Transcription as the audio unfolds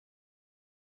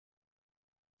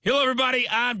Hello, everybody.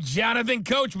 I'm Jonathan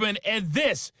Coachman, and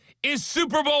this is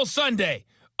Super Bowl Sunday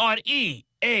on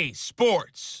EA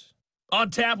Sports. On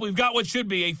tap, we've got what should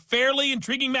be a fairly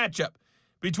intriguing matchup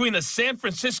between the San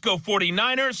Francisco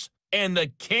 49ers and the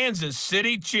Kansas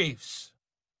City Chiefs.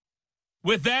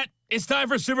 With that, it's time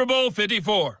for Super Bowl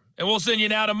 54, and we'll send you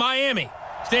now to Miami,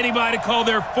 standing by to call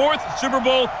their fourth Super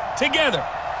Bowl together.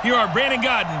 Here are Brandon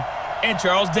Godden and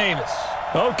Charles Davis.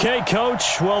 Okay,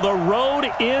 Coach. Well, the road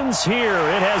ends here.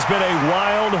 It has been a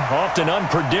wild, often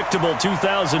unpredictable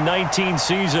 2019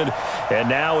 season, and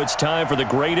now it's time for the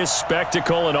greatest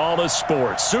spectacle in all of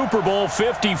sports. Super Bowl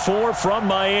 54 from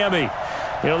Miami.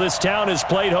 You know, this town has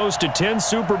played host to 10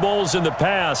 Super Bowls in the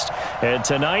past, and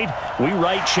tonight we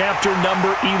write chapter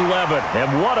number 11.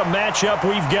 And what a matchup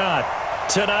we've got.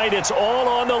 Tonight it's all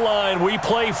on the line. We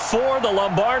play for the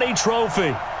Lombardi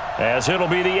Trophy, as it'll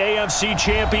be the AFC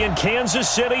champion Kansas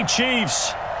City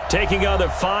Chiefs taking on the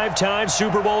five-time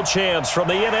Super Bowl champs from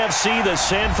the NFC, the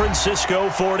San Francisco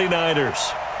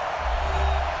 49ers.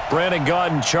 Brandon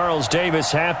Godden, Charles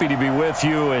Davis, happy to be with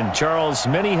you. And Charles,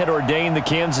 many had ordained the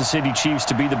Kansas City Chiefs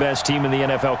to be the best team in the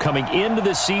NFL coming into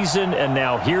the season, and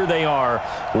now here they are,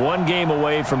 one game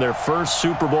away from their first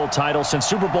Super Bowl title since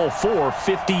Super Bowl IV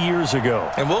 50 years ago.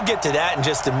 And we'll get to that in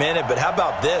just a minute, but how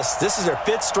about this? This is their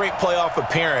fifth straight playoff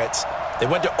appearance. They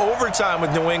went to overtime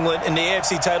with New England in the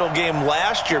AFC title game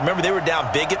last year. Remember, they were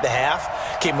down big at the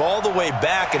half, came all the way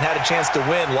back and had a chance to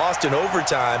win, lost in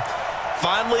overtime.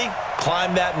 Finally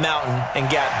climbed that mountain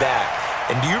and got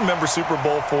back. And do you remember Super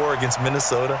Bowl IV against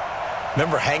Minnesota?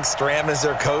 Remember Hank Stram as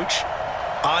their coach?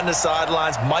 On the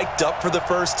sidelines, mic'd up for the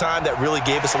first time. That really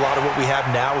gave us a lot of what we have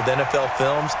now with NFL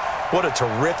films. What a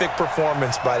terrific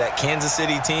performance by that Kansas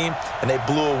City team, and they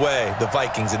blew away the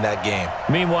Vikings in that game.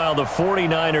 Meanwhile, the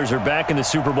 49ers are back in the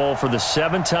Super Bowl for the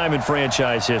seventh time in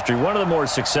franchise history, one of the more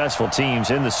successful teams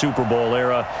in the Super Bowl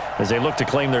era, as they look to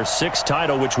claim their sixth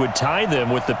title, which would tie them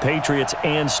with the Patriots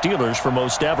and Steelers for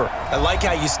most ever. I like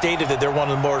how you stated that they're one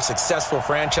of the more successful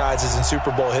franchises in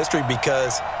Super Bowl history,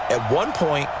 because at one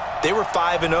point, they were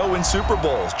 5-0 in Super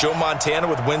Bowls. Joe Montana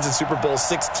with wins in Super Bowl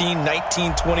 16,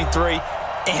 19, 23,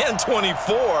 and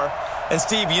 24. And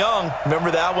Steve Young, remember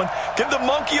that one? Get the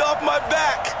monkey off my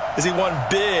back, as he won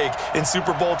big in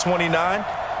Super Bowl 29.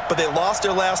 But they lost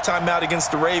their last time out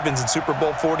against the Ravens in Super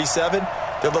Bowl 47.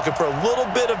 They're looking for a little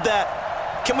bit of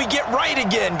that. Can we get right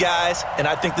again, guys? And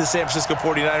I think the San Francisco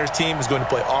 49ers team is going to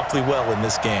play awfully well in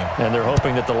this game. And they're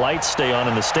hoping that the lights stay on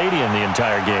in the stadium the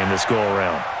entire game this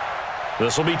go-around.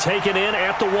 This will be taken in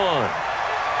at the 1.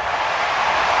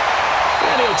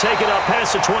 And he'll take it up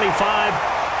past the 25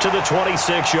 to the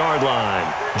 26-yard line.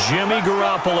 Jimmy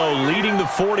Garoppolo leading the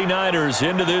 49ers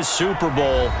into this Super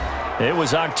Bowl. It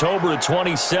was October of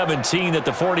 2017 that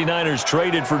the 49ers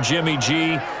traded for Jimmy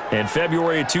G. In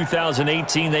February of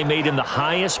 2018, they made him the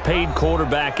highest-paid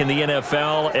quarterback in the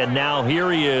NFL. And now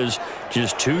here he is,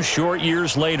 just 2 short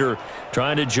years later,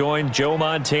 trying to join Joe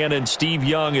Montana and Steve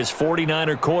Young as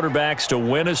 49er quarterbacks to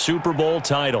win a Super Bowl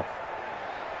title.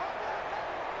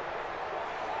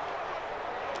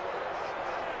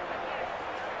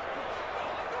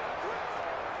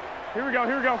 Here we go,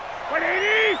 here we go.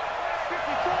 180!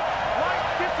 54,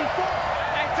 154.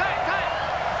 Hey, tight.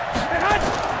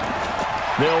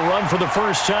 They'll run for the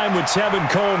first time with Tevin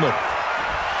Coleman.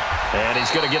 And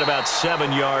he's going to get about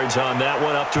 7 yards on that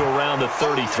one, up to around the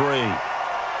 33.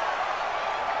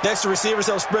 Next, the receivers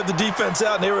helped spread the defense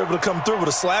out, and they were able to come through with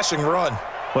a slashing run.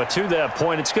 But to that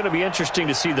point, it's going to be interesting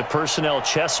to see the personnel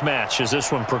chess match as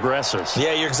this one progresses.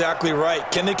 Yeah, you're exactly right.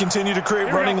 Can they continue to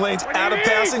create running lanes out of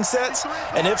passing sets?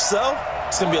 And if so,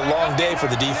 it's going to be a long day for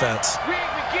the defense.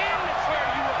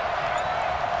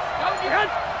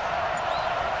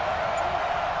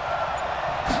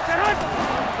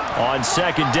 On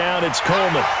second down, it's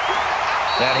Coleman.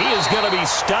 And he is going to be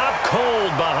stopped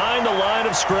cold behind the line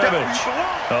of scrimmage.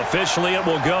 Officially, it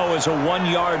will go as a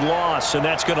 1-yard loss, and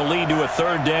that's going to lead to a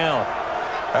 3rd down.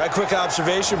 All right, quick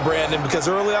observation, Brandon, because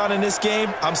early on in this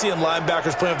game, I'm seeing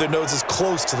linebackers playing with their noses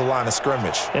close to the line of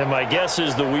scrimmage. And my guess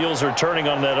is the wheels are turning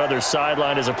on that other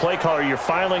sideline. As a play caller, you're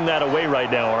filing that away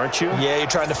right now, aren't you? Yeah, you're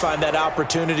trying to find that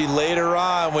opportunity later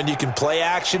on when you can play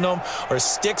action them or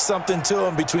stick something to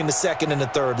them between the 2nd and the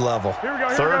 3rd level.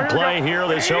 Third play here,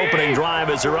 this opening drive,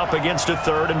 as they're up against a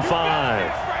 3rd and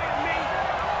 5.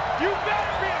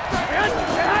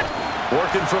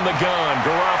 Working from the gun,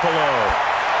 Garoppolo.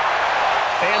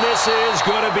 And this is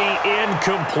going to be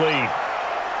incomplete.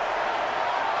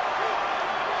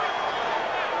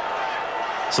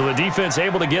 So the defense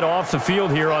able to get off the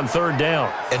field here on 3rd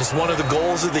down. And it's one of the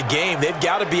goals of the game. They've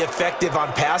got to be effective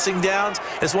on passing downs.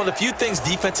 It's one of the few things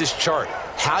defenses chart.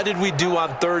 How did we do on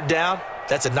 3rd down?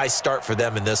 That's a nice start for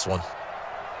them in this one.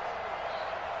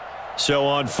 So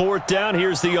on 4th down,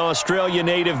 here's the Australia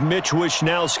native Mitch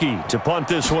Wishnowsky to punt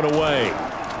this one away.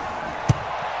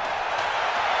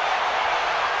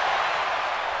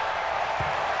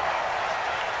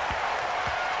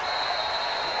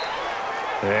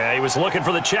 Yeah, he was looking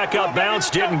for the checkout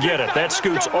bounce, didn't get it. That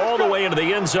scoots all the way into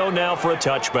the end zone now for a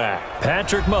touchback.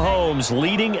 Patrick Mahomes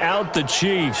leading out the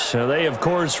Chiefs. They, of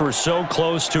course, were so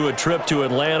close to a trip to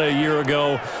Atlanta a year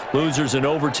ago. Losers in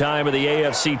overtime of the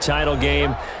AFC title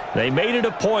game. They made it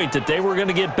a point that they were going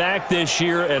to get back this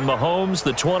year, and Mahomes,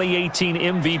 the 2018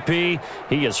 MVP,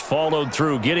 he has followed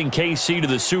through, getting KC to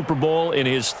the Super Bowl in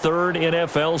his 3rd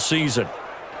NFL season.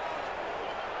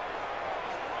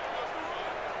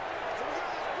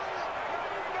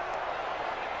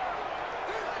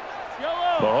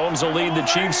 Mahomes will lead the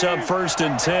Chiefs up 1st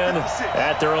and 10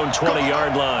 at their own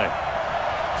 20-yard line.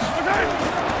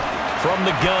 From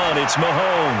the gun, it's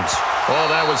Mahomes. Oh,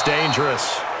 that was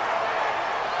dangerous.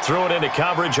 Threw it into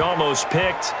coverage, almost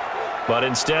picked, but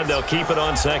instead they'll keep it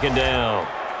on 2nd down.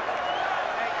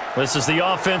 This is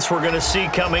the offense we're going to see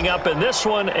coming up in this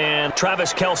one, and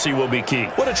Travis Kelce will be key.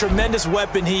 What a tremendous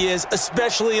weapon he is,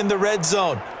 especially in the red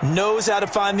zone. Knows how to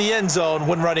find the end zone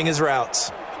when running his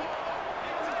routes.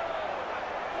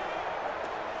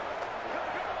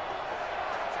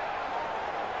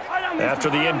 After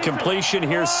the incompletion,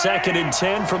 here's 2nd and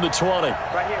 10 from the 20.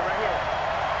 Right here.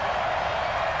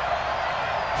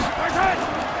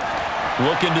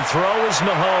 Looking to throw is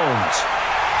Mahomes.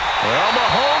 Well,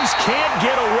 Mahomes can't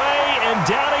get away, and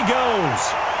down he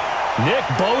goes. Nick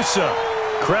Bosa.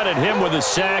 Credit him with a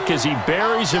sack as he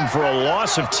buries him for a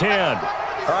loss of 10. All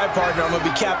right, partner, I'm going to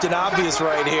be Captain Obvious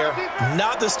right here.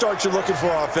 Not the start you're looking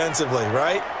for offensively,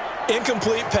 right?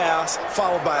 Incomplete pass,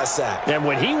 followed by a sack. And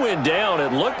when he went down,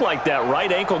 it looked like that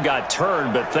right ankle got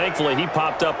turned, but thankfully he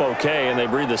popped up okay, and they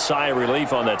breathed a sigh of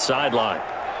relief on that sideline.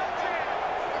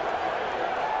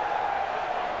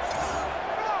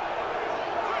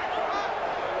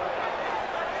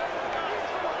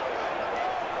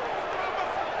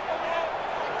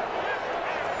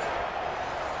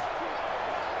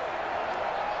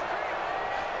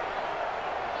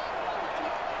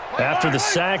 After the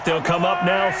sack, they'll come up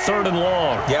now 3rd and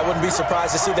long. Yeah, I wouldn't be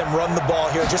surprised to see them run the ball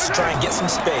here just to try and get some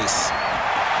space.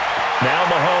 Now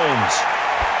Mahomes.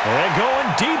 And going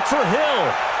deep for Hill.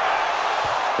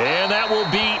 And that will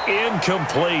be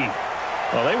incomplete.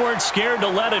 Well, they weren't scared to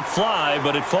let it fly,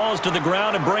 but it falls to the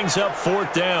ground and brings up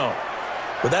 4th down.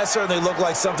 Well, that certainly looked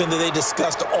like something that they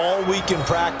discussed all week in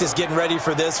practice getting ready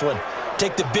for this one.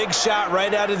 Take the big shot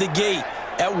right out of the gate.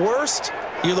 At worst,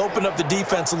 you'll open up the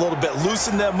defense a little bit,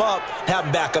 loosen them up, have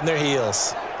them back on their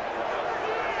heels.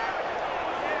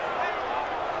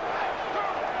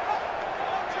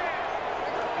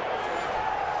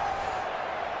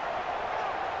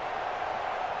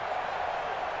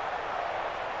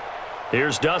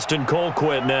 Here's Dustin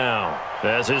Colquitt now,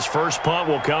 as his first punt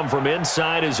will come from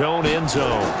inside his own end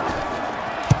zone.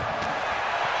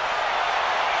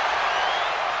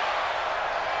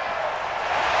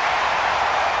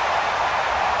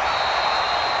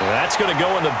 That's going to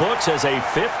go in the books as a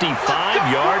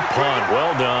 55-yard punt.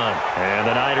 Well done. And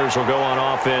the Niners will go on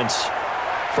offense,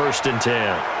 1st and 10.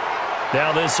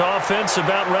 Now this offense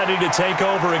about ready to take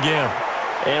over again.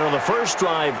 And on the first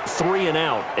drive, 3 and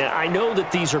out. I know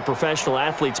that these are professional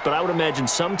athletes, but I would imagine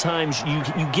sometimes you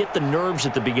get the nerves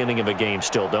at the beginning of a game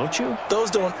still, don't you?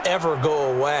 Those don't ever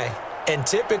go away. And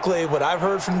typically what I've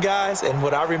heard from guys and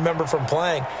what I remember from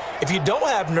playing, if you don't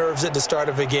have nerves at the start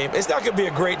of a game, it's not going to be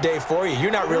a great day for you. You're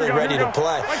not really ready to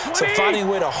play. So finding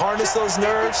a way to harness those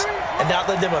nerves and not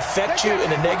let them affect you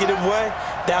in a negative way,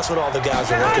 that's what all the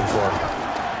guys are looking for.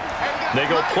 They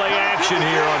go play action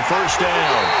here on 1st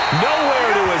down.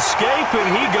 Nowhere to escape,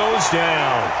 and he goes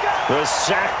down. The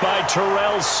sack by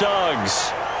Terrell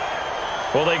Suggs.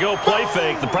 Well, they go play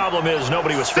fake. The problem is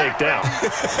nobody was faked out.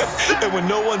 And when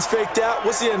no one's faked out,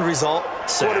 what's the end result?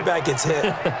 Sack. Quarterback gets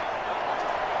hit.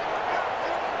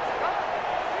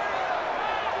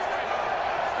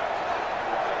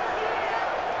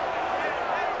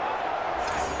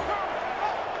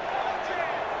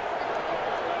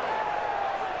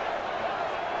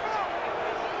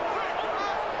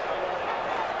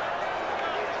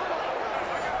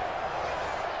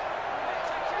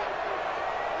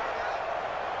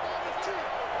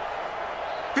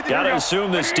 Got to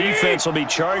assume this defense will be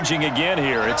charging again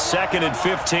here. It's 2nd and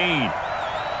 15.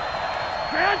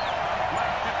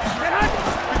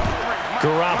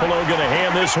 Garoppolo going to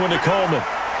hand this one to Coleman.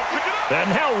 And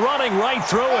now running right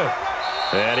through it.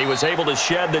 And he was able to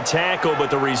shed the tackle,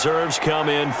 but the reserves come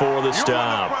in for the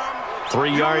stop.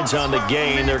 3 yards on the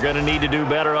gain. They're going to need to do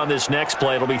better on this next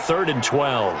play. It'll be 3rd and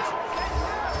 12.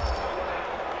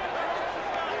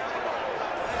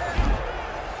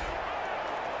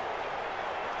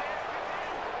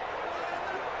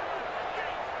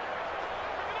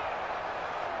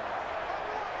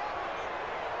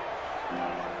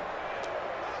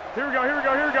 Here we go, here we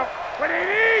go, here we go.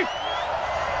 180!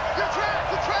 Good track,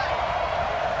 good track.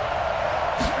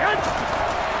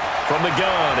 From the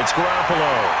gun, it's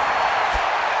Garoppolo.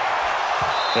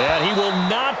 And he will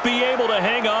not be able to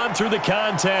hang on through the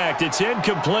contact. It's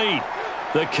incomplete.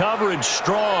 The coverage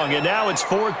strong, and now it's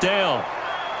 4th down.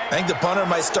 I think the punter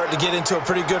might start to get into a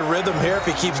pretty good rhythm here if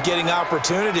he keeps getting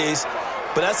opportunities.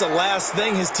 But that's the last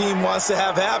thing his team wants to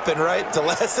have happen, right? The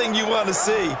last thing you want to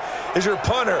see is your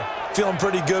punter feeling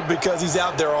pretty good because he's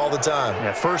out there all the time.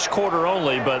 Yeah, first quarter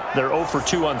only, but they're 0 for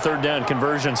 2 on 3rd down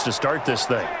conversions to start this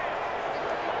thing.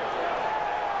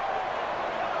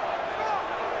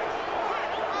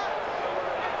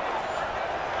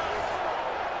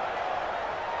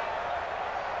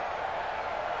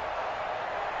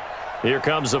 Here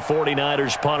comes the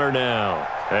 49ers punter now,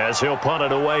 as he'll punt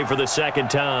it away for the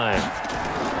 2nd time.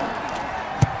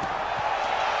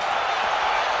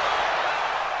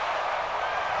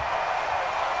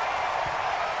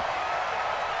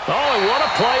 Oh, and what a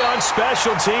play on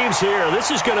special teams here.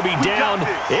 This is going to be down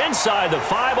inside the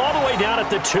 5, all the way down at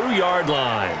the 2-yard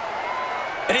line.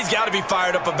 And he's got to be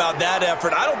fired up about that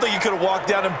effort. I don't think he could have walked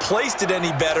down and placed it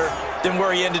any better than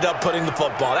where he ended up putting the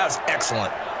football. That was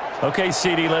excellent. Okay,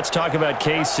 CD, let's talk about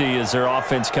KC as their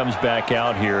offense comes back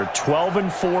out here.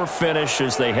 12-4 finish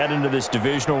as they head into this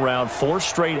divisional round. 4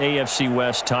 straight AFC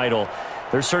West title.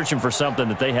 They're searching for something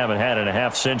that they haven't had in a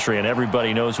half-century, and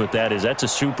everybody knows what that is. That's a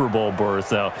Super Bowl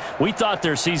berth. We thought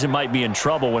their season might be in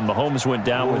trouble when Mahomes went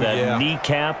down with that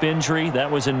kneecap injury.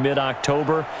 That was in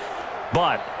mid-October.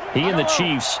 But he and the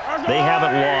Chiefs, they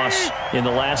haven't lost in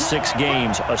the last 6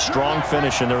 games. A strong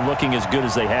finish, and they're looking as good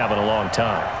as they have in a long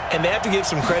time. And they have to give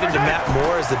some credit to Matt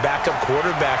Moore as the backup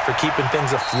quarterback for keeping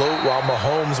things afloat while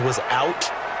Mahomes was out.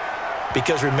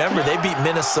 Because remember, they beat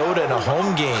Minnesota in a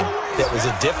home game that was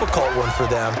a difficult one for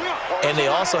them. And they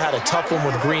also had a tough one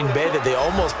with Green Bay that they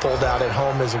almost pulled out at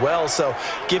home as well. So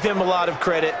give him a lot of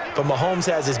credit. But Mahomes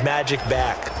has his magic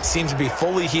back. Seems to be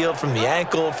fully healed from the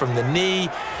ankle, from the knee.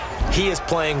 He is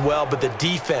playing well, but the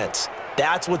defense,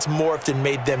 that's what's morphed and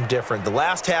made them different. The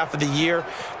last half of the year,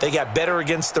 they got better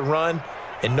against the run,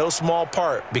 in no small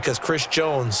part because Chris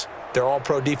Jones, their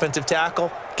all-pro defensive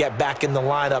tackle, got back in the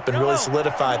lineup and really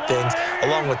solidified things,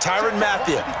 along with Tyrann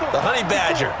Mathieu, the Honey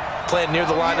Badger, playing near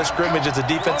the line of scrimmage as a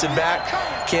defensive back.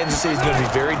 Kansas City is going to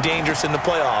be very dangerous in the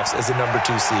playoffs as a number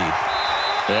 2 seed.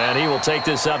 And he will take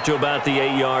this up to about the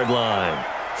 8-yard line.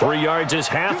 3 yards is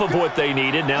half of what they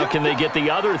needed. Now can they get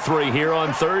the other 3 here on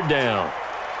 3rd down?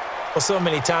 Well, so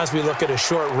many times we look at a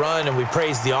short run and we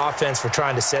praise the offense for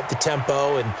trying to set the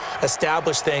tempo and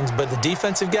establish things, but the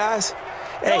defensive guys,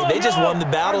 hey, they just won the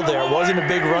battle there. It wasn't a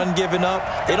big run given up.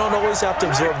 They don't always have to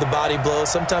absorb the body blows.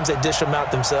 Sometimes they dish them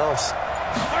out themselves.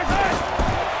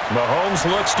 Mahomes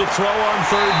looks to throw on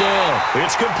 3rd down.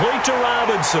 It's complete to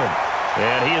Robinson.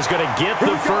 And he is going to get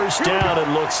the first down, it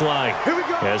looks like,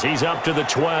 as he's up to the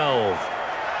 12.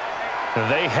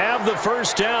 They have the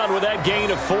first down with that gain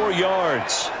of 4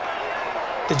 yards.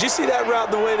 Did you see that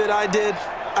route the way that I did?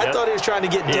 I thought he was trying to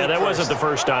get deep. Yeah, that first. wasn't the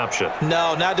first option.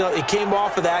 No, it came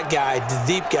off of that guy, the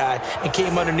deep guy, and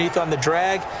came underneath on the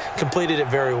drag, completed it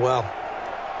very well.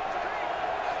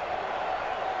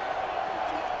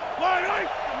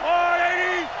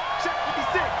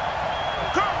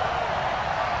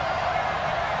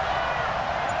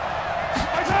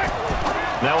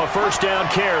 Now a first down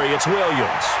carry. It's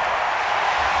Williams.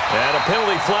 And a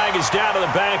penalty flag is down to the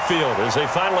backfield as they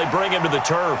finally bring him to the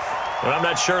turf. And I'm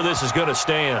not sure this is going to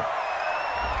stand.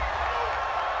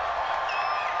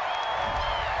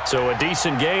 So a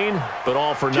decent gain, but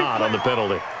all for naught on the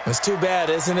penalty. It's too bad,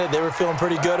 isn't it? They were feeling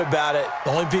pretty good about it. The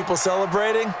only people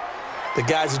celebrating, the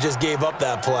guys who just gave up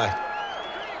that play.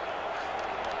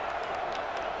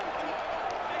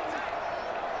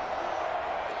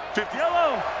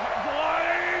 Yellow.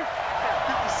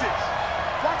 56.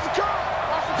 Watch the curve.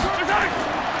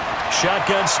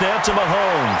 Shotgun snap to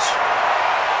Mahomes.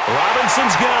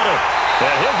 Robinson's got it.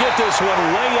 And he'll get this one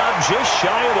way up just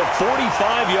shy of the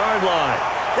 45-yard line.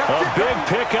 A big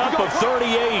pickup of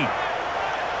 38.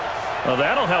 Well,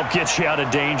 that'll help get you out of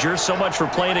danger. So much for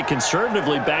playing it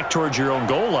conservatively back towards your own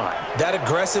goal line. That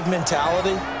aggressive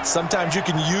mentality, sometimes you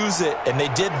can use it, and they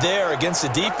did there against a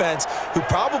defense who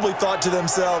probably thought to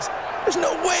themselves, there's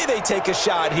no way they take a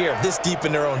shot here this deep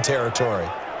in their own territory.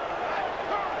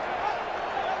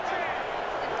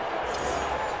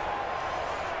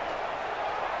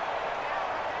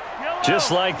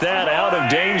 Just like that, out of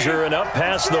danger and up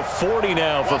past the 40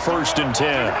 now for 1st and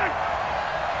 10.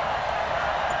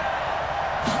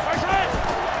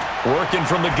 Working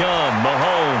from the gun,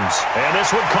 Mahomes. And this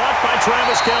one caught by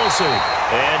Travis Kelce.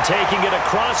 And taking it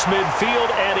across midfield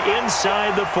and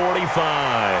inside the 45.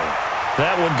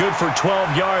 That one good for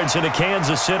 12 yards into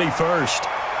Kansas City first.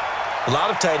 A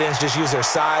lot of tight ends just use their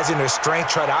size and their strength,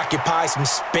 try to occupy some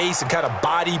space and kind of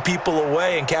body people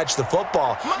away and catch the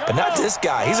football. But not this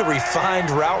guy. He's a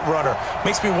refined route runner.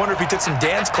 Makes me wonder if he took some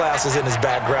dance classes in his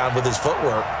background with his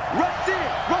footwork.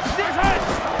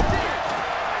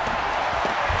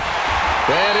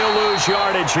 And he'll lose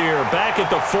yardage here, back at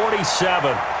the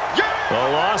 47.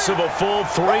 A loss of a full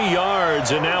 3 yards,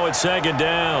 and now it's 2nd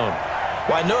down.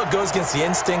 Well, I know it goes against the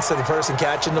instincts of the person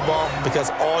catching the ball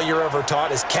because all you're ever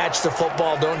taught is catch the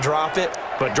football, don't drop it.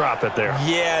 But drop it there.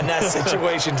 Yeah, in that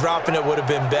situation, dropping it would have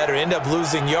been better. End up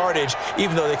losing yardage,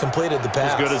 even though they completed the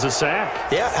pass. As good as a sack.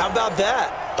 Yeah, how about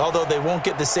that? Although they won't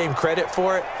get the same credit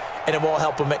for it, and it won't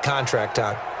help them at contract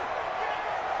time.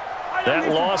 That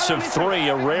loss of 3,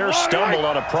 a rare stumble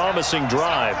on a promising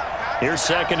drive. Here's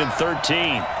 2nd and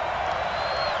 13.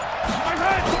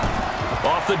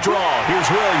 Off the draw, here's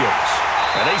Williams.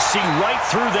 And they see right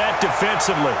through that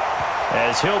defensively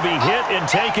as he'll be hit and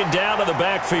taken down to the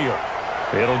backfield.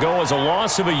 It'll go as a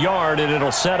loss of a yard, and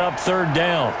it'll set up 3rd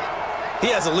down. He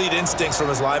has elite instincts from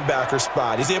his linebacker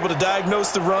spot. He's able to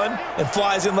diagnose the run and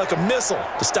flies in like a missile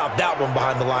to stop that one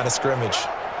behind the line of scrimmage.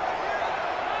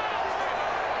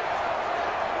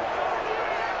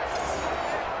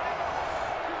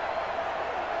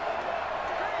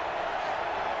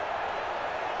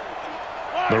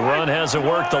 The run hasn't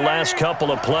worked the last couple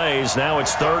of plays. Now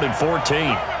it's 3rd and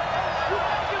 14.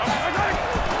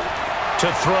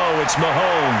 To throw, it's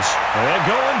Mahomes. And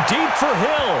going deep for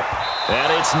Hill.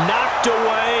 And it's knocked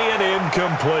away and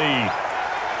incomplete.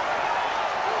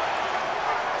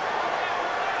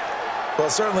 Well,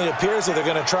 it certainly appears that they're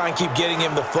going to try and keep getting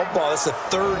him the football. That's the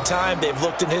 3rd time they've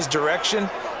looked in his direction.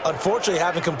 Unfortunately,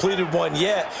 haven't completed one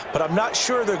yet, but I'm not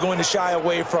sure they're going to shy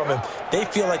away from him. They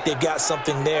feel like they've got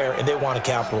something there, and they want to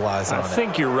capitalize on it. I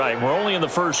think you're right. We're only in the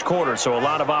 1st quarter, so a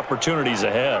lot of opportunities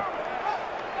ahead.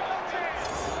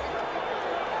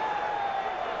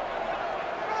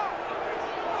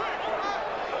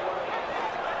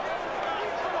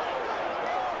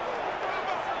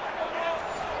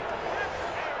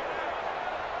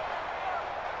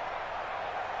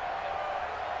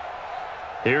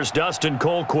 Here's Dustin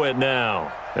Colquitt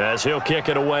now, as he'll kick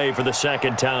it away for the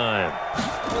 2nd time.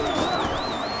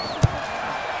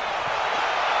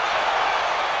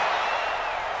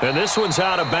 And this one's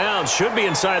out of bounds. Should be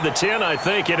inside the 10, I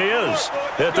think it is,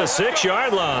 at the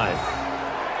 6-yard line.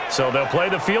 So they'll play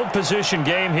the field position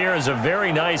game here as a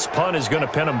very nice punt is going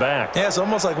to pin them back. Yeah, it's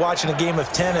almost like watching a game of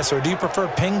tennis, or do you prefer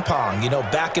ping pong? You know,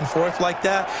 back and forth like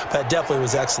that? That definitely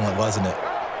was excellent, wasn't it?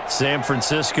 San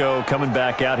Francisco coming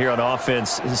back out here on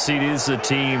offense. See, it is a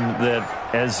team that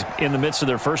as in the midst of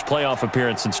their first playoff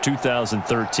appearance since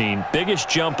 2013. Biggest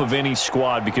jump of any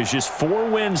squad because just 4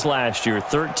 wins last year,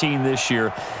 13 this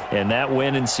year, and that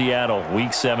win in Seattle,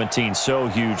 Week 17, so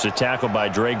huge. The tackle by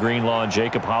Dre Greenlaw and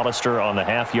Jacob Hollister on the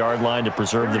half-yard line to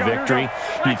preserve the victory.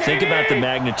 You think about the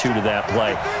magnitude of that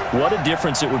play. What a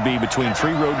difference it would be between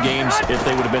 3 road games if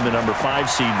they would have been the number 5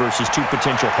 seed versus 2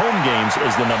 potential home games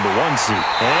as the number 1 seed.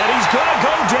 And he's going to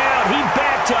go down. He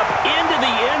backed up into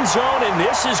the end zone, and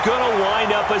this is going to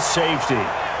wind up a safety.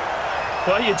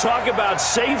 Well, you talk about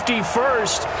safety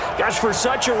first. Gosh, for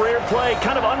such a rare play,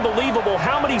 kind of unbelievable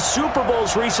how many Super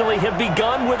Bowls recently have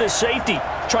begun with a safety.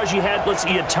 Charles, you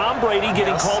had Tom Brady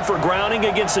getting called for grounding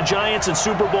against the Giants in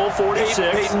Super Bowl 46.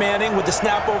 Peyton Manning with the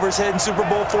snap over his head in Super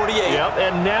Bowl 48. Yep,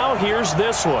 and now here's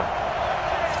this one.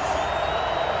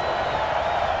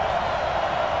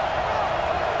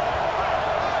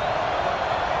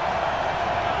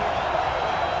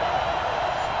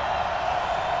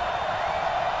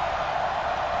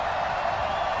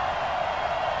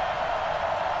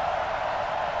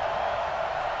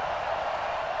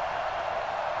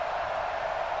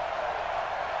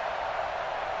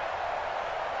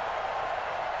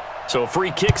 So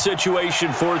free kick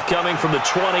situation forthcoming from the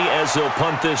 20 as they'll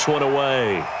punt this one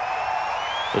away.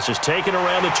 This is taken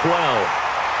around the 12.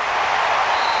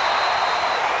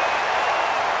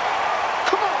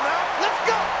 Come on now, let's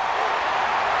go.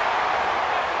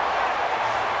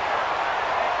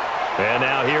 And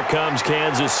now here comes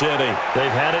Kansas City.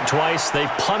 They've had it twice.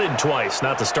 They've punted twice.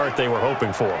 Not the start they were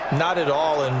hoping for. Not at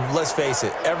all, and let's face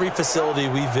it, every facility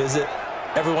we visit,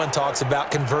 Everyone talks about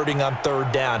converting on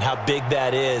third down, how big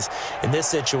that is. In this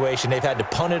situation, they've had to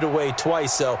punt it away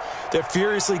twice, so they're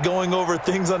furiously going over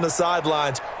things on the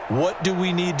sidelines. What do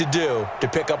we need to do to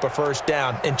pick up a first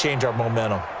down and change our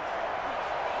momentum?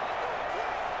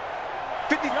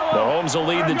 Mahomes will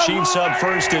lead the Chiefs up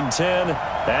 1st and 10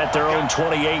 at their own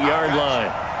 28-yard line.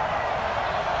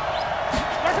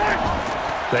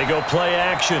 They go play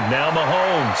action. Now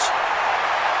Mahomes.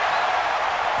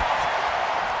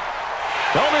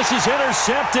 Oh, this is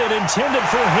intercepted, intended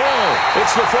for Hill.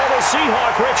 It's the former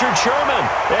Seahawk, Richard Sherman.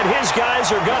 And his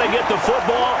guys are going to get the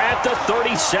football at the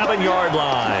 37-yard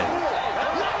line.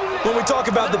 When we talk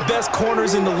about the best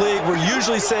corners in the league, we're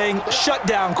usually saying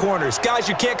shutdown corners, guys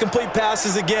you can't complete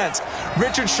passes against.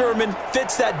 Richard Sherman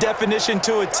fits that definition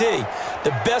to a T.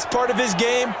 The best part of his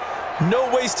game,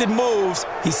 no wasted moves.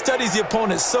 He studies the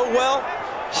opponent so well,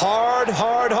 hard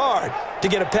to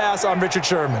get a pass on Richard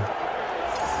Sherman.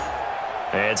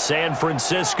 And San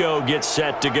Francisco gets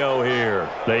set to go here.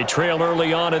 They trail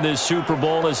early on in this Super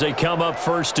Bowl as they come up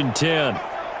 1st and 10.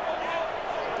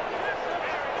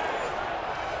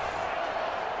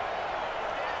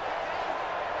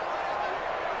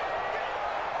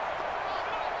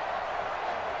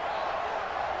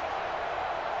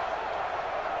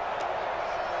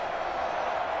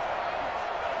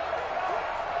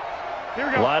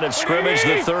 Line of scrimmage,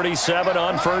 the 37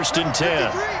 on 1st and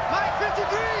 10.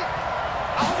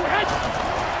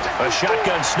 A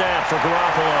shotgun snap for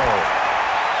Garoppolo.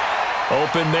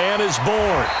 Open man is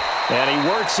born. And he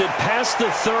works it past the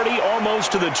 30,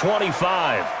 almost to the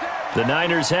 25. The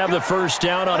Niners have the first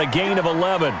down on a gain of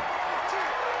 11.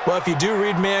 Well, if you do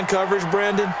read man coverage,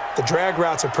 Brandon, the drag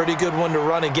route's a pretty good one to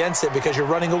run against it because you're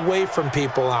running away from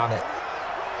people on it.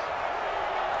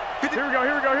 Here we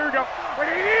go. Wait,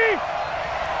 80!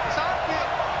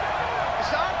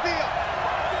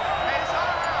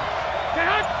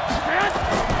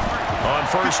 On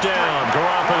first down,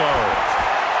 Garoppolo.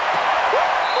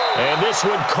 And this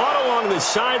one caught along the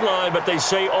sideline, but they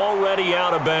say already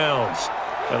out of bounds.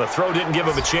 Now the throw didn't give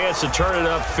him a chance to turn it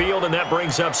upfield, and that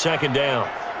brings up 2nd down.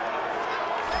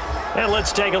 And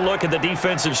let's take a look at the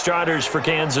defensive starters for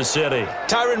Kansas City.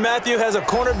 Tyrann Mathieu has a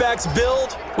cornerback's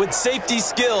build with safety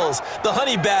skills. The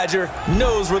Honey Badger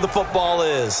knows where the football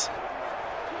is.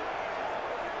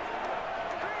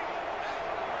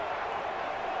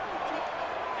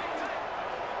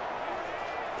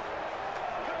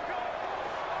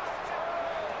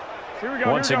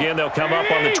 Once again, they'll come up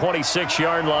on the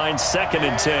 26-yard line, 2nd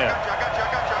and 10.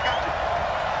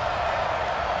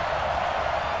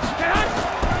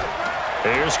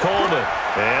 Here's Coleman,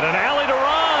 and an alley to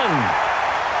run.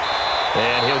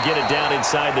 And he'll get it down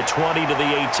inside the 20 to the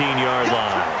 18-yard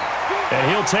line. And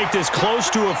he'll take this close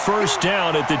to a first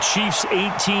down at the Chiefs'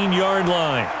 18-yard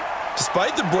line.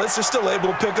 Despite the blitz, they're still able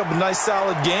to pick up a nice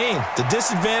solid gain. The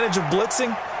disadvantage of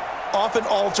blitzing often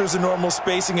alters the normal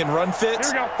spacing and run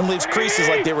fits and leaves creases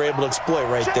like they were able to exploit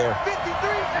right there.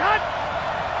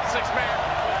 6-man.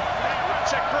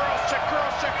 Check curls.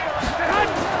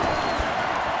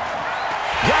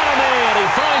 Got him in. He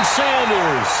finds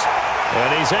Sanders. And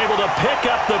he's able to pick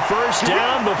up the first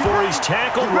down before he's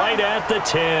tackled right at the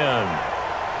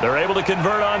 10. They're able to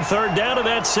convert on 3rd down, and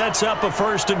that sets up a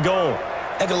 1st and goal.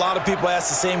 I think a lot of people ask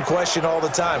the same question all the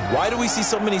time. Why do we see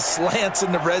so many slants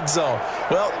in the red zone?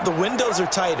 Well, the windows are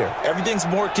tighter. Everything's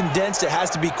more condensed. It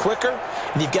has to be quicker,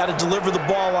 and you've got to deliver the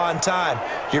ball on time.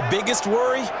 Your biggest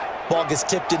worry, ball gets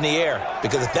tipped in the air,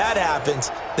 because if that happens,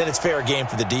 then it's fair game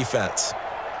for the defense.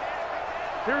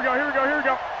 Here we go.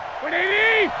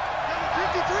 180!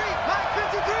 53!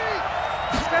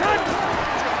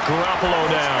 Garoppolo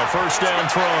now, first down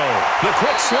throw. The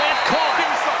quick slant caught.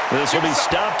 This will be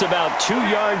stopped about 2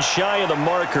 yards shy of the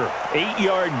marker.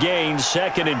 8-yard gain,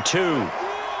 2nd and 2.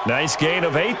 Nice gain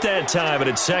of 8 that time, but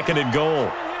it's 2nd and goal.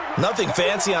 Nothing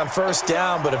fancy on first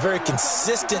down, but a very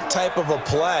consistent type of a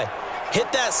play.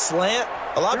 Hit that slant.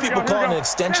 A lot of people call it an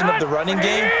extension of the running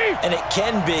game, and it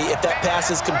can be if that pass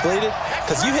is completed,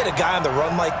 because you hit a guy on the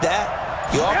run like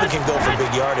that, you often can go for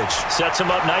big yardage. Sets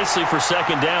him up nicely for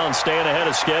 2nd down, staying ahead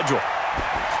of schedule.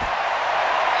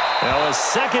 Now a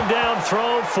 2nd down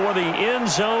throw for the end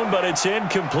zone, but it's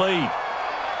incomplete.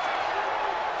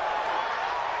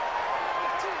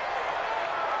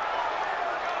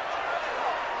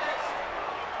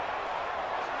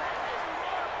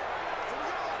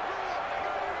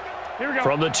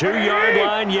 From the 2-yard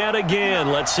line yet again.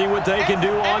 Let's see what they can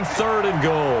do on 3rd and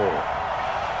goal.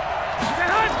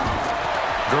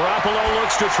 Garoppolo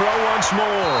looks to throw once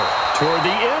more toward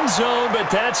the end zone, but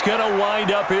that's going to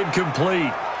wind up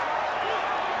incomplete.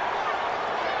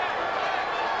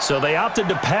 So they opted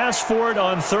to pass for it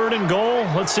on 3rd and goal.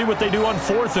 Let's see what they do on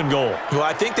 4th and goal. Well,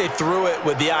 I think they threw it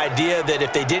with the idea that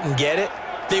if they didn't get it,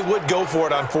 they would go for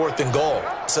it on 4th and goal.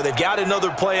 So they've got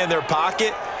another play in their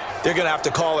pocket. They're going to have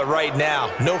to call it right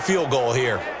now. No field goal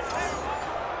here.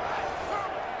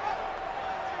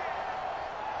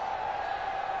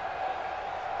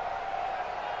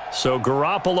 So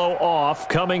Garoppolo off.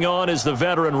 Coming on is the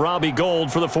veteran Robbie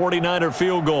Gould for the 49er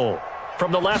field goal.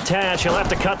 From the left hash, he'll have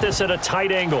to cut this at a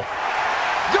tight angle.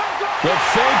 The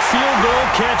fake field goal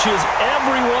catches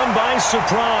everyone by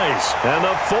surprise. And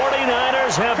the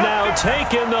 49ers have now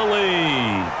taken the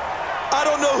lead. I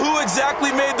don't know who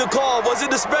exactly made the call. Was it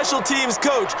the special teams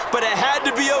coach? But it had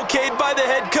to be okayed by the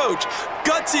head coach.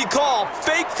 Gutsy call.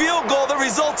 Fake field goal that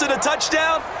results in a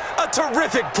touchdown. A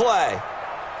terrific play.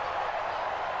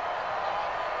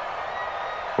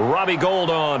 Robbie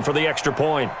Gould on for the extra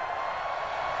point.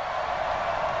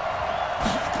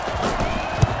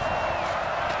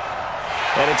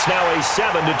 And it's now a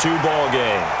 7-2 ball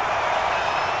game.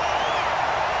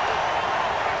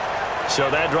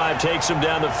 So that drive takes him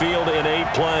down the field in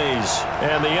 8 plays.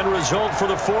 And the end result for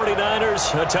the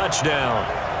 49ers, a touchdown.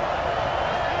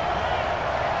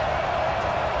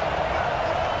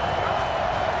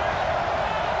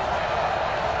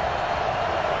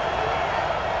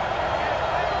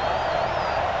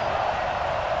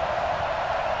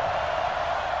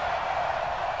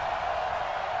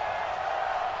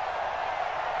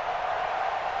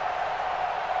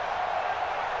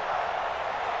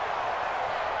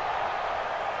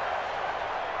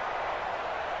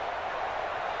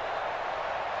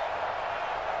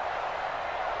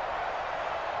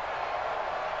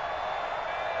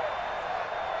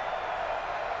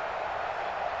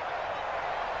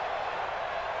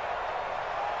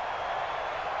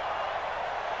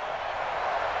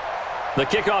 The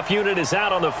kickoff unit is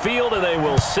out on the field, and they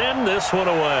will send this one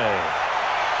away.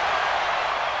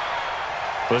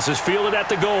 This is fielded at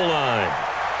the goal line.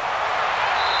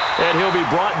 And he'll be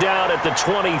brought down at the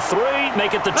 23,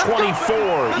 make it the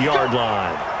 24-yard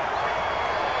line.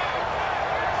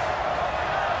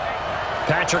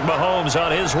 Patrick Mahomes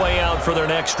on his way out for their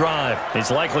next drive.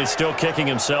 He's likely still kicking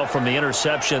himself from the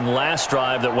interception last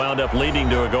drive that wound up leading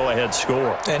to a go-ahead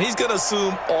score. And he's going to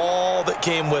assume all that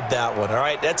came with that one, all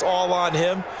right? That's all on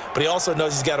him, but he also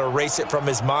knows he's got to erase it from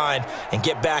his mind and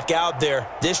get back out there.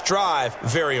 This drive,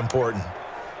 very important.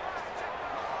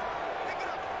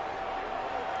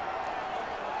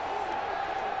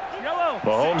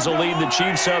 Mahomes will lead the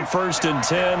Chiefs up 1st and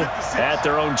 10 at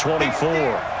their own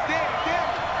 24.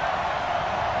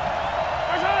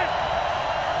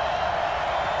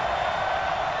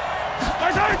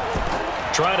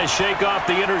 Trying to shake off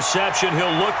the interception.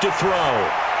 He'll look to throw.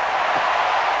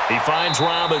 He finds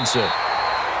Robinson.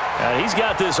 And he's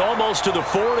got this almost to the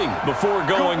 40 before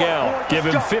going out. Give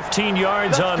him 15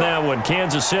 yards on that one.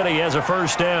 Kansas City has a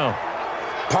first down.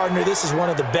 Partner, this is one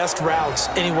of the best routes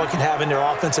anyone can have in their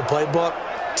offensive playbook.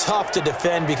 Tough to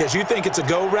defend because you think it's a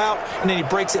go route, and then he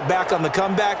breaks it back on the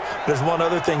comeback. There's one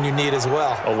other thing you need as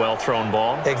well. A well-thrown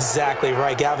ball. Exactly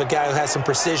right. You have a guy who has some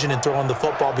precision in throwing the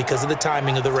football because of the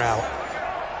timing of the route.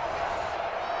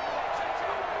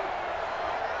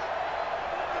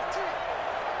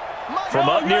 From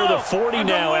up near the 40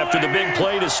 now after the big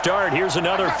play to start. Here's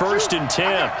another 1st and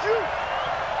 10.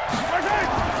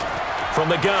 From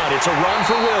the gun, it's a run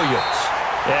for Williams.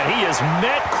 And he is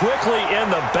met quickly in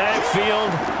the backfield.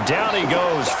 Down he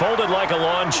goes, folded like a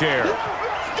lawn chair.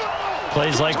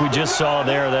 Plays like we just saw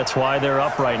there. That's why they're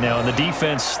up right now. And the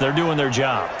defense, they're doing their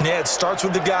job. Yeah, it starts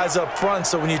with the guys up front.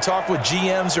 So when you talk with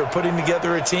GMs who are putting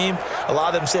together a team, a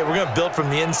lot of them say we're going to build from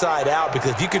the inside out,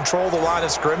 because if you control the line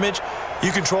of scrimmage,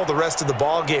 you control the rest of the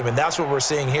ball game, and that's what we're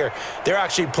seeing here. They're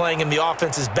actually playing in the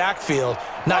offense's backfield,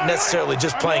 not necessarily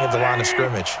just playing at the line of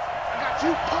scrimmage.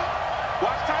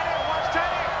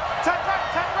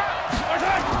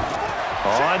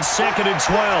 On 2nd and 12,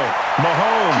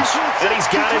 Mahomes, and he's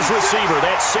got his receiver.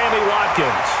 That's Sammy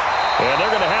Watkins. And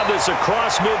they're going to have this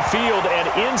across midfield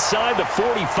and inside the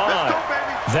 45.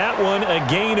 That one a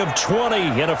gain of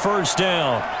 20 and a first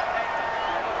down.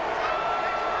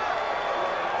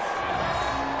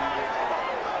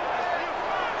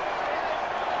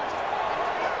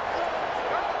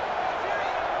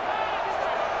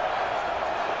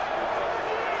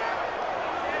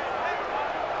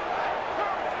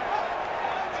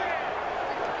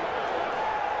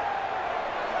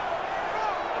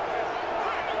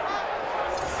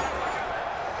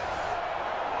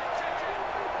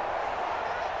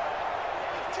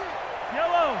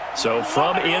 So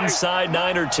from inside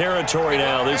Niner territory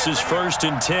now, this is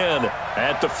 1st and 10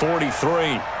 at the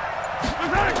 43.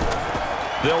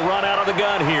 They'll run out of the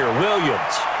gun here.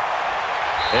 Williams.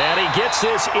 And he gets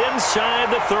this inside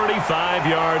the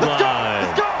 35-yard line.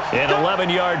 An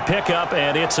 11-yard pickup,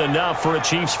 and it's enough for a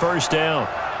Chiefs first down.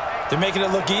 They're making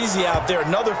it look easy out there.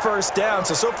 Another first down.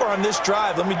 So far on this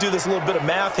drive, let me do this little bit of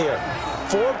math here.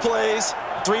 4 plays,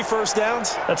 3 first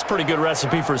downs. That's a pretty good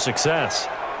recipe for success.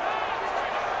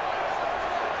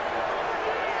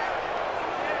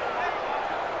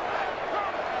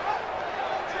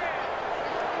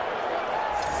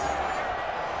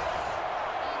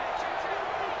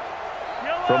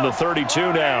 From the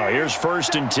 32 now, here's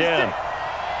 1st and 10.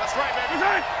 That's right, baby.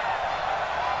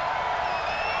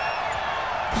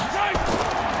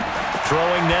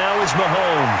 Throwing now is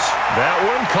Mahomes. That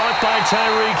one caught by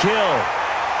Tyreek Hill.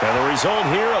 And the result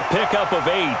here, a pickup of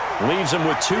 8. Leaves him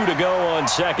with 2 to go on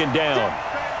 2nd down.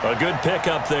 A good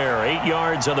pickup there. 8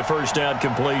 yards on the first down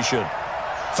completion.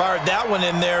 Fired that one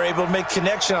in there, able to make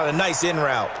connection on a nice in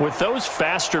route. With those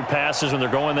faster passes when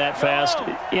they're going that fast,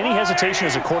 any hesitation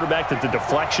as a quarterback that the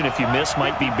deflection, if you miss,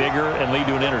 might be bigger and lead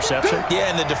to an interception?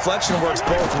 Yeah, and the deflection works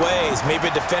both ways.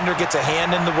 Maybe a defender gets a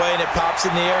hand in the way and it pops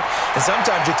in the air. And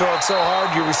sometimes you throw it so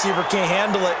hard your receiver can't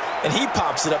handle it, and he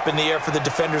pops it up in the air for the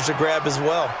defenders to grab as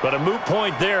well. But a moot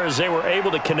point there as they were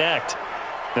able to connect.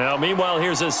 Now, meanwhile,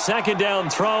 here's a 2nd down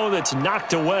throw that's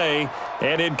knocked away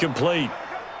and incomplete.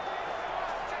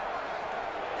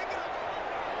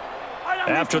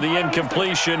 After the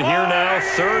incompletion, here now,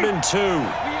 3rd and 2.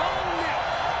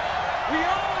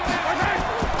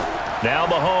 Now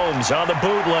Mahomes on the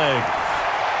bootleg.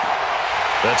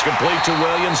 That's complete to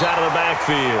Williams out of the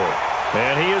backfield.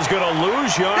 And he is going to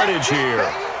lose yardage here.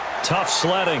 Tough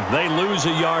sledding. They lose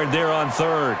a yard there on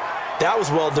 3rd. That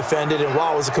was well defended, and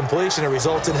while it was a completion, it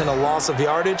resulted in a loss of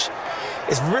yardage.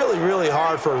 It's really, really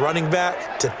hard for a running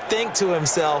back to think to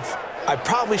himself, I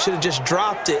probably should have just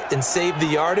dropped it and saved the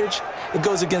yardage. It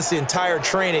goes against the entire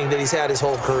training that he's had his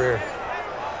whole career.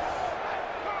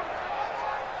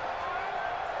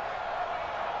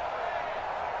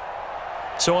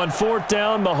 So on 4th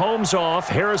down, Mahomes off,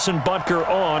 Harrison Butker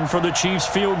on for the Chiefs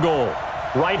field goal.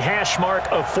 Right hash mark,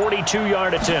 a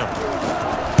 42-yard attempt.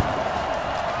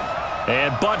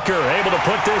 And Butker able to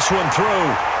put this one through.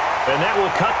 And that will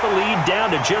cut the lead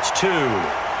down to just 2.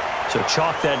 So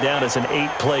chalk that down as an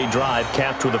 8-play drive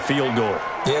capped with a field goal.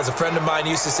 Yeah, as a friend of mine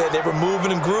used to say, they were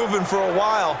moving and grooving for a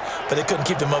while, but they couldn't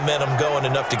keep the momentum going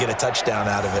enough to get a touchdown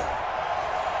out of it.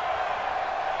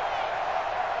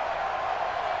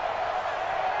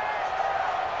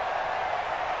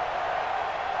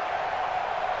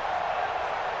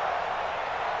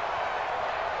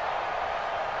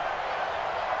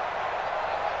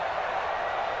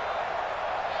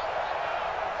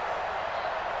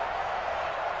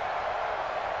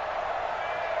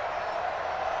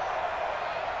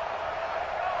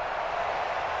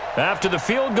 After the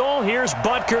field goal, here's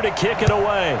Butker to kick it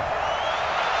away.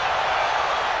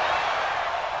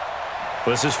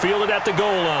 This is fielded at the goal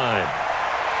line.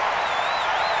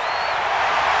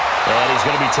 And he's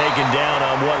going to be taken down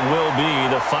on what will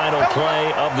be the final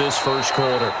play of this first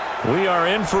quarter. We are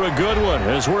in for a good one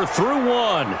as we're through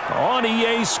 1 on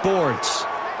EA Sports.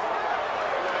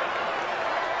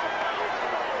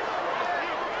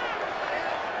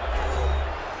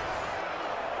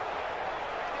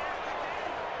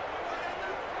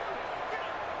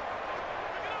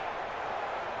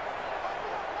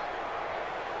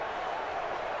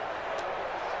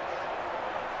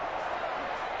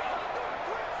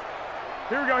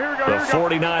 The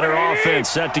 49er offense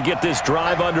set to get this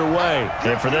drive underway.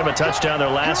 And for them, a touchdown their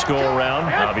last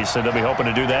go-around. Obviously, they'll be hoping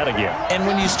to do that again. And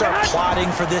when you start plotting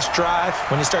for this drive,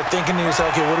 when you start thinking to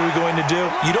yourself, okay, what are we going to do?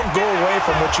 You don't go away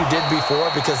from what you did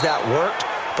before because that worked,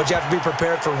 but you have to be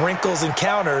prepared for wrinkles and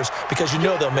counters because you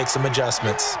know they'll make some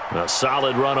adjustments. A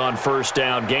solid run on first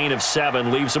down. Gain of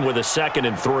 7 leaves them with a 2nd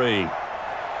and 3.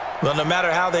 Well, no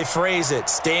matter how they phrase it,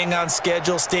 staying on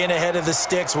schedule, staying ahead of the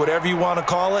sticks, whatever you want to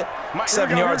call it,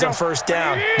 7 yards on first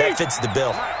down, that fits the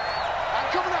bill. I'm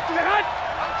coming after you.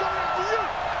 I'm coming after you.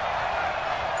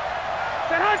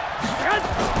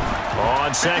 On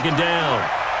 2nd down,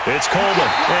 it's Coleman,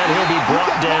 and he'll be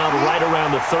brought down right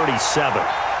around the 37.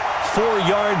 4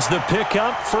 yards the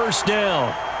pickup, first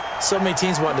down. So many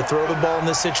teams want to throw the ball in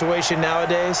this situation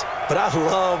nowadays, but I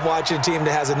love watching a team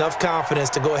that has enough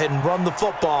confidence to go ahead and run the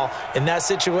football in that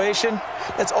situation.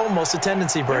 That's almost a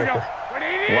tendency breaker.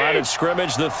 Line of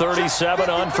scrimmage, the 37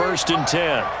 on 1st and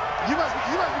 10. You must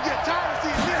be getting tired of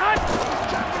seeing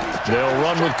this. They'll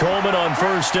run with Coleman on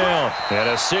first down. And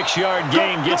a 6-yard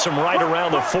gain gets him right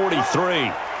around the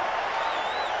 43.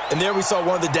 And there we saw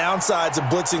one of the downsides of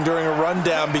blitzing during a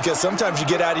rundown, because sometimes you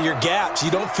get out of your gaps. You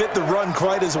don't fit the run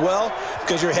quite as well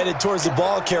because you're headed towards the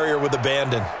ball carrier with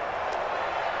abandon.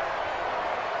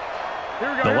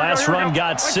 The last run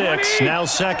got 6, now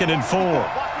 2nd and 4.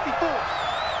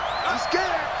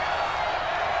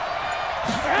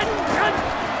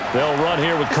 They'll run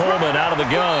here with Coleman out of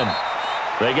the gun.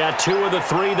 They got 2 of the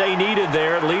 3 they needed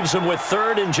there. It leaves them with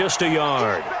 3rd and just a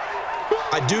yard.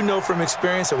 I do know from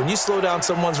experience that when you slow down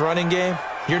someone's running game,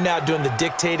 you're now doing the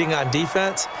dictating on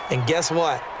defense. And guess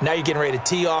what? Now you're getting ready to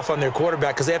tee off on their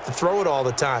quarterback because they have to throw it all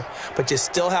the time. But you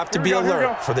still have to be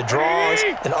alert for the draws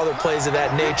and other plays of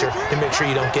that nature to make sure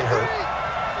you don't get hurt.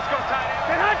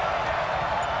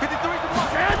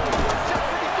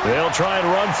 They'll try and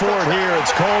run for it here.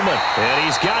 It's Coleman. And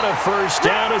he's got a first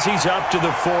down as he's up to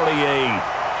the 48.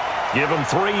 Give him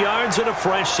 3 yards and a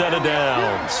fresh set of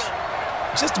downs.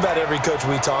 Just about every coach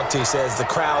we talk to says the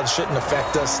crowd shouldn't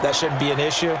affect us. That shouldn't be an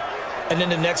issue. And then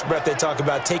the next breath they talk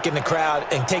about taking the crowd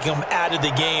and taking them out of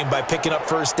the game by picking up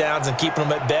first downs and keeping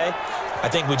them at bay. I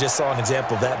think we just saw an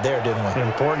example of that there, didn't we?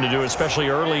 Important to do, especially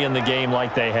early in the game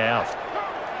like they have.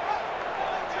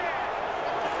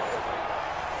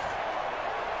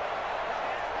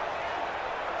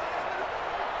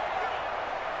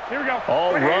 Here we go.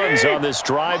 All runs on this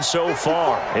drive so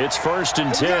far. It's 1st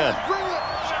and 10.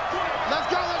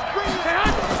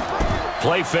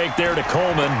 Play fake there to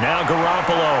Coleman. Now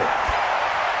Garoppolo.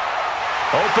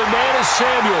 Open man is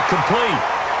Samuel, complete.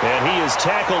 And he is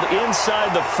tackled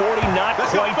inside the 40, not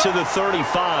quite to the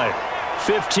 35.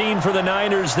 15 for the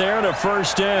Niners there and a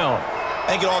first down. I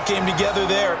think it all came together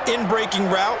there. In-breaking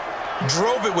route,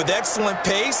 drove it with excellent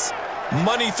pace.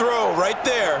 Money throw right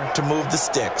there to move the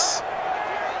sticks.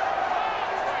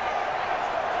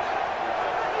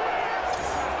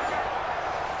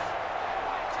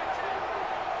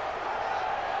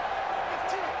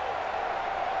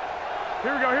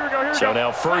 So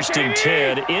now 1st and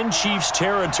 10 in Chiefs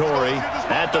territory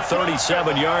at the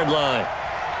 37-yard line.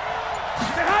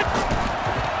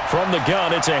 From the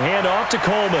gun, it's a handoff to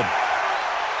Coleman.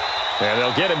 And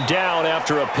they'll get him down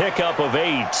after a pickup of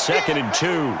 8, 2nd and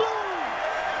 2.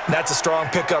 That's a strong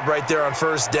pickup right there on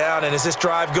first down. And as this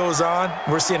drive goes on,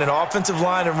 we're seeing an offensive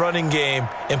line and running game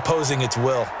imposing its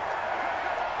will.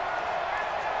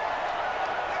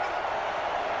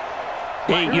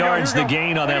 8 yards the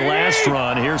gain on that last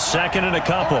run. Here's 2nd and a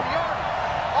couple.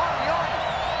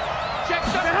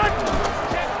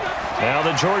 Now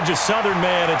the Georgia Southern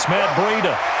man, it's Matt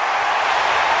Breida.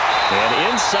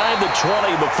 And inside the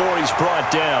 20 before he's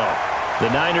brought down.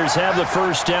 The Niners have the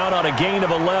first down on a gain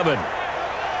of 11.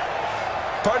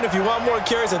 Partner, if you want more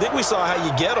carries, I think we saw how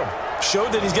you get them.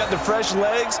 Showed that he's got the fresh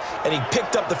legs, and he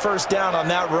picked up the first down on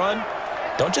that run.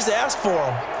 Don't just ask for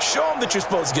them. Show them that you're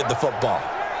supposed to get the football.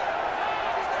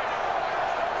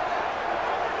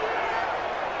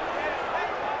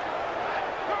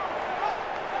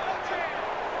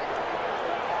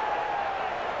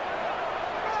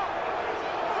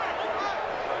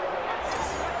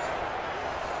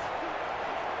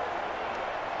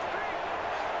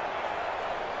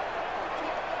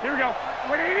 Here we go.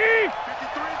 180.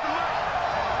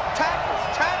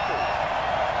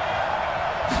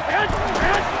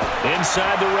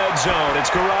 Inside the red zone,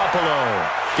 it's Garoppolo.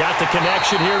 Got the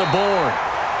connection here to Bourne.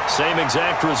 Same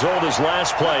exact result as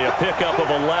last play, a pickup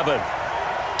of 11.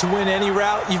 To win any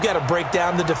route, you've got to break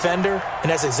down the defender,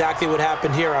 and that's exactly what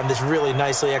happened here on this really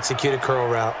nicely executed curl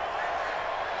route.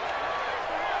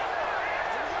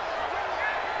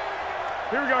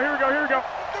 Here we go, here we go, here we go.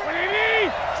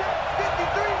 180!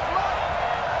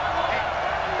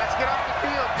 Let's get off the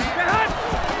field.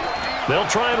 They'll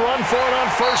try and run for it on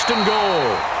 1st and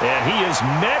goal. And he is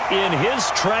met in his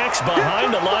tracks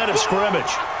behind the line of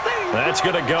scrimmage. That's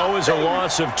going to go as a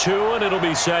loss of 2, and it'll be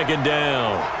 2nd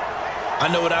down. I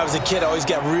know when I was a kid, I always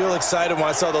got real excited when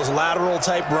I saw those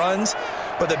lateral-type runs.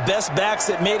 But the best backs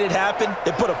that made it happen,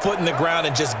 they put a foot in the ground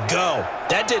and just go.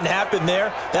 That didn't happen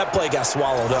there. That play got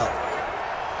swallowed up.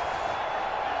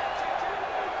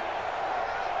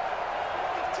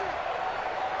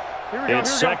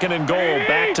 It's 2nd and goal,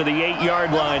 back to the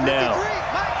 8-yard line now.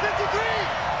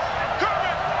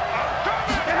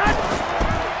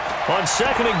 On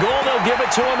 2nd and goal, they'll give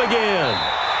it to him again.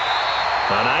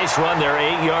 A nice run there,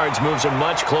 8 yards, moves him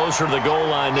much closer to the goal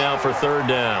line now for 3rd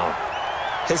down.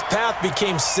 His path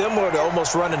became similar to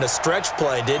almost running a stretch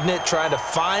play, didn't it? Trying to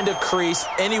find a crease,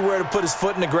 anywhere to put his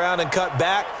foot in the ground and cut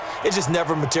back. It just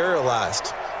never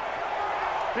materialized.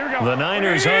 The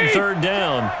Niners on 3rd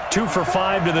down, 2 for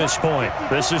 5 to this point.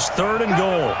 This is 3rd and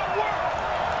goal.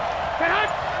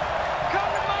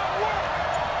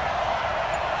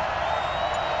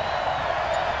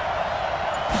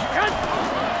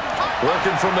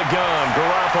 Working from the gun,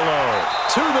 Garoppolo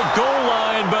to the goal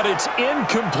line, but it's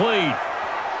incomplete.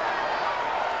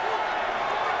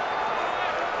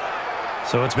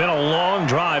 So it's been a long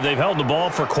drive. They've held the ball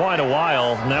for quite a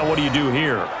while. Now what do you do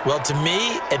here? Well, to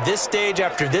me, at this stage,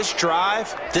 after this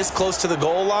drive, this close to the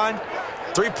goal line,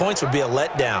 3 points would be a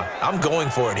letdown. I'm going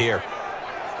for it here.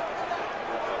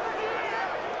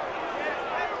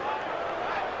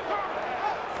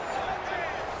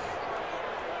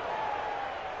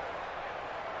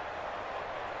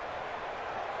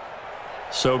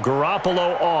 So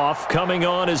Garoppolo off. Coming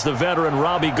on is the veteran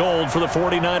Robbie Gould for the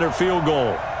 49er field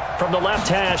goal. From the left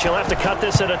hash, he'll have to cut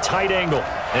this at a tight angle.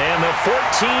 And the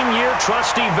 14-year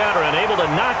trusty veteran able to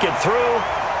knock it through.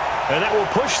 And that will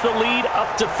push the lead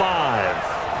up to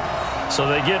 5. So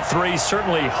they get 3,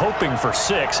 certainly hoping for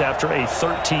 6 after a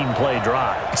 13-play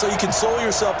drive. So you console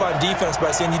yourself on defense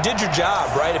by saying you did your job,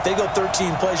 right? If they go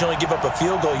 13 plays, you only give up a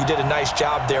field goal, you did a nice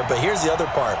job there. But here's the other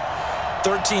part.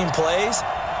 13 plays,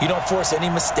 you don't force any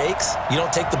mistakes, you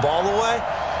don't take the ball away.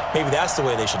 Maybe that's the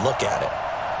way they should look at it.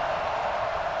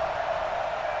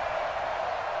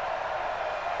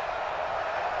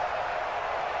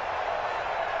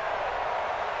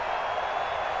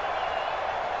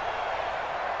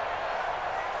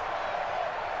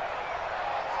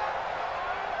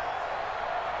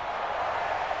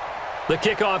 The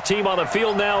kickoff team on the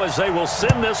field now as they will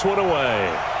send this one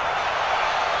away.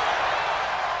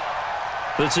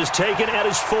 This is taken at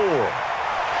his 4.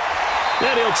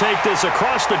 Then he'll take this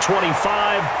across the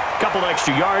 25. Couple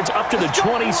extra yards up to the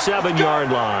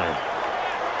 27-yard line.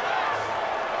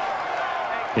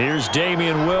 Here's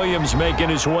Damian Williams making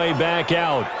his way back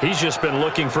out. He's just been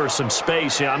looking for some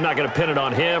space. Yeah, I'm not going to pin it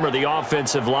on him or the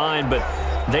offensive line, but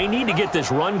they need to get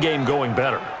this run game going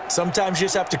better. Sometimes you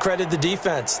just have to credit the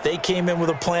defense. They came in with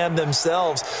a plan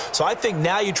themselves. So I think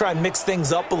now you try and mix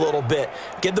things up a little bit.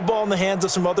 Get the ball in the hands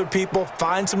of some other people,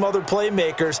 find some other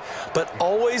playmakers, but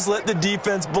always let the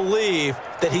defense believe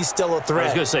that he's still a threat. I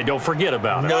was going to say, don't forget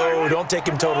about it. No, don't take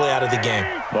him totally out of the game.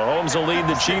 Mahomes will lead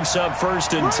the Chiefs up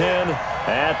 1st and 10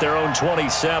 at their own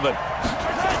 27.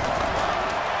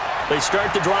 They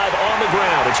start the drive on the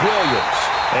ground. It's Williams.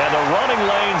 And the running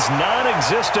lane's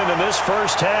non-existent in this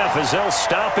first half as they'll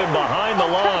stop him behind the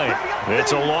line.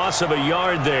 It's a loss of a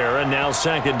yard there, and now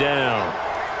 2nd down.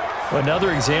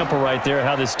 Another example right there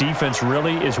how this defense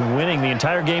really is winning the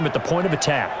entire game at the point of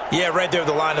attack. Yeah, right there at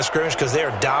the line of scrimmage because they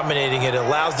are dominating it. It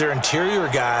allows their interior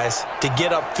guys to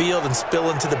get upfield and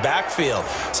spill into the backfield.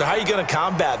 So how are you going to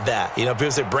combat that? You know,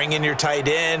 people say bring in your tight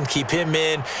end, keep him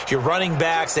in. Your running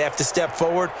backs, they have to step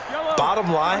forward.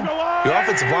 Bottom line, your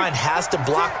offensive line has to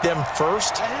block them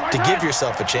first to give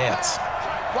yourself a chance.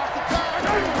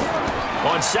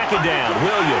 On 2nd down,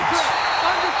 Williams.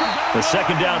 The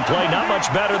 2nd down play, not much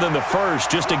better than the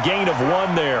first, just a gain of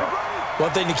 1 there.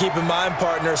 One thing to keep in mind,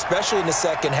 partner, especially in the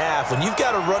second half, when you've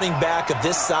got a running back of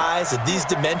this size, of these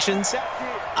dimensions,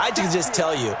 I can just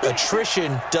tell you,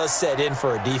 attrition does set in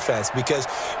for a defense because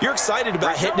you're excited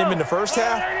about hitting him in the first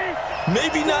half,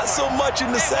 maybe not so much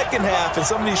in the second half, and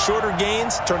some of these shorter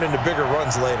gains turn into bigger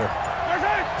runs later.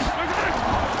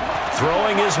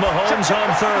 Throwing is Mahomes on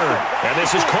 3rd, and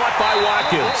this is caught by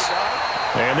Watkins.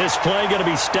 And this play going to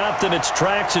be stopped in its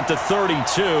tracks at the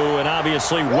 32, and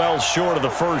obviously well short of the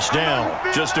first down.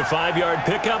 Just a 5-yard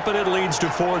pickup, and it leads to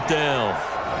 4th down.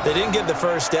 They didn't get the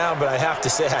first down, but I have to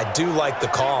say I do like the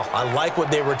call. I like what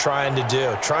they were trying to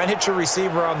do. Try and hit your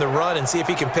receiver on the run and see if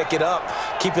he can pick it up,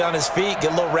 keep it on his feet,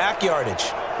 get a little rack yardage.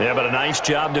 Yeah, but a nice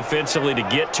job defensively to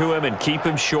get to him and keep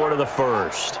him short of the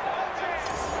first.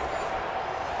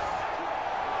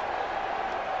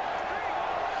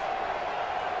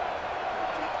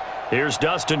 Here's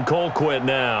Dustin Colquitt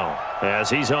now as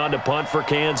he's on to punt for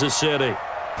Kansas City.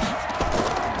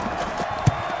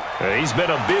 He's been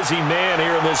a busy man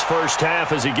here in this first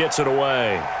half as he gets it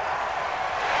away.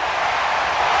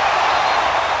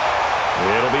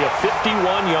 It'll be a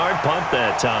 51-yard punt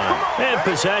that time. And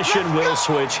possession will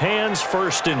switch hands,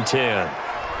 1st and 10.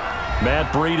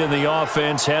 Matt Breed in the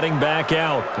offense heading back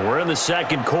out. We're in the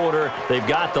 2nd quarter. They've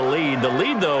got the lead. The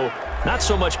lead, though, not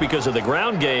so much because of the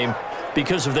ground game,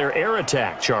 because of their air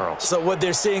attack, Charles. So what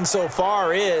they're seeing so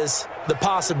far is the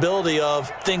possibility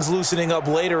of things loosening up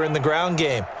later in the ground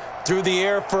game. Through the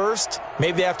air first,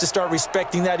 maybe they have to start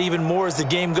respecting that even more as the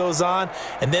game goes on,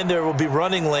 and then there will be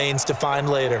running lanes to find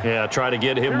later. Yeah, try to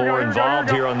get him more involved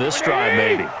here on this drive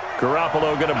maybe.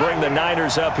 Garoppolo going to bring the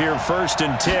Niners up here 1st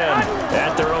and 10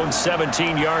 at their own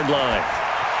 17-yard line.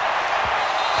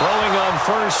 Throwing on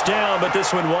 1st down, but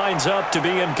this one winds up to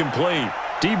be incomplete.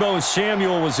 Deebo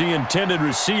Samuel was the intended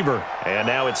receiver. And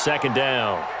now it's second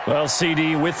down. Well,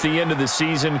 CD, with the end of the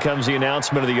season comes the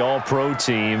announcement of the All-Pro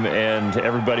team, and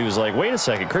everybody was like, wait a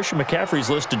second, Christian McCaffrey's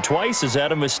listed twice. Is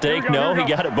that a mistake? No, he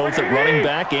got it both at running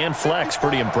back and flex.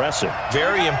 Pretty impressive.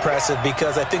 Very impressive,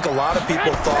 because I think a lot of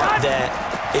people thought that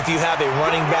if you have a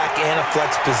running back and a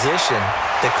flex position,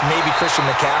 that maybe Christian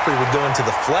McCaffrey would go into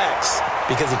the flex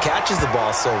because he catches the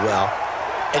ball so well.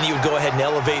 And you would go ahead and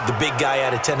elevate the big guy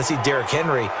out of Tennessee, Derrick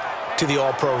Henry, to the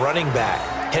All-Pro running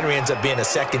back. Henry ends up being a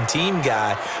second-team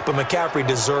guy, but McCaffrey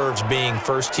deserves being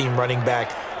first-team running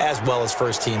back as well as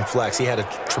first-team flex. He had a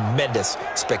tremendous,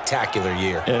 spectacular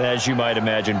year. And as you might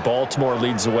imagine, Baltimore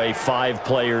leads the way. 5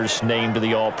 players named to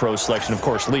the All-Pro selection. Of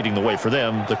course, leading the way for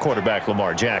them, the quarterback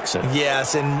Lamar Jackson.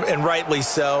 Yes, and rightly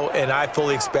so. And I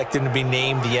fully expect him to be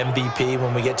named the MVP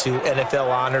when we get to NFL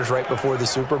honors right before the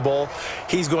Super Bowl.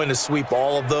 He's going to sweep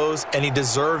all of those, and he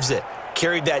deserves it.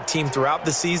 Carried that team throughout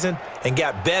the season and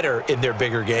got better in their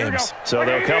bigger games. So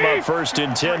they'll come up first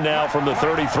and 10 now from the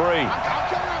 33.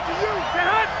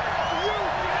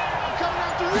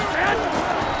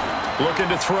 Looking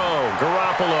to throw,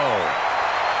 Garoppolo.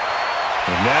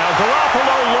 And now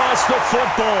Garoppolo lost the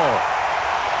football.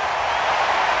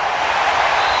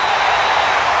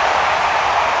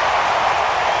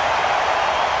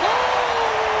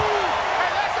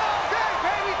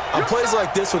 On plays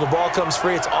like this, when the ball comes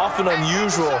free, it's often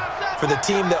unusual for the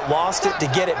team that lost it to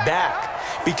get it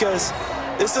back, because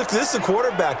this is the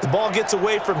quarterback. The ball gets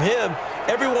away from him.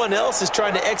 Everyone else is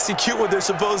trying to execute what they're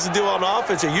supposed to do on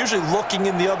offense. They're usually looking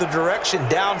in the other direction,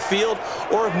 downfield,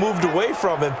 or have moved away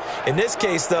from him. In this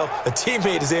case, though, a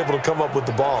teammate is able to come up with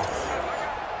the ball.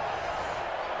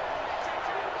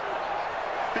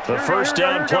 The first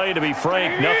down play, to be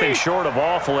frank, nothing short of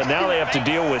awful, and now they have to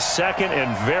deal with second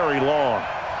and very long.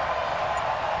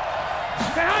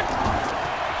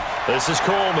 This is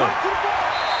Coleman.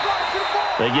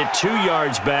 They get 2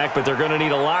 yards back, but they're going to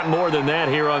need a lot more than that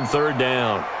here on third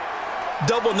down.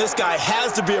 Doubling this guy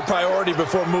has to be a priority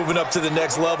before moving up to the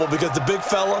next level, because the big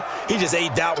fella, he just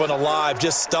ate that one alive,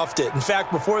 just stuffed it. In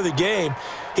fact, before the game,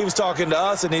 he was talking to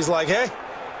us, and he's like, hey,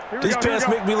 these pants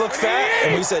make me look fat.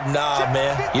 And we said, nah,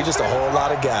 man, you're just a whole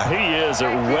lot of guy. He is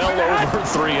at well over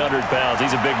 300 pounds.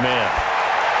 He's a big man.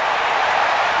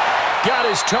 Got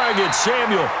his target,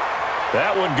 Samuel.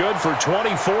 That one good for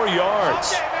 24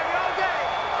 yards.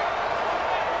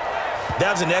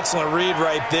 That was an excellent read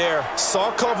right there.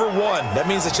 Saw cover 1. That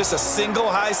means it's just a single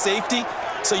high safety.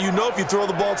 So you know if you throw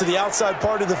the ball to the outside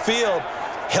part of the field,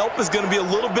 help is going to be a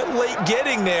little bit late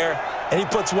getting there. And he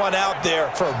puts one out there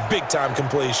for a big-time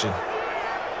completion.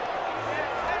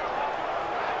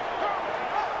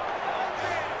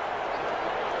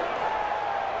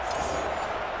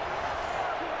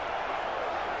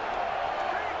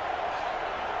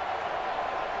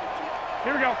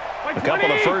 Here we go. A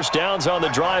couple of first downs on the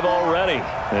drive already,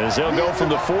 as they'll go from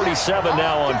the 47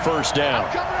 now on first down.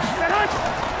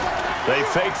 They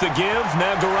fake the give.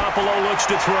 Now Garoppolo looks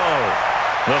to throw.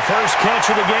 The first catch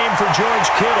of the game for George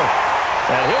Kittle.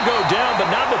 And he'll go down,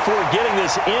 but not before getting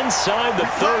this inside the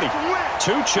 30.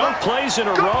 2 chunk plays in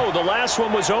a row. The last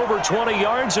one was over 20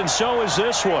 yards, and so is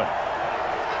this one.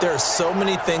 There are so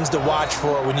many things to watch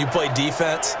for when you play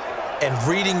defense. And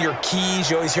reading your keys,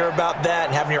 you always hear about that,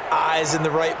 and having your eyes in the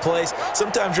right place.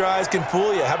 Sometimes your eyes can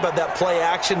fool you. How about that play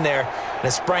action there? And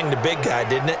it sprang the big guy,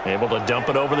 didn't it? Able to dump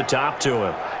it over the top to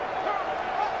him.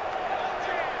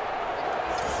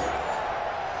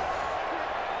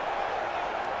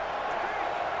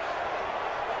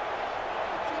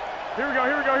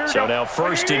 So now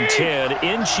first and 10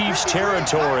 in Chiefs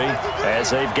territory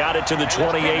as they've got it to the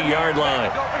 28-yard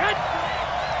line.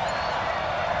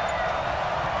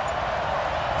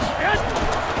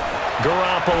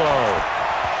 Garoppolo.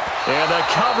 And the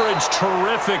coverage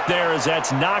terrific there as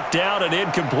that's knocked down and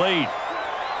incomplete.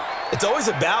 It's always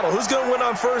a battle. Who's going to win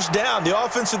on first down, the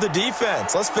offense or the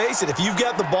defense? Let's face it, if you've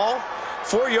got the ball,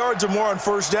 4 yards or more on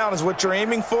first down is what you're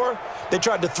aiming for. They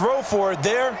tried to throw for it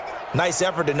there. Nice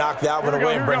effort to knock that one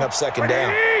away and bring up second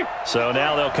down. So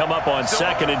now they'll come up on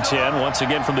second and 10, once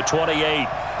again from the 28.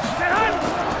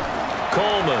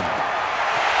 Coleman.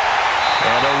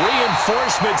 And the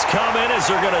reinforcements come in as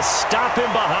they're going to stop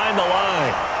him behind the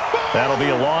line. That'll be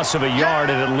a loss of a yard,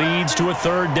 and it leads to a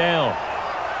third down.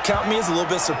 Count me as a little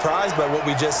bit surprised by what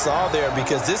we just saw there,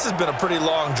 because this has been a pretty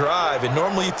long drive, and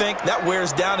normally you think that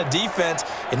wears down a defense.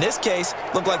 In this case,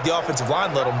 looked like the offensive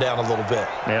line let them down a little bit.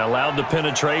 And allowed the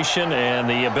penetration and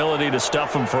the ability to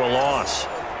stuff them for a loss.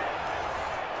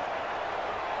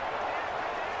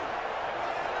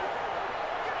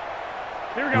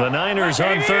 The Niners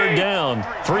on third down.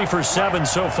 3 for 7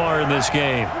 so far in this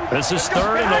game. This is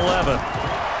 3rd and 11.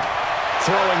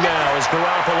 Throwing now is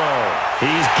Garoppolo.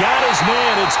 He's got his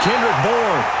man. It's Kendrick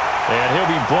Bourne. And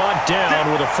he'll be brought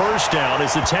down with a first down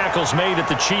as the tackle's made at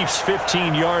the Chiefs'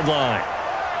 15-yard line.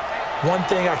 One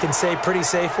thing I can say pretty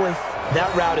safely,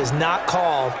 that route is not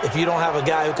called if you don't have a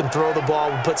guy who can throw the ball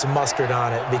and put some mustard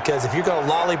on it. Because if you're going to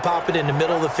lollipop it in the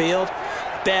middle of the field,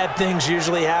 bad things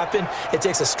usually happen. It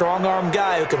takes a strong-arm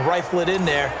guy who can rifle it in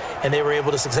there, and they were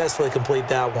able to successfully complete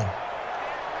that one.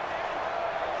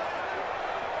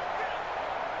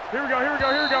 Here we go, here we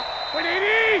go, here we go.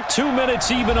 2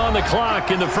 minutes even on the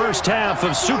clock in the first half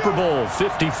of Super Bowl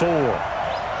 54.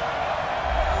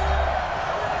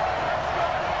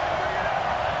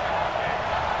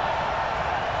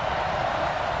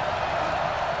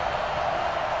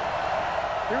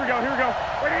 Here we go.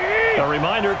 A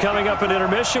reminder, coming up at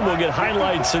intermission, we'll get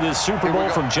highlights of this Super Bowl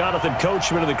from Jonathan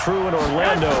Coachman and the crew in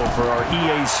Orlando for our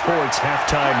EA Sports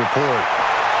halftime report.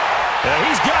 And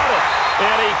he's got it.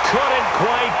 And he couldn't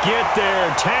quite get there.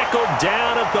 Tackled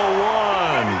down at the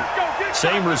 1.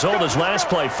 Same result as last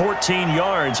play, 14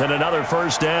 yards and another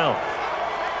first down.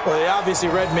 Well, they obviously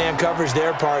read man coverage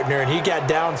their partner, and he got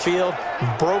downfield,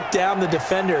 broke down the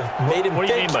defender, made him What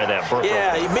do you mean by that?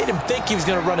 Yeah, he made him think he was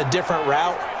going to run a different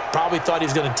route. Probably thought he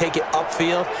was going to take it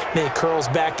upfield. Then he curls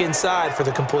back inside for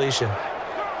the completion.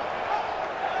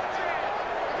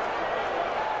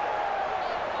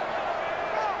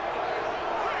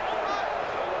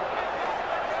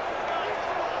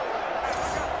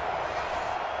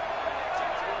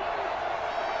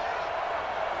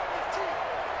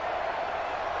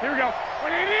 Here we go.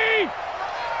 180.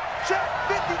 Check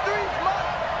 53.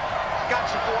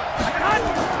 Got you,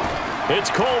 boy.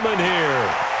 It's Coleman here.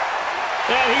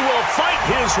 And he will fight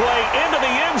his way into the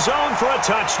end zone for a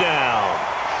touchdown.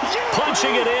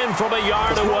 Punching it in from a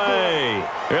yard away.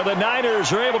 And the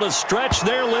Niners are able to stretch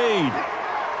their lead.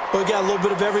 Well, we got a little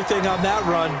bit of everything on that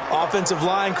run. Offensive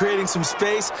line creating some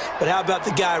space, but how about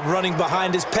the guy running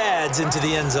behind his pads into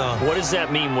the end zone? What does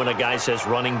that mean when a guy says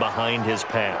running behind his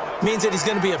pad? Means that he's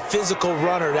going to be a physical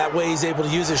runner. That way he's able to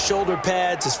use his shoulder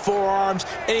pads, his forearms,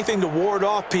 anything to ward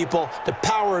off people to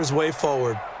power his way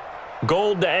forward.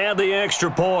 Gold to add the extra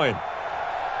point.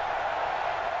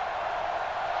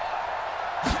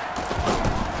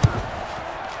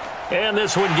 And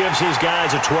this one gives his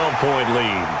guys a 12-point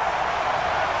lead.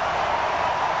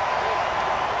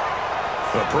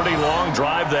 A pretty long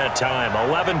drive that time.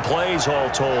 11 plays all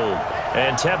told.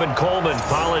 And Tevin Coleman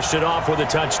polished it off with a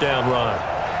touchdown run.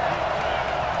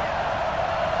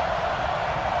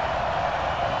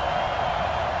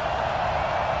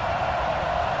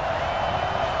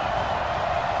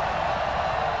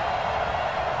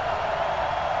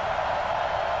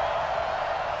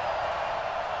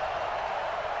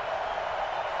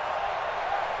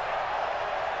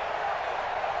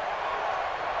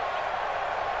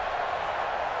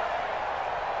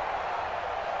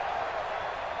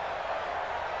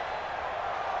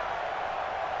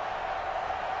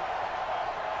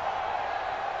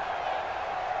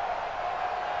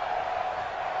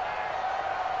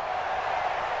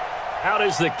 Out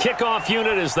is the kickoff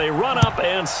unit as they run up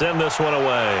and send this one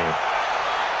away.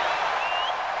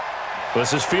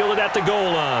 This is fielded at the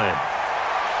goal line.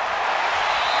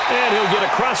 And he'll get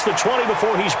across the 20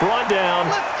 before he's brought down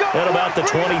at about the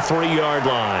 23-yard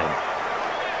line.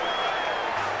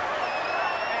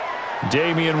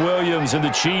 Damian Williams and the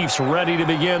Chiefs ready to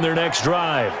begin their next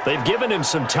drive. They've given him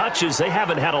some touches. They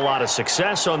haven't had a lot of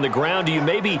success on the ground. Do you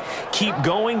maybe keep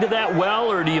going to that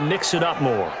well, or do you mix it up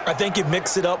more? I think you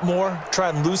mix it up more, try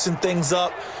and loosen things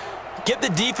up. Get the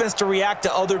defense to react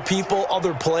to other people,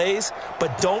 other plays,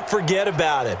 but don't forget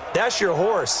about it. That's your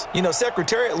horse. You know,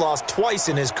 Secretariat lost twice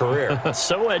in his career.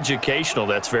 So educational.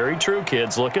 That's very true,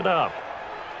 kids. Look it up.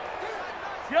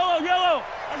 Yellow, yellow.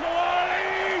 That's the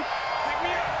line. Pick me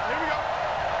up. Here we go.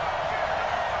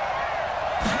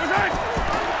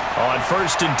 On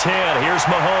 1st and 10, here's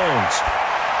Mahomes.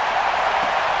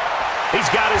 He's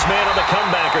got his man on the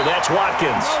comebacker. That's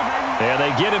Watkins. And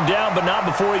they get him down, but not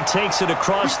before he takes it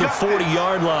across the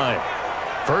 40-yard line.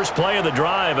 First play of the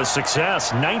drive, a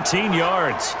success, 19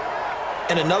 yards.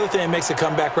 And another thing that makes a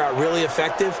comeback route really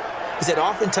effective is that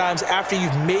oftentimes after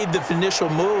you've made the initial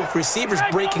move, receivers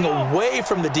breaking away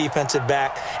from the defensive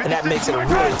back, and that makes it a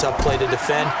really tough play to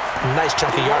defend. A nice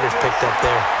chunk of yardage picked up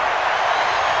there.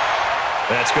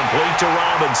 That's complete to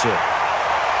Robinson.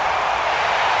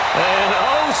 And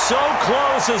oh, so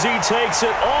close as he takes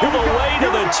it all the way to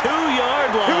the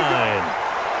 2-yard line.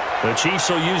 The Chiefs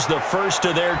will use the first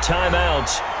of their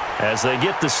timeouts as they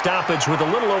get the stoppage with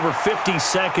a little over 50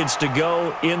 seconds to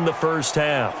go in the first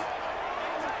half.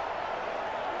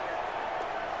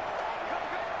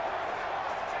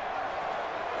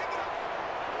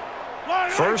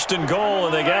 First and goal,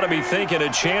 and they got to be thinking a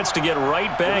chance to get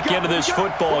right back into this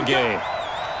football game.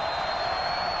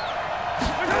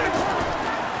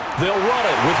 They'll run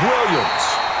it with Williams.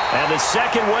 And the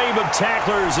second wave of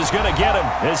tacklers is going to get him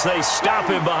as they stop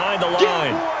him behind the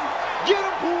line. Get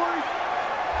him, boys!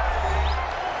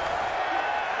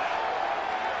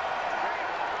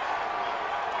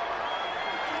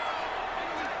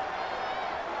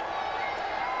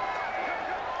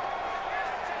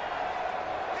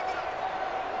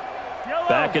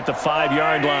 Back at the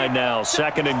 5-yard line now,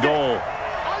 second and goal.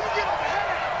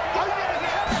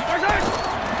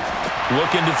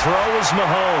 Looking to throw is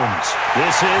Mahomes.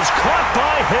 This is caught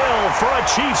by Hill for a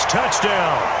Chiefs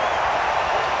touchdown.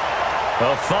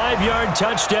 A 5-yard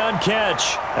touchdown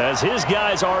catch as his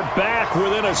guys are back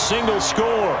within a single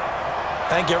score.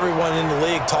 I think everyone in the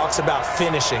league talks about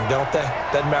finishing, don't they?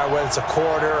 Doesn't matter whether it's a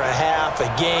quarter, a half, a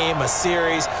game, a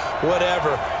series,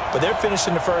 whatever. But they're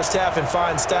finishing the first half in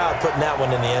fine style, putting that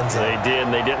one in the end zone. They did,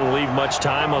 and they didn't leave much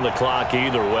time on the clock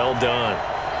either. Well done.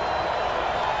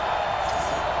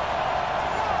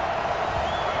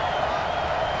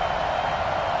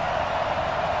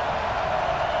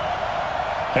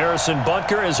 Harrison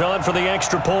Butker is on for the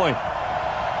extra point.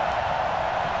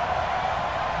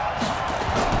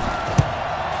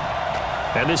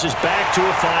 And this is back to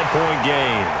a 5-point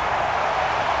game.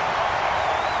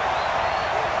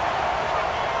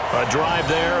 A drive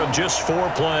there of just 4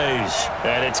 plays.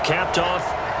 And it's capped off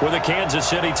with a Kansas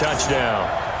City touchdown.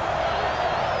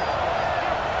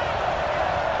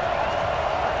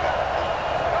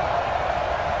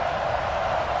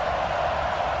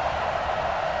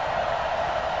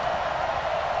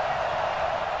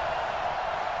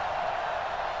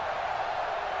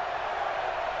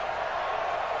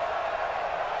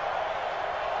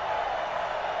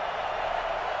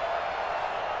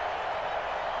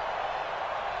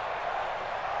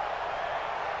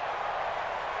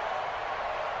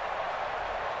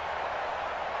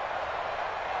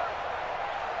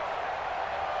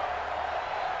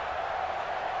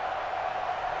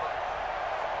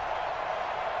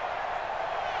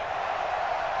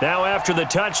 Now after the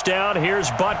touchdown, here's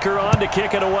Butker on to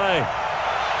kick it away.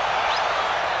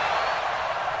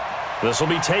 This will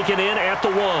be taken in at the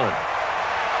 1. And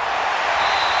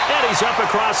he's up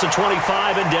across the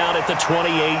 25 and down at the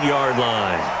 28-yard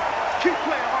line. Keep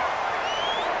playing hard.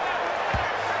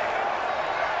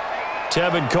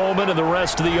 Tevin Coleman and the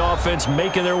rest of the offense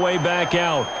making their way back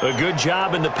out. A good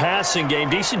job in the passing game,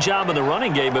 decent job in the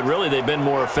running game, but really they've been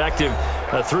more effective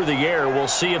through the air. We'll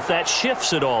see if that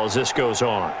shifts at all as this goes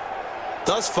on.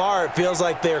 Thus far, it feels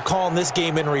like they're calling this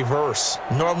game in reverse.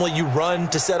 Normally you run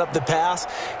to set up the pass.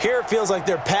 Here it feels like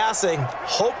they're passing,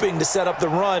 hoping to set up the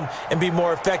run and be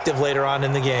more effective later on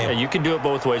in the game. Yeah, you can do it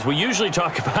both ways. We usually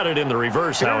talk about it in the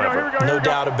reverse, however. No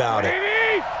doubt about it.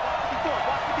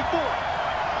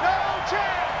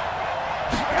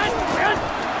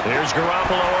 Here's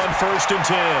Garoppolo on 1st and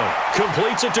 10.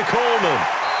 Completes it to Coleman.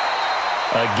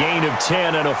 A gain of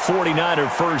 10 and a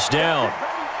 49er first down.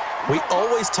 We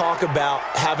always talk about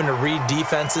having to read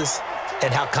defenses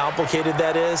and how complicated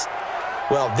that is.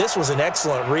 Well, this was an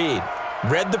excellent read.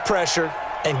 Read the pressure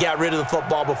and got rid of the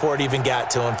football before it even got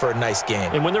to him for a nice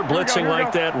game. And when they're blitzing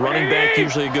like that, running back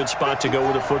usually a good spot to go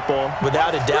with the football.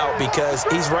 Without a doubt, because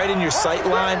he's right in your sight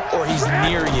line or he's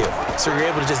near you. So you're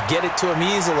able to just get it to him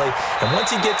easily. And once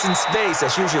he gets in space,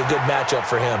 that's usually a good matchup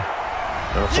for him.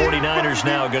 The 49ers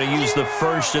now going to use the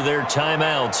first of their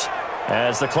timeouts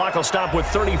as the clock will stop with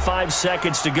 35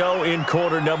 seconds to go in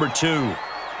quarter number 2.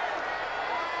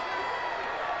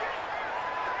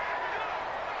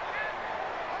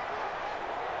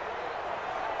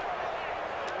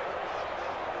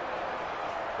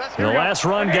 The last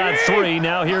run got 3.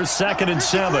 Now here's 2nd and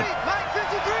 7.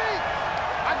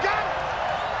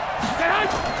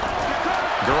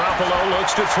 Garoppolo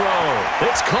looks to throw.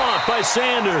 It's caught by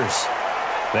Sanders.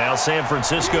 Now San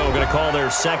Francisco going to call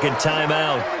their second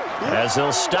timeout as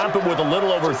they'll stop it with a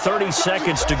little over 30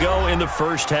 seconds to go in the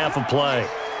first half of play.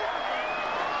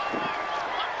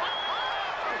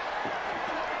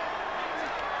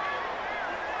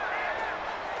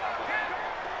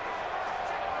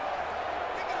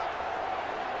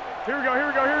 Here we go, here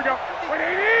we go, here we go.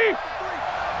 180!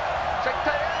 Check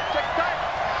tight, check tight,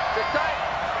 check tight.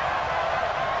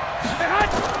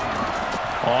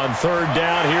 On 3rd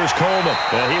down, here's Coleman.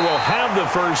 And he will have the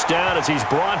first down as he's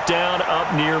brought down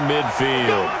up near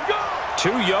midfield.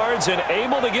 2 yards and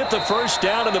able to get the first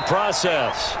down in the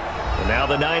process. And now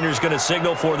the Niners going to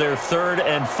signal for their third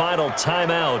and final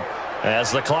timeout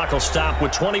as the clock will stop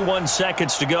with 21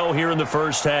 seconds to go here in the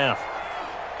first half.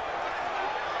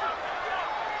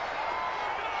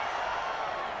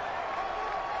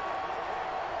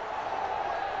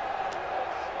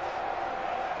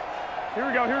 Here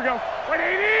we go, here we go.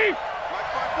 180!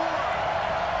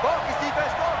 Focus,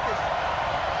 defense, focus.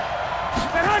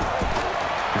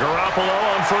 Garoppolo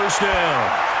on first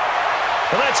down.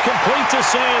 Well, that's complete to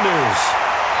Sanders.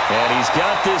 And he's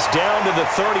got this down to the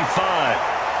 35.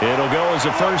 It'll go as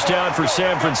a first down for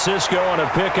San Francisco on a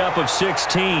pickup of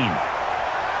 16.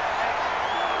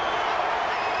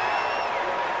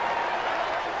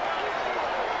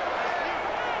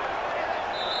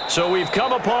 So we've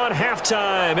come upon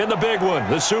halftime in the big one,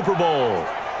 the Super Bowl.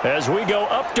 As we go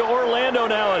up to Orlando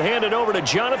now and hand it over to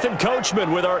Jonathan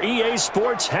Coachman with our EA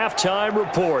Sports Halftime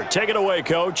Report. Take it away,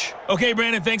 Coach. Okay,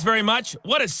 Brandon, thanks very much.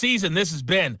 What a season this has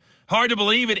been. Hard to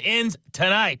believe it ends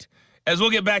tonight, as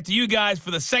we'll get back to you guys for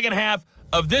the second half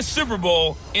of this Super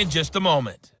Bowl in just a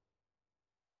moment.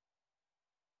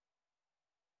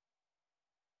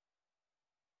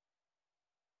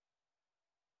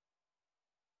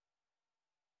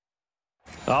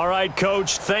 All right,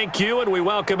 Coach, thank you, and we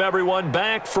welcome everyone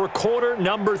back for quarter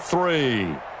number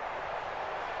 3.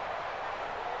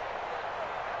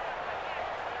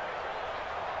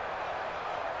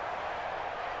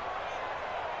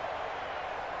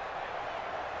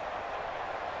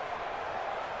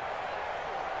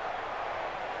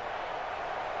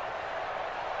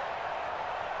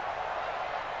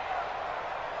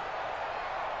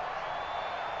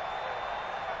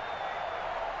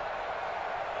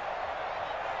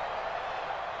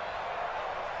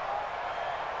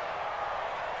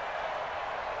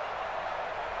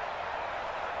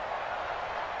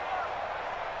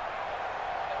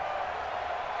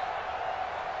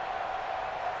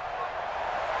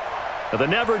 The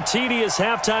never-tedious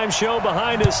halftime show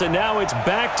behind us, and now it's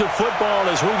back to football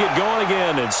as we get going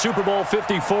again in Super Bowl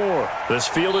 54. This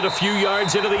fielded a few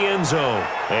yards into the end zone.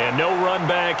 And no run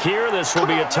back here. This will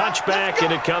be a touchback,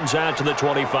 and it comes out to the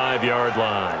 25-yard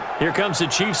line. Here comes the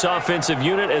Chiefs' offensive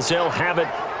unit as they'll have it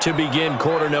to begin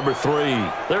quarter number 3.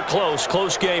 They're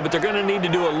close game, but they're going to need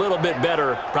to do a little bit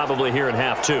better probably here in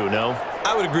half 2, no?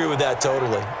 I would agree with that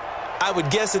totally. I would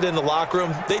guess it in the locker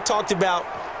room. They talked about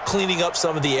cleaning up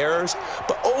some of the errors,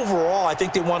 but overall I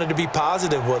think they wanted to be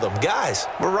positive with them. Guys,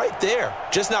 we're right there,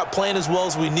 just not playing as well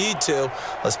as we need to.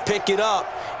 Let's pick it up,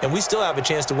 and we still have a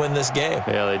chance to win this game.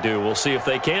 Yeah, they do. We'll see if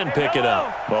they can pick it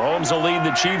up. Mahomes will lead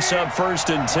the Chiefs up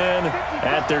 1st and 10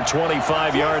 at their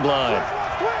 25-yard line.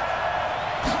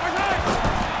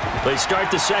 They start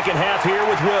the second half here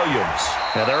with Williams.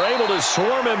 And they're able to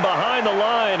swarm him behind the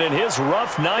line, and his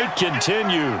rough night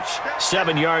continues.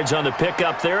 7 yards on the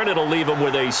pickup there, and it'll leave him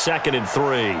with a 2nd and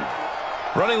 3.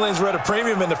 Running lanes were at a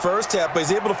premium in the first half, but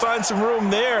he's able to find some room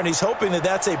there, and he's hoping that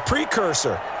that's a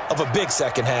precursor of a big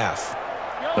second half.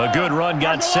 A good run,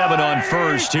 got 7 on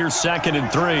first. Here's 2nd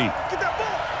and 3.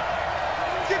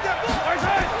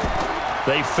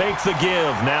 They fake the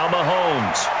give. Now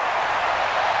Mahomes.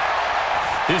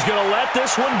 He's going to let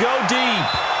this one go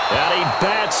deep. And he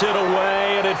bats it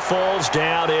away, and it falls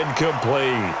down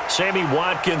incomplete. Sammy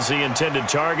Watkins, the intended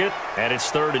target, and it's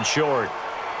 3rd and short.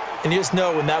 And you just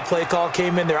know when that play call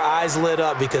came in, their eyes lit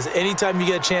up, because anytime you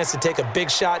get a chance to take a big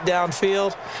shot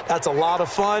downfield, that's a lot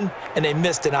of fun, and they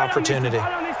missed an opportunity.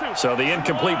 So the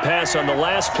incomplete pass on the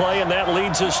last play, and that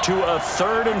leads us to a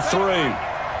 3rd and 3.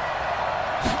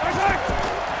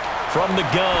 From the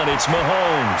gun, it's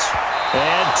Mahomes.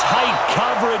 And tight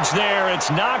coverage there. It's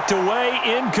knocked away,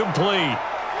 incomplete.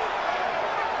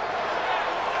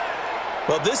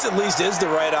 Well, this at least is the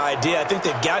right idea. I think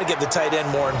they've got to get the tight end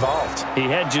more involved. He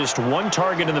had just 1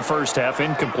 target in the first half,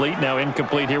 incomplete. Now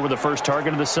incomplete here with the first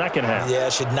target of the second half. Yeah,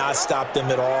 should not stop them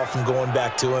at all from going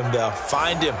back to him, though.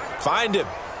 Find him. Find him.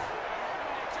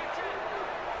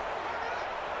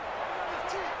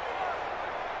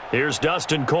 Here's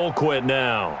Dustin Colquitt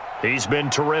now. He's been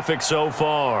terrific so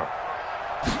far.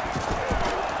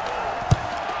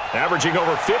 Averaging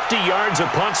over 50 yards a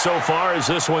punt so far as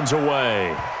this one's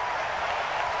away.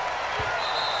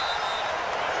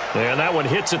 And that one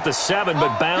hits at the 7,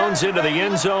 but bounds into the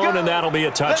end zone, and that'll be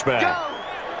a touchback.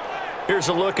 Here's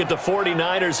a look at the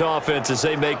 49ers offense as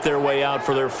they make their way out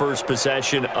for their first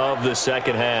possession of the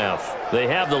second half. They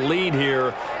have the lead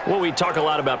here. Well, we talk a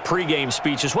lot about pregame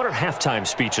speeches. What are halftime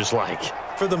speeches like?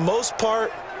 For the most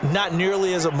part, not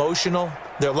nearly as emotional.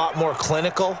 They're a lot more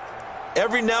clinical.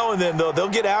 Every now and then, though, they'll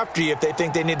get after you if they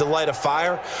think they need to light a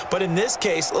fire. But in this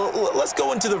case, let's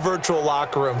go into the virtual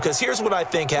locker room, because here's what I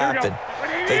think happened.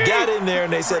 They got in there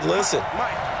and they said, listen,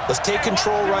 Let's take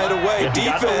control right away.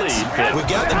 Defense, we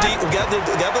got the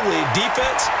lead.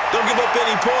 Defense, don't give up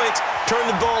any points. Turn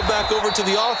the ball back over to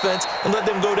the offense and let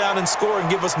them go down and score and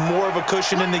give us more of a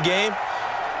cushion in the game.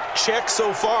 Check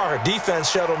so far.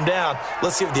 Defense shut them down.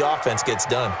 Let's see if the offense gets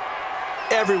done.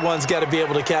 Everyone's got to be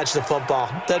able to catch the football.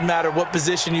 Doesn't matter what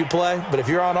position you play, but if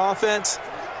you're on offense,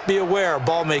 be aware, a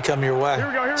ball may come your way. Here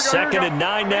we go. Second and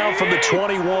 9 now from the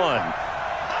 21. I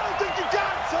don't think you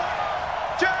got it, son.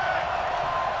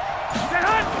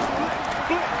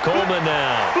 Coleman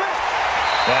now.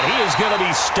 And he is going to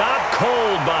be stopped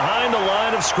cold behind the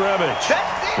line of scrimmage.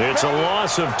 It's a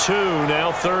loss of 2,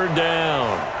 now 3rd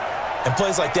down. And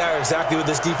plays like that are exactly what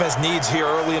this defense needs here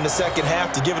early in the second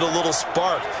half to give it a little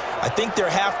spark. I think their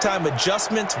halftime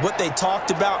adjustments, what they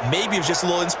talked about, maybe it was just a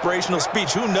little inspirational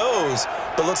speech. Who knows?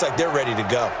 But it looks like they're ready to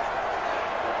go.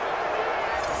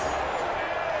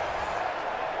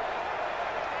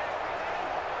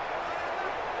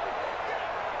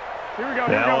 Here we go.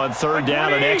 Now on 3rd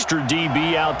down, an extra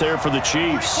DB out there for the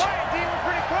Chiefs.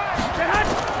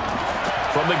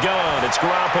 From the gun, it's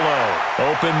Garoppolo.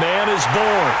 Open man is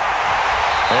Gore.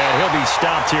 And he'll be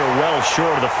stopped here well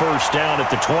short of the first down at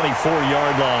the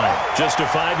 24-yard line. Just a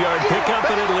 5-yard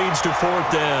pickup, and it leads to 4th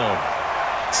down.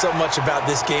 So much about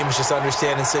this game is just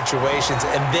understanding situations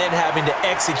and then having to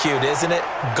execute, isn't it?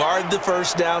 Guard the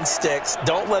first down sticks.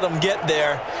 Don't let them get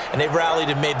there. And they've rallied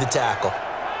and made the tackle.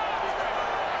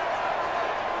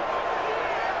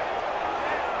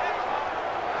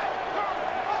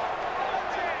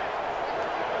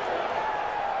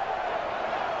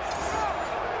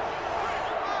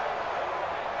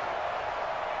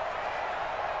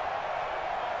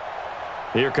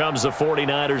 Here comes the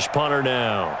 49ers punter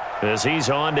now as he's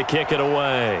on to kick it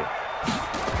away.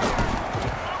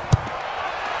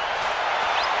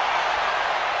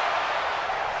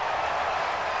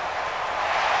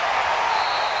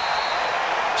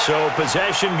 So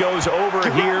possession goes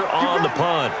over here on the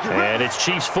punt. And it's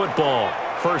Chiefs football,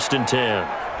 1st and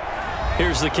 10.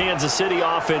 Here's the Kansas City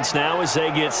offense now as they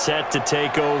get set to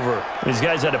take over. These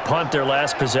guys had to punt their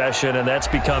last possession, and that's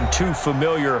become too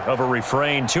familiar of a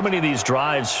refrain. Too many of these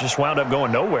drives just wound up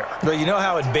going nowhere. But you know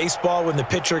how in baseball, when the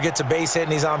pitcher gets a base hit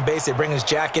and he's on base, they bring his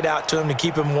jacket out to him to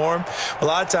keep him warm? A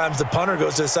lot of times the punter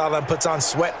goes to the sideline, puts on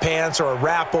sweatpants or a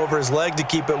wrap over his leg to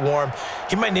keep it warm.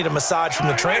 He might need a massage from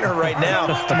the trainer right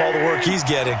now from all the work he's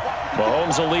getting.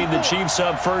 Mahomes will lead the Chiefs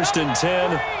up 1st and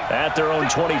 10 at their own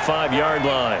 25-yard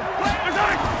line.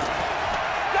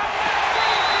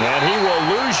 And he will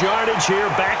lose yardage here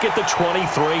back at the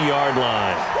 23-yard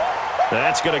line.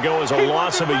 That's going to go as a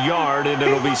loss of a yard, and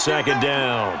it'll be 2nd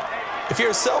down. If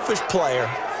you're a selfish player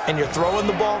and you're throwing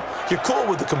the ball, you're cool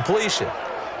with the completion.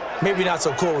 Maybe not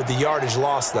so cool with the yardage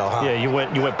loss, though, huh? Yeah, you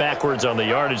went backwards on the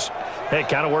yardage. Hey, it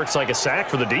kind of works like a sack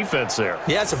for the defense there.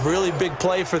 Yeah, it's a really big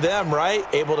play for them, right?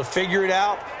 Able to figure it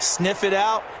out, sniff it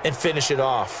out, and finish it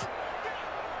off.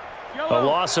 A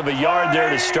loss of a yard there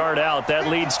to start out. That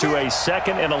leads to a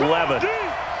 2nd and 11.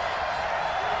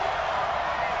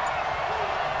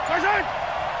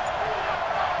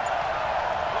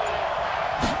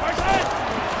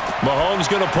 Mahomes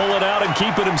going to pull it out and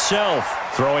keep it himself.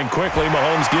 Throwing quickly,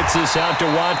 Mahomes gets this out to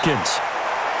Watkins.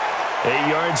 8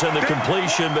 yards on the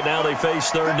completion, but now they face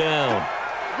 3rd down.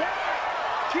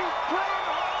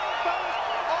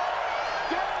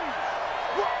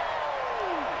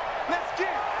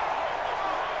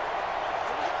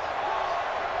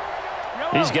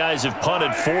 These guys have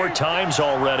punted 4 times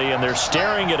already, and they're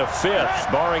staring at a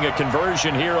 5th, barring a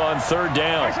conversion here on 3rd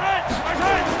down.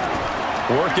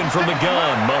 Working from the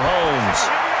gun, Mahomes.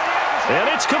 And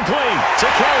it's complete to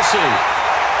Kelsey.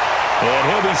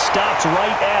 And he'll be stopped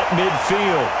right at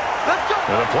midfield.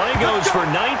 And the play goes for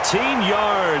 19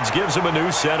 yards, gives him a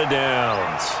new set of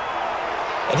downs.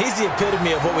 And he's the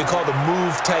epitome of what we call the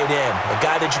move tight end, a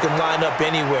guy that you can line up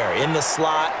anywhere, in the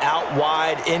slot, out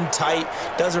wide, in tight,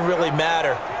 doesn't really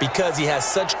matter because he has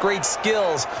such great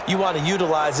skills. You want to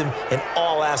utilize him in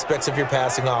all aspects of your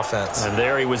passing offense. And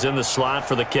there he was in the slot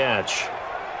for the catch.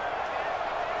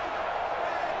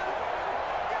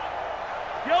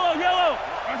 Yellow.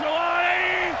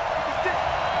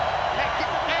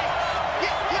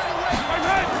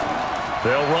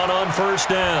 They'll run on 1st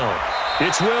down.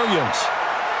 It's Williams.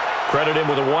 Credit him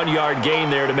with a 1-yard gain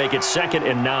there to make it 2nd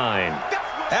and 9.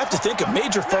 I have to think a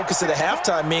major focus of the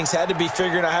halftime meetings had to be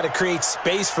figuring out how to create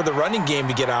space for the running game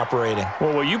to get operating.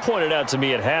 Well, what you pointed out to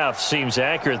me at half seems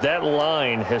accurate. That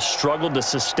line has struggled to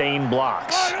sustain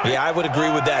blocks. Yeah, I would agree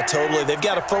with that totally. They've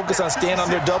got to focus on staying on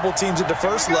their double teams at the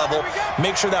 1st level,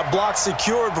 make sure that block's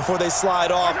secured before they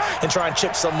slide off and try and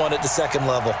chip someone at the 2nd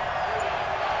level.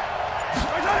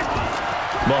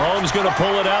 Mahomes going to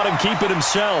pull it out and keep it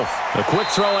himself. A quick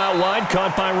throw out wide,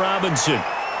 caught by Robinson.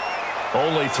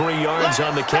 Only 3 yards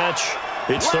on the catch.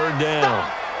 It's third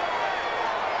down.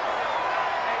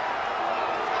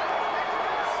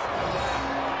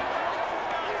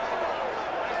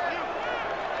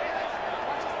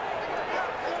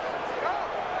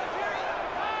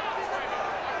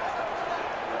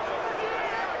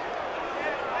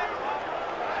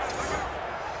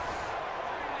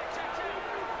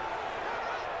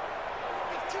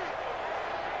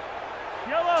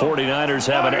 Yellow. 49ers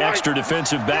have an extra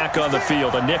defensive back on the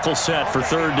field. A nickel set for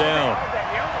third down.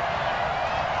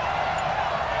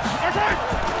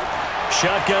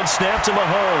 Shotgun snap to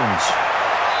Mahomes.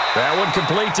 That one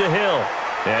complete to Hill.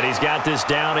 And he's got this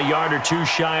down a yard or two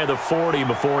shy of the 40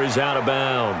 before he's out of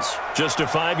bounds. Just a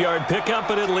 5-yard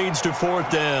pickup, and it leads to fourth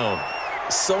down.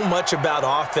 So much about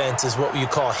offense is what you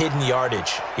call hidden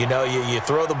yardage. You know, you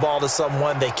throw the ball to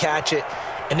someone, they catch it,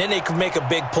 and then they can make a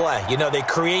big play. You know, they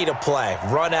create a play,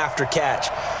 run after catch.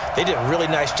 They did a really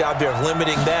nice job there of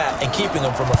limiting that and keeping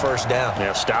him from a first down.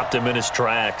 Yeah, stopped him in his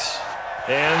tracks.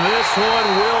 And this one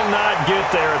will not get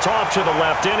there. It's off to the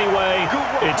left anyway.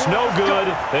 It's no good,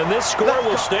 and this score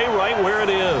will stay right where it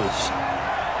is.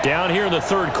 Down here in the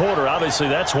third quarter, obviously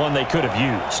that's one they could have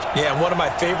used. Yeah, and one of my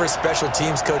favorite special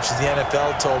teams coaches in the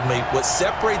NFL told me what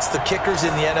separates the kickers in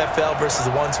the NFL versus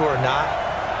the ones who are not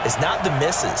is not the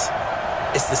misses.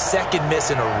 It's the second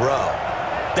miss in a row.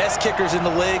 Best kickers in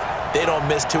the league, they don't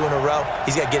miss 2 in a row.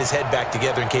 He's got to get his head back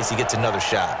together in case he gets another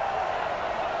shot.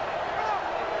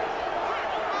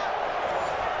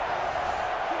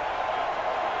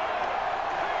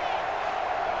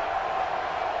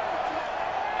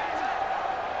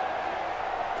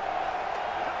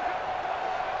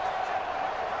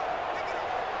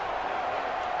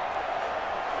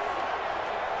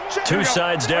 Two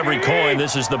sides to every coin.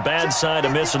 This is the bad side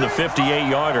of missing the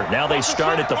 58-yarder. Now they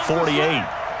start at the 48. Check 99.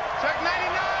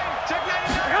 Check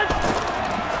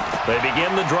 99. They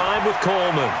begin the drive with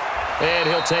Coleman. And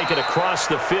he'll take it across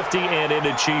the 50 and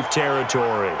into Chief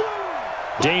territory.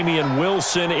 Damian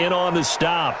Wilson in on the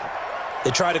stop.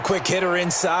 They tried a quick hitter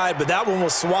inside, but that one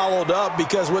was swallowed up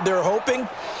because what they're hoping,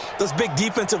 those big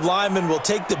defensive linemen will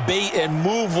take the bait and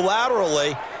move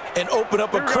laterally and open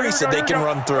up a crease that they can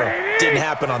run through. Didn't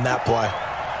happen on that play.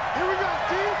 Here we go,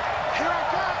 D. Here I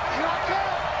come. Here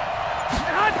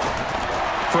I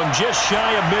come. From just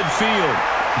shy of midfield,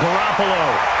 Garoppolo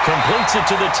completes it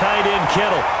to the tight end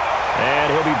Kittle. And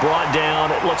he'll be brought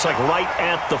down, it looks like right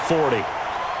at the 40.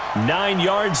 9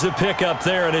 yards to pick up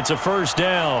there, and it's a first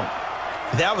down.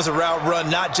 That was a route run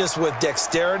not just with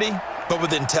dexterity, but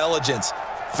with intelligence.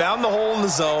 Found the hole in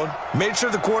the zone, made sure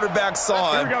the quarterback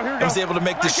saw him, and was able to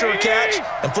make the sure catch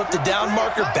and flip the down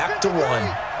marker back to 1.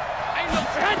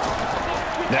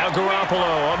 Now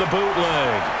Garoppolo on the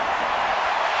bootleg.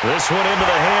 This one into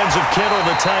the hands of Kittle,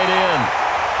 the tight end.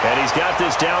 And he's got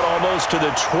this down almost to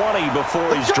the 20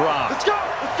 before he's dropped.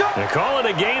 They call it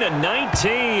a gain of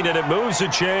 19, and it moves the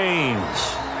chains.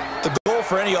 The goal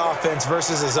for any offense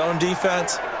versus his own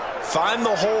defense, find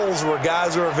the holes where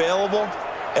guys are available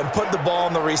and put the ball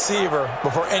on the receiver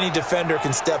before any defender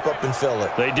can step up and fill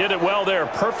it. They did it well there.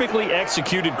 Perfectly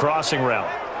executed crossing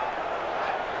route.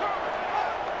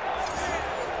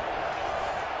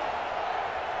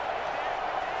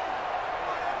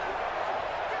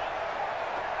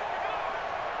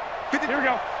 Here we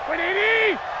go.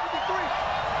 180. 53.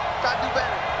 Gotta do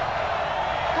better.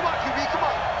 Come on, QB, come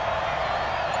on.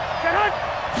 Get on.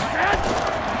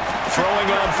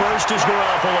 Throwing on first is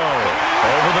Garoppolo.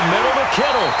 Over the middle to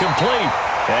Kittle, complete.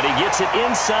 And he gets it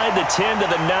inside the 10 to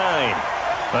the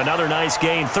 9. Another nice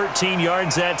gain, 13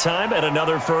 yards that time, and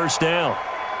another first down.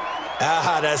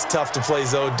 That's tough to play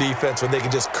zone defense when they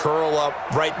can just curl up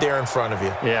right there in front of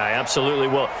you. Yeah, absolutely.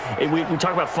 Well, we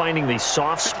talk about finding the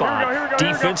soft spot.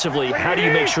 Defensively, how do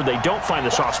you make sure they don't find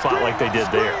the soft spot like they did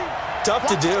there? Tough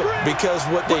to do because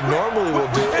what they normally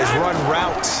will do is run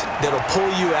routes that'll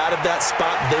pull you out of that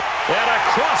spot. And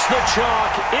across the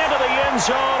chalk into the end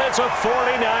zone, it's a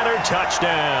 49er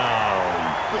touchdown.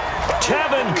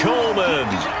 Tevin Coleman,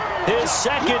 his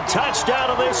second touchdown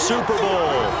of this Super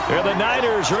Bowl. And the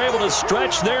Niners are able to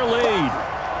stretch their lead.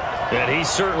 And he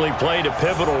certainly played a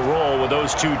pivotal role with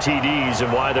those 2 TDs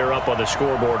and why they're up on the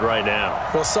scoreboard right now.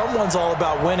 Well, someone's all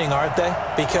about winning, aren't they?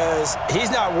 Because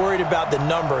he's not worried about the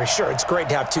number. Sure, it's great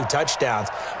to have 2 touchdowns.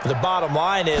 But the bottom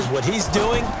line is what he's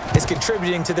doing is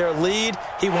contributing to their lead.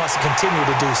 He wants to continue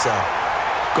to do so.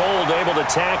 Gold able to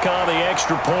tack on the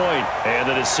extra point. And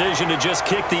the decision to just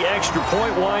kick the extra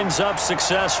point winds up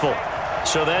successful.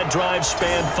 So that drive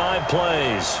spanned 5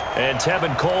 plays. And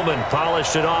Tevin Coleman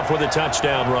polished it off with a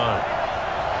touchdown run.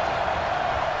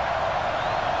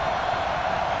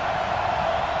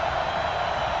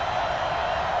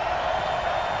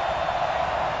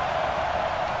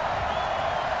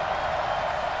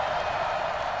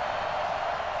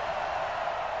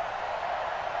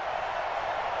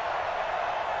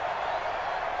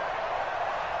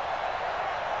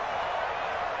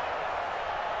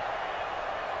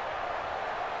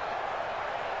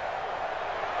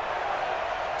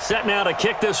 Set now to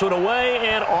kick this one away,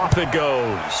 and off it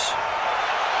goes.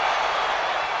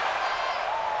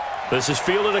 This is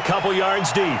fielded a couple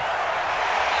yards deep.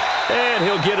 And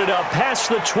he'll get it up past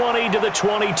the 20 to the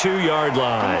 22-yard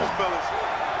line.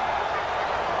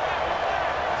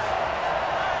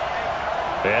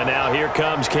 And now here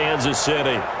comes Kansas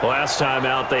City. Last time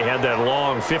out, they had that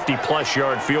long 50-plus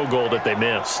yard field goal that they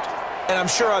missed. And I'm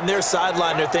sure on their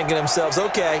sideline they're thinking to themselves,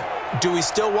 okay, do we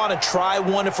still want to try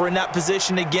one if we're in that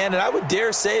position again? And I would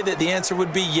dare say that the answer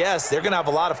would be yes. They're going to have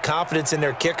a lot of confidence in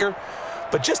their kicker.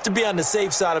 But just to be on the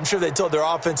safe side, I'm sure they told their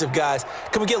offensive guys,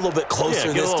 can we get a little bit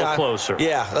closer this time? Yeah, get a little closer.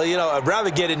 Yeah, you know, I'd rather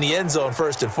get in the end zone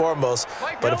first and foremost.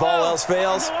 But if all else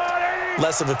fails,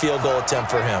 less of a field goal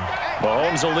attempt for him.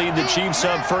 Mahomes will lead the Chiefs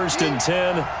up 1st and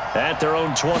 10 at their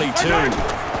own 22.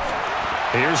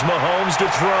 Here's Mahomes to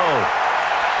throw.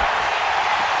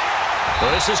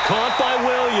 This is caught by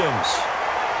Williams.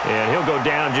 And he'll go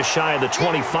down just shy of the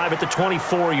 25 at the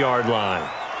 24-yard line.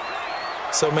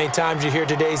 So many times you hear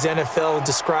today's NFL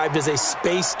described as a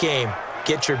space game.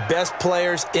 Get your best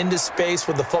players into space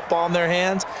with the football in their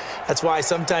hands. That's why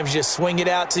sometimes you just swing it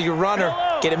out to your runner,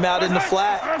 get him out in the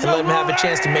flat, and let him have a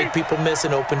chance to make people miss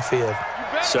an open field.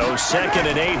 So 2nd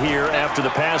and 8 here after the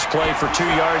pass play for 2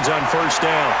 yards on 1st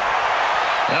down.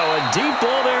 Now a deep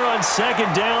ball there on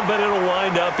 2nd down, but it'll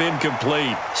wind up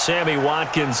incomplete. Sammy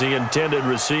Watkins, the intended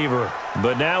receiver.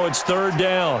 But now it's 3rd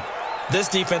down. This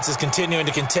defense is continuing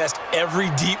to contest every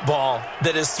deep ball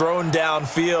that is thrown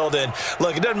downfield. And,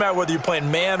 look, it doesn't matter whether you're playing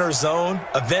man or zone.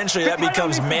 Eventually, that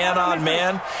becomes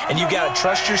man-on-man, and you've got to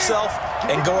trust yourself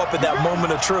and go up at that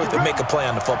moment of truth and make a play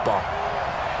on the football.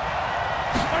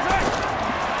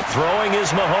 Throwing is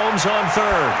Mahomes on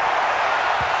 3rd.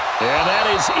 And that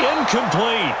is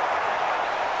incomplete.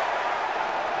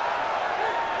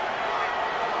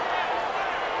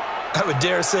 I would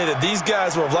dare say that these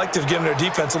guys would have liked to have given their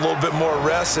defense a little bit more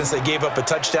rest since they gave up a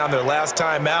touchdown their last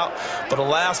time out. But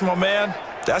alas, my man,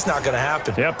 that's not going to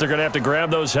happen. Yep, they're going to have to grab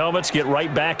those helmets, get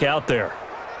right back out there.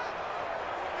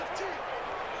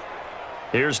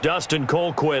 Here's Dustin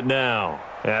Colquitt now,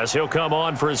 as he'll come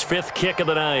on for his 5th kick of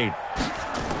the night.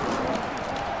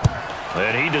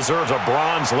 And he deserves a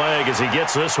bronze leg as he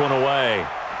gets this one away.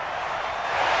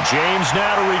 James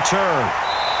now to return.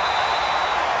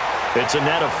 It's a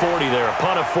net of 40 there, a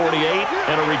punt of 48,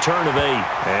 and a return of 8.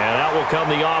 And out will come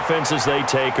the offense as they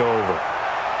take over.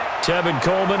 Tevin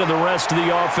Coleman and the rest of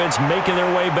the offense making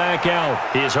their way back out.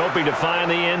 He is hoping to find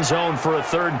the end zone for a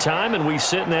 3rd time, and we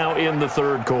sit now in the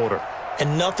 3rd quarter.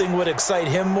 And nothing would excite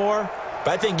him more,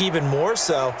 but I think even more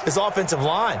so, his offensive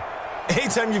line.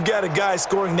 Anytime you've got a guy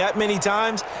scoring that many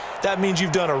times, that means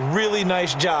you've done a really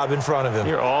nice job in front of him.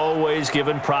 You're always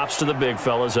giving props to the big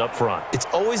fellas up front. It's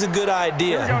always a good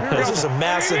idea. Those are some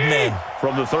massive men.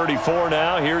 From the 34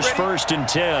 now, here's 1st and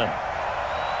 10.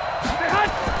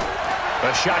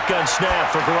 A shotgun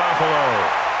snap for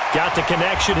Garoppolo. Got the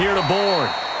connection here to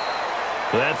Bourne.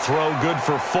 That throw good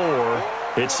for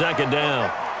 4. It's 2nd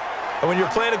down. And when you're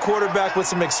playing a quarterback with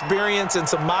some experience and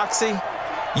some moxie,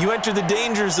 you enter the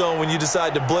danger zone when you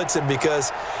decide to blitz him,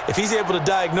 because if he's able to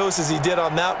diagnose as he did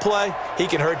on that play, he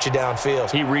can hurt you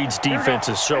downfield. He reads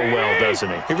defenses so well,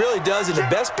 doesn't he? He really does, and the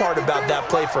best part about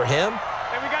that play for him,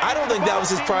 I don't think that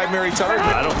was his primary target.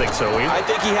 I don't think so either. I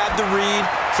think he had the read,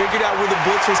 figured out where the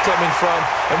blitz was coming from,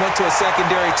 and went to a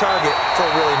secondary target for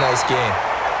a really nice game.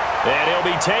 And he'll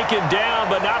be taken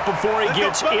down, but not before he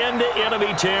gets into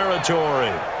enemy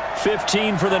territory.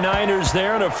 15 for the Niners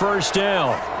there and a 1st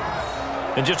down.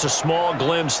 And just a small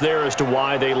glimpse there as to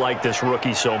why they like this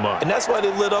rookie so much. And that's why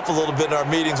they lit up a little bit in our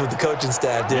meetings with the coaching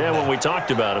staff, didn't they? Yeah, when we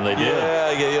talked about him, they did.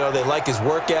 Yeah, you know, they like his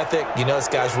work ethic. You know, this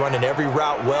guy's running every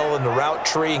route well in the route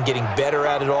tree and getting better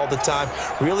at it all the time,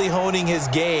 really honing his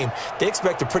game. They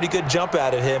expect a pretty good jump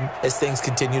out of him as things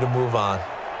continue to move on.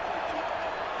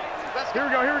 Here we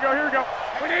go, here we go, here we go.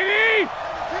 180!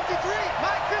 53,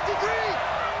 Mike, 53.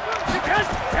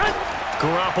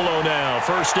 Garoppolo now,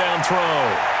 1st down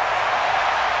throw.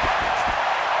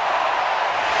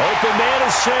 Open man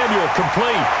is Samuel,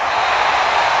 complete.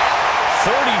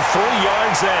 33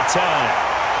 yards that time.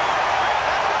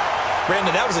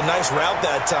 Brandon, that was a nice route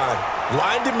that time.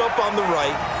 Lined him up on the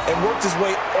right and worked his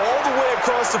way all the way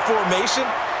across the formation.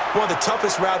 One of the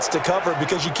toughest routes to cover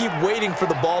because you keep waiting for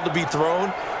the ball to be thrown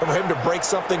or for him to break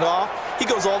something off. He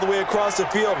goes all the way across the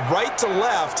field, right to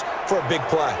left, for a big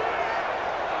play.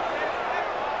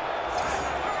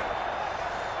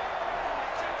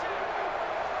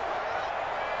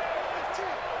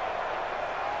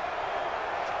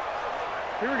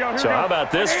 So how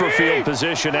about this for field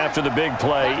position after the big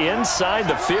play? Inside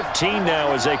the 15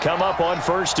 now as they come up on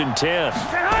 1st and 10.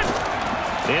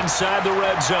 Inside the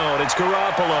red zone, it's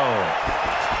Garoppolo.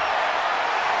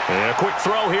 And a quick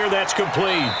throw here, that's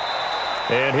complete.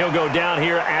 And he'll go down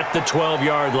here at the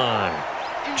 12-yard line.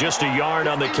 Just a yard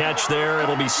on the catch there.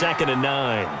 It'll be 2nd and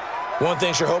 9. One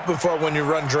thing you're hoping for when you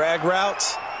run drag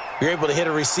routes, you're able to hit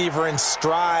a receiver in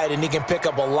stride, and he can pick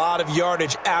up a lot of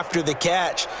yardage after the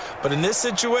catch. But in this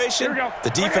situation, the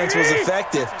defense was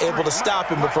effective, able to stop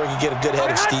him before he could get a good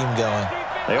head of steam going.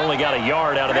 They only got a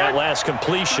yard out of that last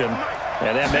completion,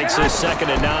 and that makes this 2nd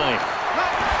and 9.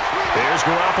 Here's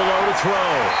Garoppolo to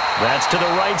throw. That's to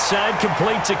the right side,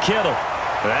 complete to Kittle.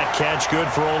 That catch good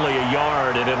for only a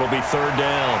yard, and it'll be 3rd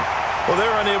down. Well,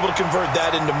 they're unable to convert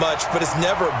that into much, but it's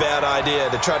never a bad idea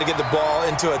to try to get the ball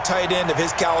into a tight end of his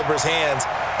caliber's hands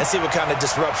and see what kind of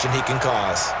disruption he can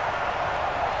cause.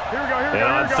 Here we go, And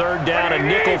on 3rd down, a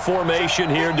nickel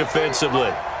formation here defensively.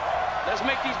 Let's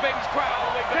make these babies cry all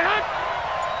the way back.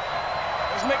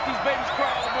 Let's make these babies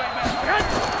cry all the way back.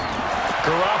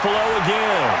 Garoppolo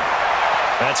again.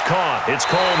 That's caught. It's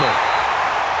Coleman.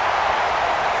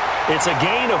 It's a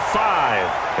gain of 5,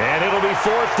 and it'll be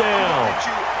 4th down.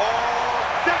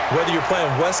 Whether you're playing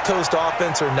West Coast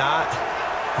offense or not,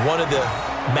 one of the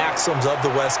maxims of the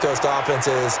West Coast offense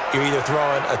is you're either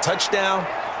throwing a touchdown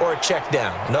or a check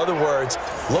down. In other words,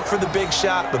 look for the big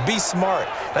shot, but be smart.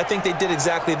 And I think they did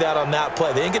exactly that on that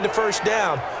play. They didn't get the first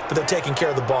down, but they're taking care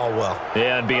of the ball well.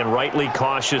 Yeah, and being rightly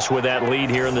cautious with that lead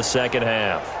here in the 2nd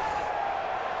half.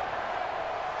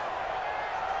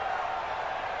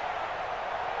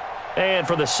 And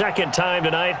for the 2nd time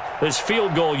tonight, this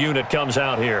field goal unit comes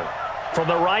out here. From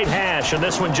the right hash, and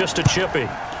this one just a chippy.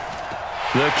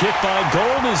 The kick by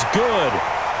Gold is good.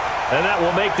 And that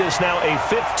will make this now a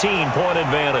 15-point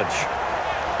advantage.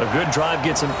 A good drive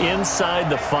gets them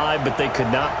inside the 5, but they could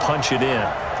not punch it in.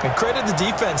 And credit the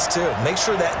defense, too. Make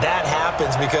sure that that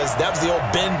happens, because that was the old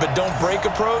bend but don't break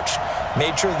approach.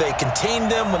 Made sure they contained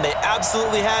them when they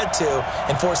absolutely had to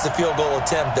and forced the field goal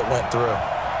attempt that went through.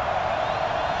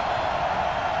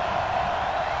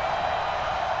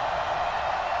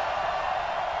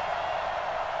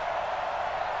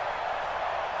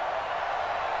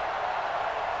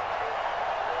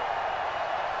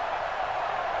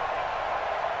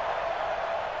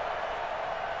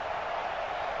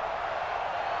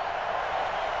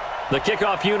 The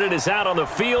kickoff unit is out on the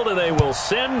field, and they will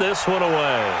send this one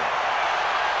away.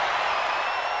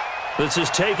 This is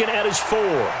taken at his 4.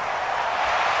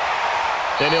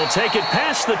 And he'll take it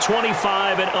past the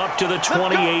 25 and up to the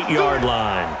 28-yard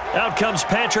line. Out comes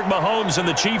Patrick Mahomes and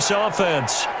the Chiefs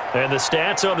offense. And the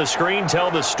stats on the screen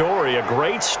tell the story. A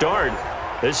great start.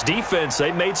 This defense,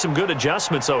 they made some good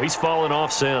adjustments, though. He's fallen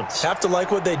off since. Have to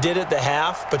like what they did at the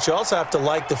half, but you also have to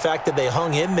like the fact that they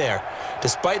hung in there.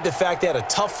 Despite the fact they had a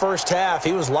tough first half,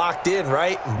 he was locked in,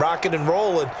 right, and rocking and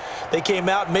rolling. They came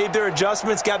out, made their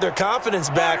adjustments, got their confidence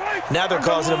back. Now they're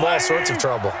causing them all sorts of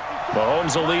trouble.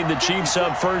 Mahomes will lead the Chiefs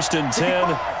up 1st and 10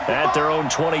 at their own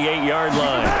 28-yard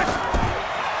line.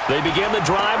 They begin the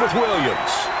drive with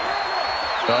Williams.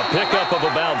 A pickup of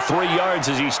about 3 yards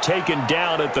as he's taken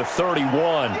down at the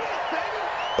 31. Well,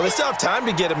 they still have time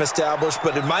to get him established,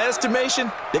 but in my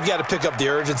estimation, they've got to pick up the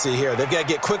urgency here. They've got to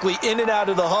get quickly in and out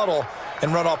of the huddle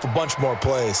and run off a bunch more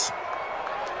plays.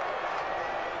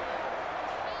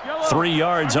 3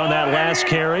 yards on that last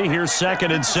carry. Here's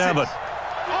 2nd and 7.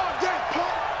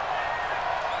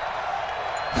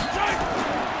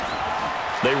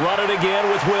 They run it again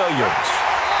with Williams.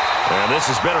 And this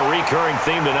has been a recurring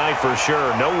theme tonight for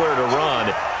sure. Nowhere to run.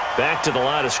 Back to the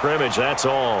line of scrimmage, that's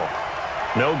all.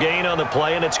 No gain on the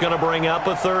play, and it's going to bring up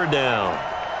a 3rd down.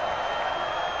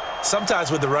 Sometimes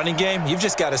with the running game, you've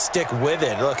just got to stick with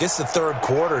it. Look, it's the 3rd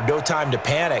quarter, no time to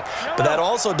panic. But that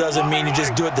also doesn't mean you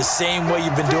just do it the same way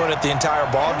you've been doing it the entire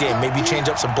ball game. Maybe change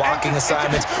up some blocking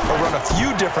assignments or run a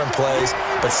few different plays,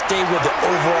 but stay with the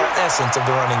overall essence of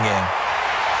the running game.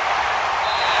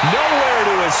 Nowhere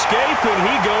to escape, and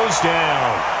he goes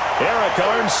down. Eric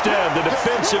Armstead, the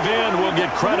defensive end, will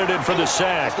get credited for the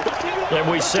sack. And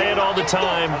we say it all the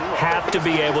time, have to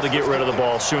be able to get rid of the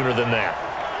ball sooner than that.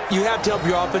 You have to help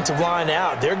your offensive line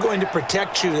out. They're going to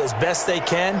protect you as best they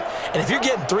can. And if you're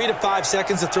getting 3 to 5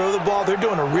 seconds to throw the ball, they're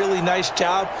doing a really nice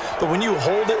job. But when you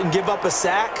hold it and give up a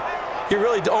sack, you're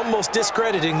really almost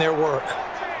discrediting their work.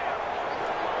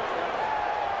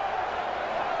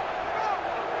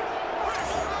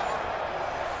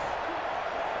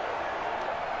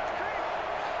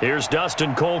 Here's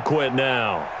Dustin Colquitt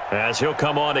now, as he'll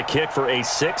come on to kick for a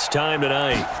 6th time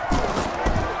tonight.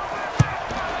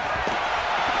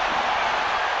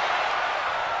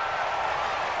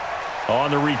 On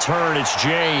the return, it's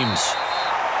James.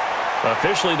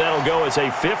 Officially, that'll go as a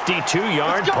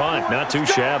 52-yard punt. Not too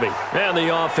shabby. And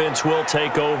the offense will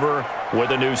take over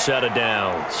with a new set of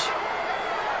downs.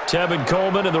 Tevin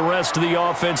Coleman and the rest of the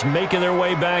offense making their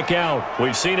way back out.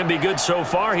 We've seen him be good so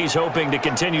far. He's hoping to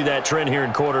continue that trend here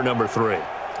in quarter number 3.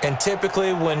 And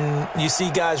typically when you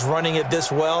see guys running it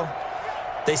this well,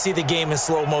 they see the game in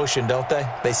slow motion, don't they?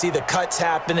 They see the cuts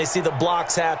happen. They see the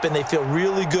blocks happen. They feel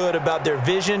really good about their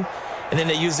vision. And then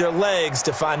they use their legs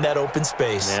to find that open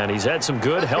space. And he's had some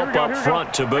good help up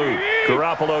front to boot.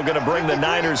 Garoppolo going to bring the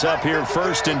Niners up here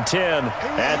 1st and 10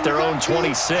 at their own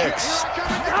 26.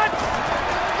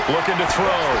 Looking to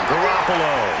throw.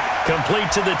 Garoppolo.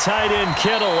 Complete to the tight end,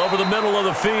 Kittle, over the middle of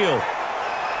the field.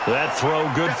 That throw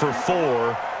good for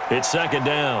 4. It's 2nd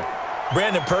down.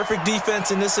 Brandon, perfect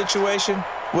defense in this situation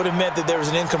would have meant that there was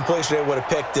an incompletion. They would have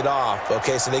picked it off.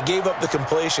 Okay, so they gave up the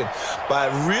completion.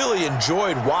 But I really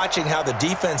enjoyed watching how the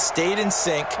defense stayed in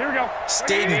sync,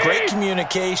 stayed in great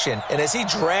communication. And as he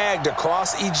dragged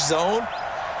across each zone,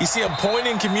 you see him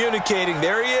pointing, communicating.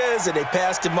 There he is, and they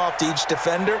passed him off to each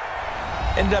defender.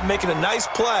 Ended up making a nice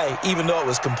play, even though it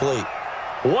was complete.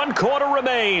 1 quarter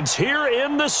remains here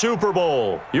in the Super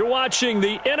Bowl. You're watching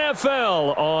the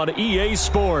NFL on EA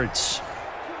Sports.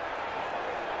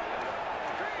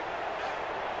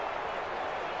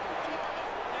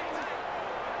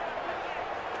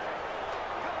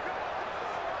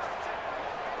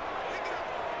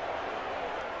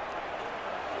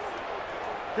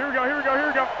 Here we go, here we go, here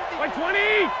we go. Like 20!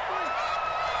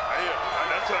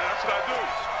 That's what I do.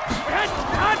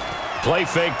 Play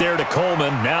fake there to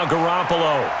Coleman. Now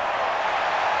Garoppolo.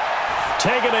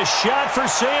 Taking a shot for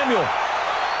Samuel.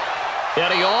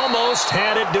 And he almost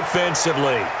had it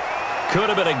defensively. Could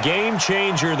have been a game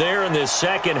changer there in this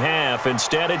second half.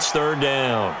 Instead, it's 3rd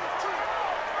down.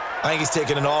 I think he's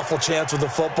taking an awful chance with the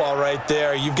football right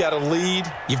there. You've got to lead.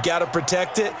 You've got to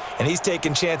protect it. And he's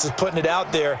taking chances putting it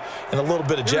out there in a little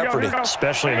bit of jeopardy.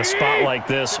 Especially in a spot like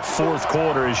this, 4th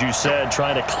quarter, as you said,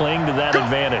 trying to cling to that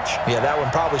advantage. Yeah, that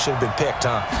one probably should have been picked,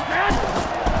 huh?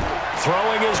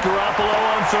 Throwing is Garoppolo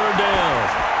on 3rd down.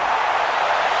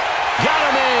 Got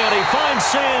him in. He finds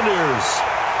Sanders.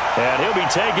 And he'll be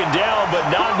taken down, but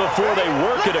not before they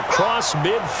work it across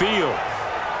midfield.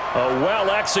 A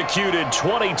well-executed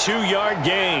 22-yard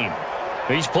gain.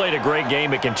 He's played a great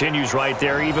game. It continues right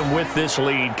there, even with this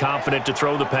lead, confident to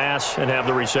throw the pass and have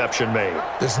the reception made.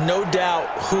 There's no doubt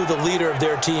who the leader of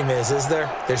their team is there?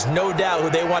 There's no doubt who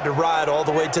they want to ride all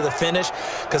the way to the finish,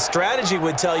 because strategy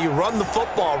would tell you run the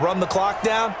football, run the clock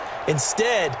down.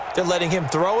 Instead, they're letting him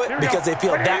throw it because they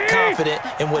feel that confident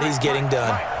in what he's getting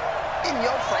done. In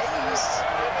your face.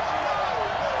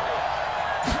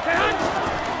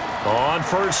 On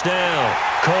 1st down,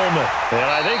 Coleman. And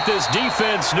I think this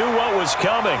defense knew what was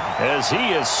coming as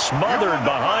he is smothered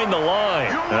behind the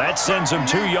line. That sends him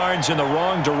 2 yards in the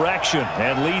wrong direction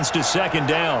and leads to 2nd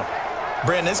down.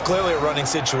 Brandon, it's clearly a running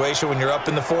situation when you're up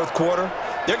in the 4th quarter.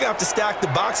 They're going to have to stack the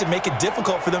box and make it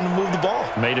difficult for them to move the ball.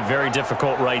 Made it very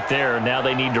difficult right there. Now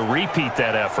they need to repeat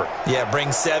that effort. Yeah,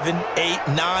 bring 7, 8,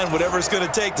 9, whatever it's going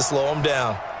to take to slow them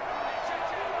down.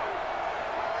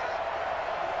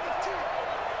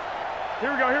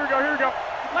 Here we go, here we go, here we go.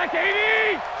 Like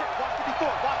 80! Watch 54,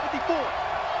 watch 54.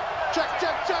 Check,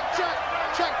 check, check, check.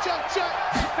 Check, check, check.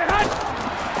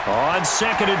 On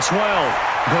 2nd and 12,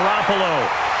 Garoppolo.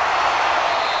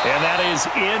 And that is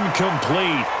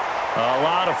incomplete. A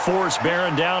lot of force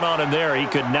bearing down on him there. He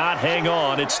could not hang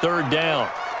on. It's 3rd down.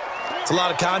 It's a lot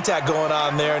of contact going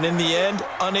on there, and in the end,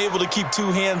 unable to keep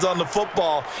 2 hands on the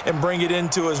football and bring it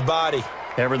into his body.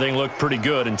 Everything looked pretty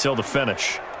good until the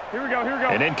finish. Here we go, here we go.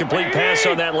 An incomplete pass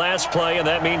on that last play, and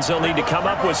that means they'll need to come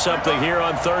up with something here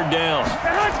on 3rd down.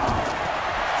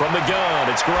 From the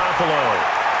gun, it's Garoppolo.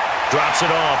 Drops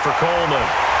it off for Coleman.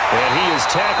 And he is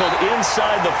tackled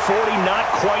inside the 40, not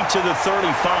quite to the 35.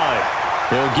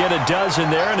 He'll get a dozen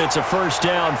there, and it's a 1st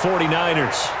down,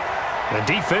 49ers. And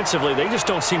defensively, they just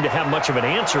don't seem to have much of an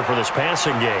answer for this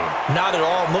passing game. Not at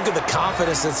all. Look at the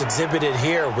confidence that's exhibited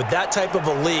here. With that type of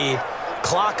a lead,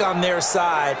 clock on their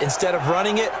side, instead of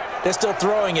running it, they're still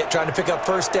throwing it, trying to pick up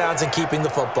 1st downs and keeping the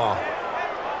football.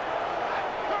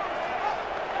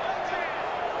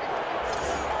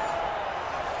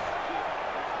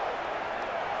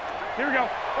 Here we go.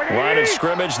 Line of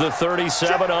scrimmage, the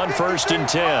 37 on 1st and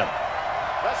 10.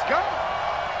 Let's go.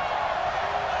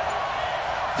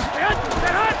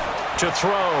 To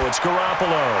throw, it's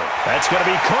Garoppolo. That's going to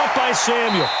be caught by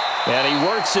Samuel. And he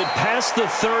works it past the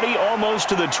 30, almost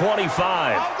to the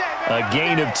 25. A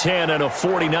gain of 10 and a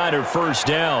 49er 1st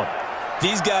down.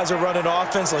 These guys are running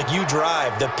offense like you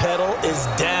drive. The pedal is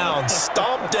down,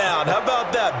 stomp down. How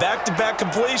about that? Back-to-back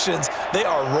completions. They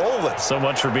are rolling. So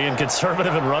much for being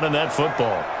conservative and running that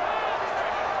football.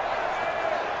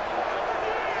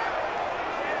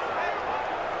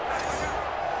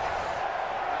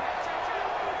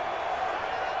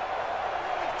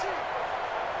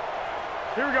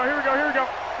 Here we go, here we go, here we go.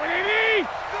 Wait, 80!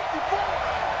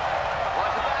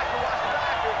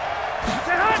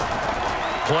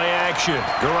 Play action.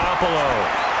 Garoppolo.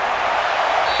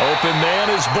 Open man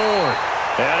is born.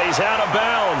 And he's out of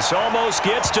bounds. Almost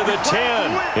gets to the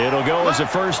 10. It'll go as a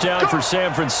first down for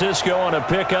San Francisco on a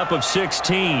pickup of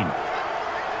 16.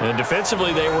 And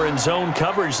defensively, they were in zone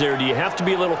coverage there. Do you have to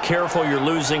be a little careful? You're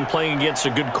losing playing against a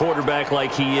good quarterback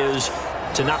like he is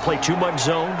to not play too much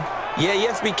zone? Yeah, you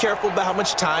have to be careful about how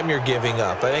much time you're giving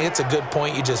up. I think it's a good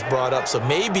point you just brought up. So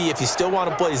maybe if you still want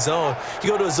to play zone, you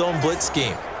go to a zone blitz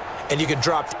scheme. And you can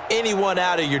drop anyone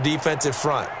out of your defensive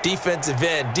front. Defensive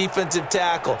end, defensive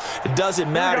tackle. It doesn't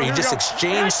matter. You just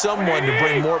exchange someone to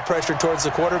bring more pressure towards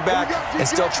the quarterback and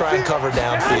still try and cover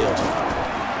downfield.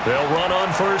 They'll run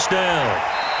on first down.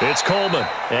 It's Coleman.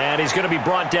 And he's going to be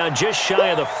brought down just shy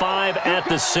of the 5 at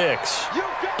the 6.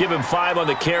 Give him 5 on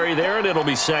the carry there, and it'll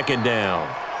be second down.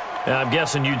 I'm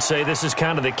guessing you'd say this is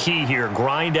kind of the key here.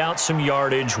 Grind out some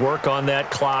yardage, work on that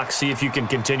clock, see if you can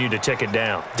continue to tick it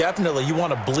down. Definitely. You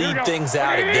want to bleed things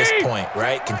out at this point,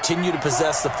 right? Continue to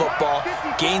possess the football,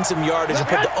 gain some yardage, and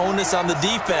put the onus on the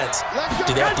defense.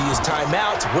 Do they have to use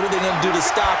timeouts? What are they going to do to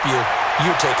stop you?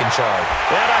 You're taking charge.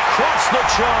 And across the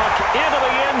chalk, into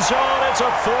the end zone, it's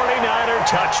a 49er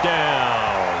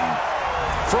touchdown.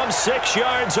 From 6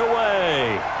 yards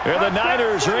away. And the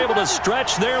Niners are able to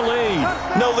stretch their lead.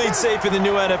 No lead safe in the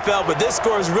new NFL, but this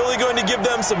score is really going to give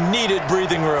them some needed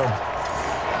breathing room.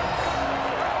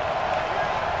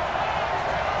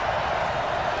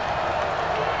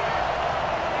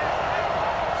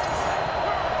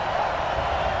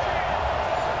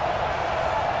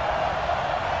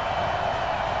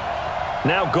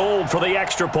 Now Gold for the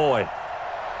extra point.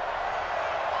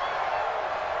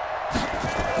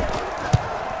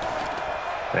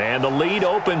 And the lead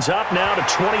opens up now to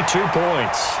 22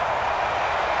 points.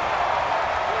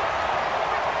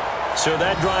 So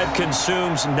that drive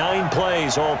consumes 9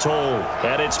 plays all told.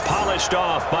 And it's polished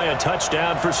off by a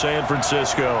touchdown for San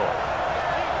Francisco.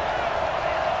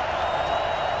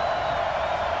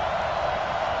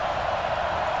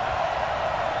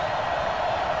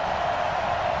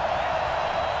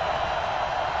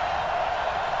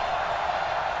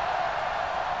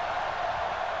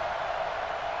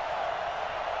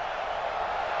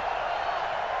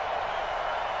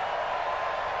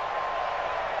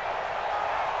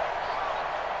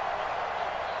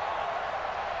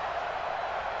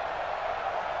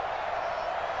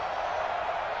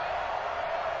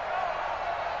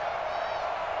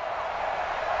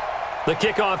 The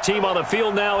kickoff team on the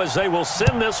field now as they will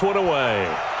send this one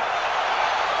away.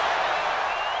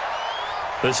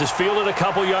 This is fielded a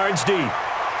couple yards deep.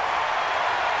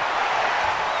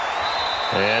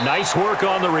 And nice work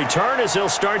on the return as they'll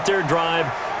start their drive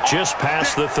just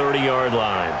past the 30-yard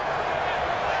line.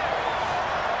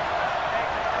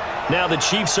 Now the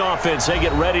Chiefs offense, they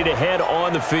get ready to head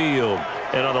on the field.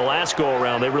 And on the last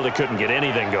go-around, they really couldn't get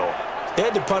anything going. They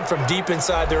had to punt from deep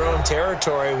inside their own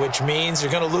territory, which means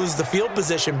you're going to lose the field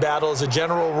position battle as a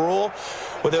general rule.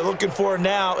 What they're looking for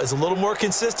now is a little more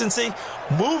consistency,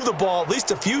 move the ball at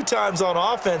least a few times on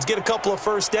offense, get a couple of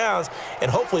first downs,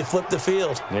 and hopefully flip the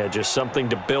field. Yeah, just something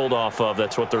to build off of.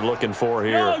 That's what they're looking for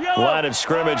here. Line of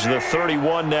scrimmage, the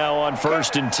 31 now on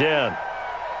 1st and 10.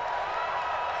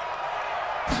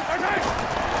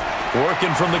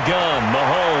 Working from the gun,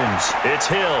 Mahomes. It's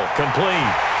Hill,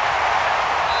 complete.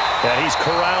 And he's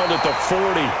corralled at the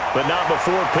 40, but not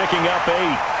before picking up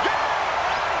 8.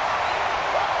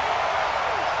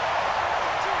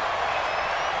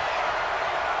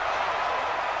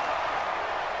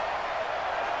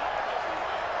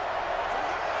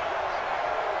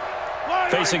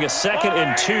 Facing a 2nd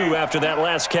and 2 after that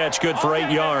last catch, good for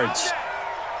 8 yards.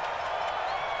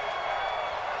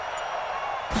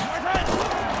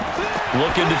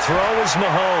 Looking to throw is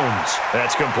Mahomes.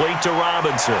 That's complete to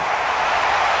Robinson.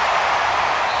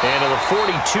 And to the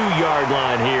 42-yard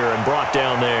line here and brought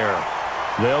down there.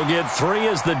 They'll get 3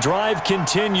 as the drive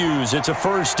continues. It's a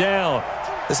first down.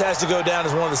 This has to go down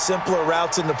as one of the simpler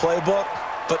routes in the playbook,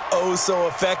 but oh so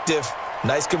effective.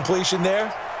 Nice completion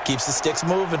there. Keeps the sticks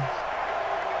moving.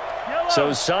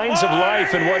 So signs of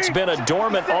life in what's been a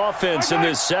dormant offense in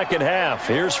this second half.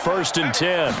 Here's 1st and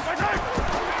 10.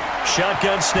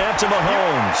 Shotgun snap to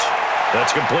Mahomes.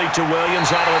 That's complete to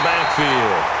Williams out of the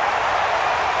backfield.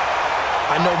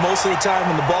 I know most of the time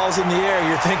when the ball's in the air,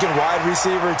 you're thinking wide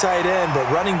receiver, tight end, but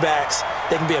running backs,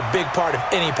 they can be a big part of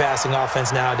any passing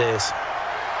offense nowadays.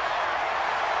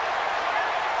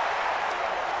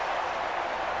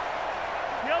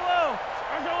 Yellow.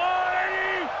 Go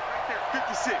on, 80. Right there,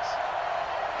 56.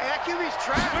 Hey, that QB's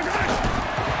trapped.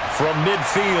 From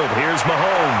midfield, here's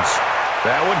Mahomes.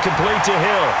 That one complete to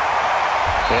Hill.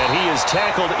 And he is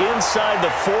tackled inside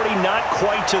the 40, not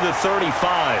quite to the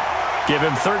 35. Give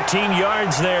him 13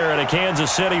 yards there and a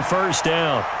Kansas City first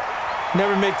down.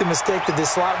 Never make the mistake that the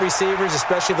slot receivers,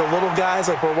 especially the little guys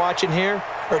like we're watching here,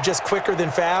 are just quicker than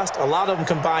fast. A lot of them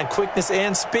combine quickness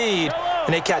and speed,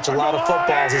 and they catch a lot of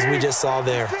footballs, as we just saw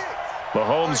there.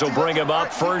 Mahomes will bring him up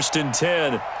 1st and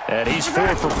 10, and he's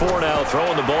 4 for 4 now,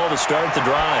 throwing the ball to start the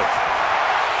drive.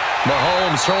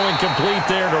 Mahomes throwing complete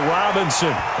there to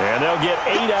Robinson, and they'll get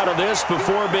 8 out of this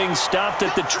before being stopped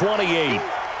at the 28.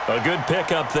 A good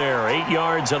pickup there, 8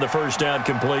 yards on the first down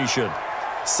completion.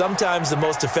 Sometimes the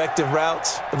most effective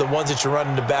routes are the ones that you run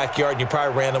in the backyard, and you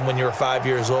probably ran them when you were 5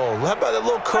 years old. How about that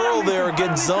little curl there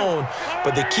against zone?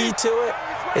 But the key to it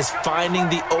is finding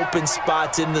the open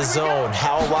spots in the zone.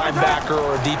 How a linebacker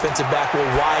or a defensive back will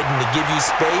widen to give you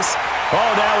space.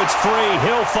 Oh, now it's free.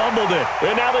 Hill fumbled it.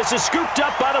 And now this is scooped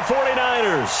up by the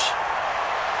 49ers.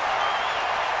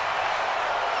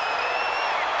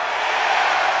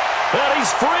 And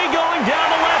he's free going down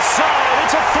the left side.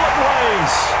 It's a foot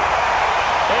race.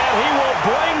 And he will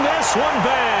bring this one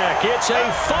back. It's a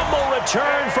fumble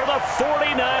return for the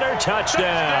 49er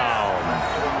touchdown.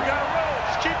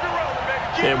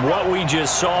 And what we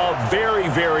just saw, very,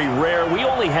 very rare. We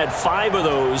only had 5 of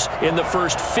those in the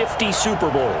first 50 Super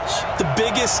Bowls. The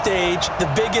biggest stage,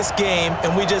 the biggest game,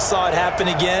 and we just saw it happen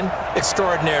again.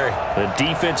 Extraordinary. The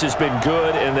defense has been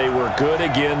good, and they were good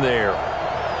again there.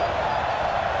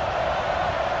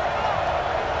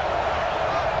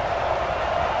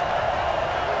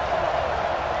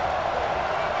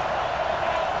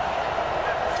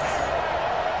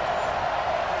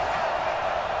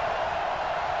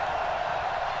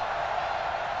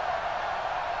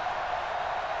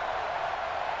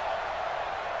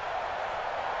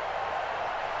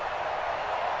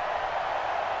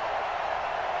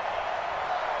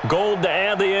 Gold to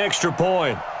add the extra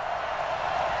point.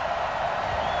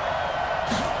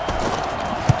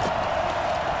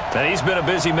 And he's been a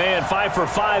busy man, 5 for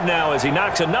 5 now as he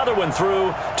knocks another one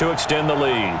through to extend the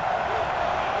lead.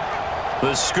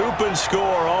 The scoop and score,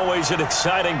 always an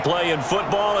exciting play in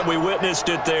football, and we witnessed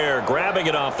it there, grabbing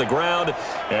it off the ground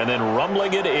and then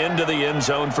rumbling it into the end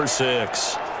zone for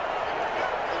 6.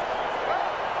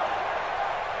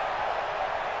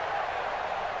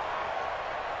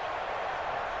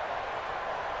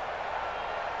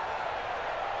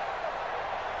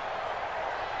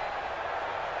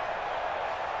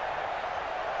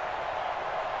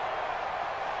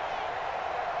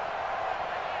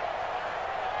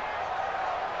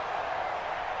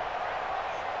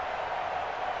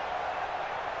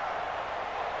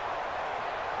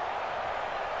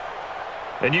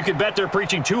 And you can bet they're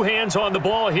preaching 2 hands on the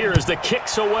ball here as the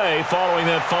kick's away following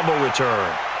that fumble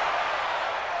return.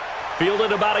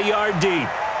 Fielded about a yard deep.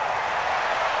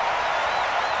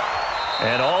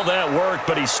 And all that work,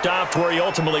 but he stopped where he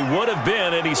ultimately would have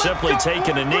been had he simply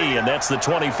taken a knee, and that's the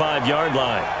 25-yard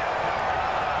line.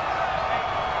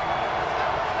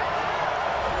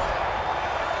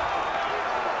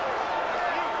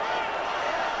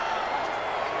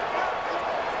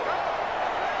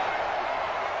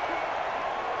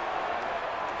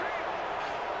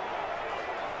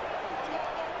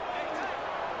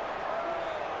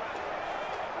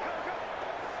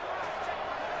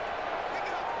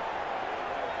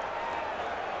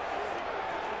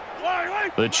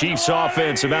 The Chiefs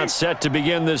offense about set to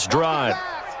begin this drive.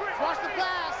 Watch the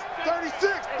pass.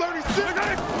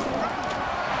 36.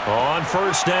 On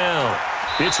first down,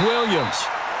 it's Williams.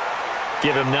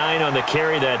 Give him 9 on the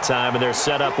carry that time, and they're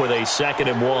set up with a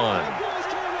 2nd and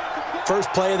 1.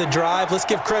 First play of the drive, let's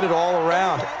give credit all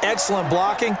around. Excellent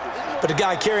blocking, but the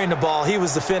guy carrying the ball, he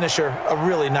was the finisher. A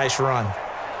really nice run.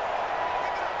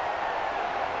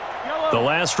 The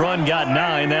last run got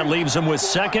 9. That leaves him with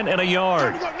 2nd and a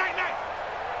yard.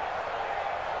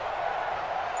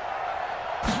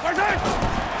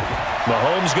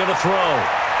 Mahomes going to throw.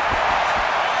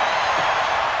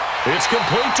 It's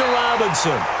complete to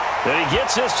Robinson. And he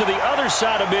gets us to the other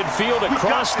side of midfield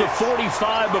across the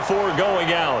 45 before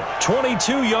going out.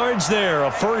 22 yards there,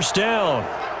 a first down.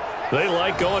 They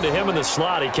like going to him in the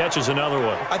slot. He catches another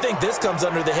one. I think this comes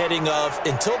under the heading of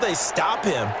until they stop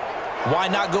him, why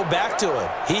not go back to it?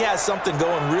 He has something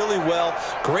going really well.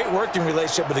 Great working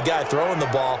relationship with the guy throwing the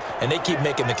ball, and they keep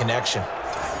making the connection.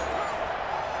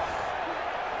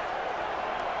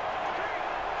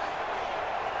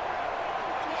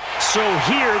 So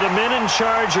here, the men in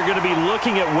charge are going to be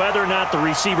looking at whether or not the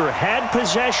receiver had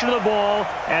possession of the ball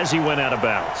as he went out of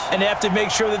bounds. And they have to make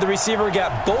sure that the receiver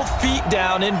got both feet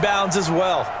down in bounds as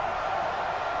well.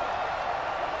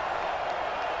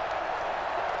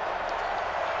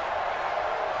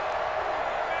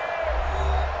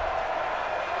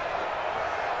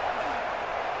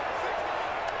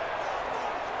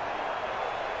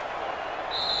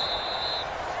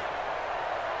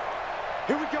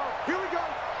 Here we go. Here we go.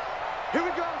 Here we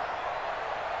go.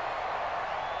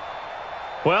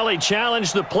 Well, he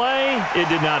challenged the play. It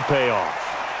did not pay off.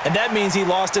 And that means he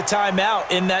lost a timeout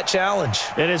in that challenge.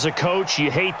 And as a coach, you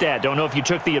hate that. Don't know if you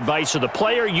took the advice of the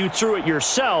player, you threw it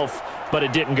yourself, but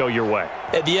it didn't go your way.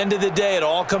 At the end of the day, it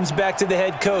all comes back to the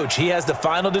head coach. He has the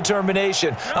final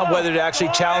determination on whether to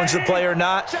actually challenge the play or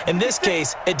not. In this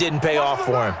case, it didn't pay off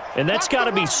for him. And that's got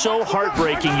to be so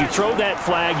heartbreaking. You throw that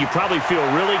flag, you probably feel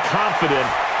really confident,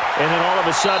 and then all of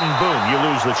a sudden, boom, you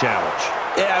lose the challenge.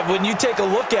 Yeah, when you take a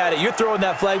look at it, you're throwing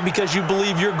that flag because you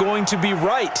believe you're going to be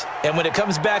right. And when it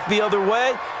comes back the other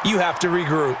way, you have to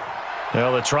regroup.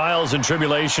 Well, the trials and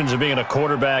tribulations of being a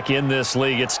quarterback in this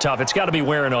league, it's tough. It's got to be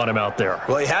wearing on him out there.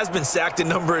 Well, he has been sacked a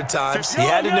number of times. He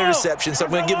had an interception, so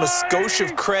I'm going to give him a skosh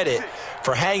of credit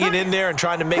for hanging in there and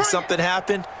trying to make something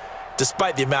happen,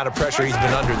 despite the amount of pressure he's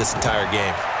been under this entire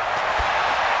game.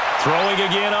 Throwing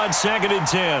again on 2nd and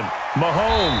 10.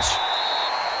 Mahomes.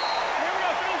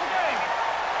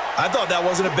 I thought that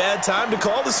wasn't a bad time to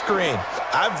call the screen.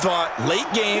 I thought late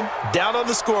game, down on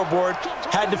the scoreboard,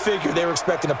 had to figure they were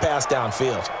expecting a pass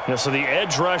downfield. Yeah, so the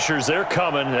edge rushers, they're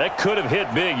coming. That could have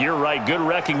hit big. You're right. Good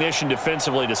recognition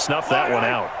defensively to snuff that one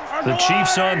out. The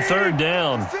Chiefs on 3rd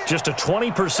down. Just a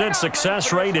 20%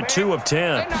 success rate at 2 of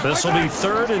 10. This will be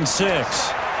 3rd and 6.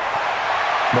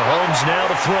 Mahomes now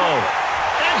to throw.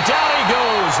 And down he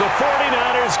goes. The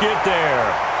 49ers get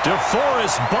there.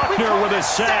 DeForest Buckner with a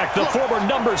sack, the former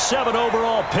number 7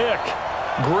 overall pick.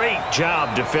 Great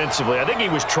job defensively. I think he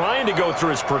was trying to go through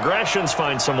his progressions,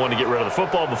 find someone to get rid of the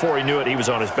football. Before he knew it, he was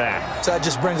on his back. So that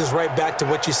just brings us right back to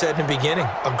what you said in the beginning.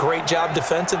 A great job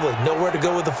defensively. Nowhere to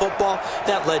go with the football.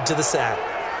 That led to the sack.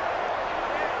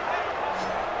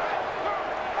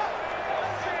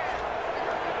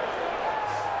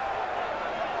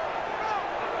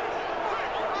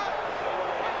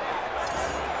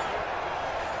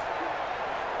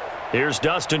 Here's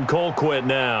Dustin Colquitt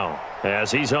now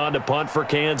as he's on to punt for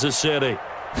Kansas City.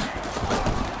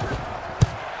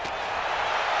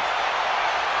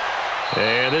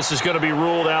 And this is going to be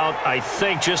ruled out, I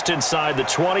think, just inside the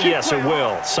 20. Yes, it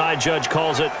will. Side judge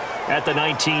calls it at the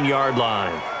 19-yard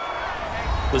line.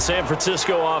 The San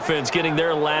Francisco offense getting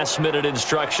their last-minute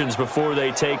instructions before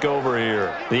they take over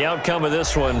here. The outcome of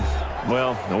this one,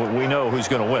 well, we know who's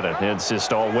going to win it. It's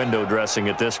just all window dressing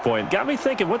at this point. Got me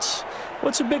thinking, what's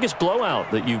the biggest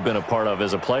blowout that you've been a part of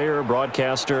as a player,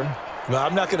 broadcaster? Well,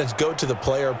 I'm not going to go to the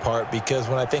player part because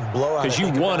when I think blowout... Because you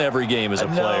won every game as a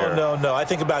player. No. I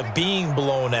think about being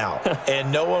blown out.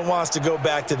 And no one wants to go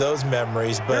back to those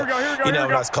memories. But, when I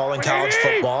was calling college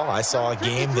football, I saw a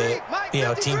game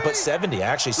that, team put 70. I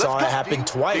actually saw it happen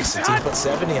twice. The team put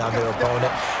 70 on their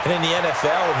opponent. And in the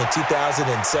NFL, in the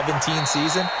 2017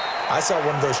 season, I saw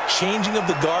one of those changing of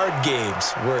the guard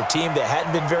games where a team that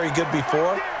hadn't been very good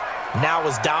before now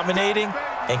was dominating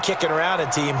and kicking around a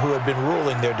team who had been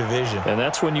ruling their division. And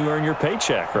that's when you earn your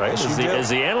paycheck, right? Yes, as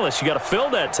the analyst, you got to fill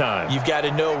that time. You've got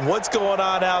to know what's going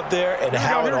on out there and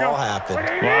how it all happened.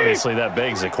 Well, obviously, that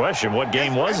begs the question, what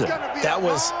game was it? That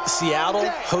was Seattle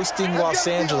hosting Los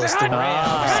Angeles, the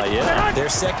Rams. Yeah. Their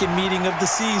second meeting of the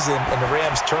season, and the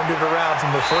Rams turned it around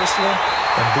from the first one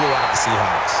and blew out the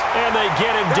Seahawks. And they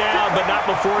get him down, but not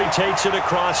before he takes it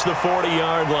across the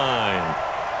 40-yard line.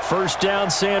 First down,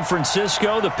 San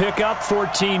Francisco. The pickup,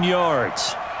 14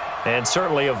 yards. And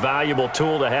certainly a valuable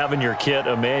tool to have in your kit,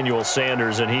 Emmanuel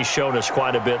Sanders, and he's shown us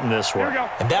quite a bit in this one.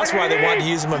 And that's why they wanted to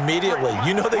use him immediately.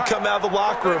 They come out of the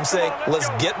locker room saying, let's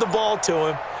get the ball to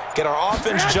him, get our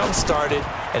offense jump-started,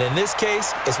 and in this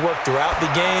case, it's worked throughout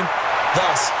the game.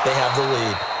 Thus, they have the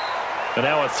lead. And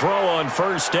now a throw on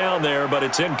first down there, but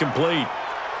it's incomplete.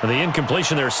 And the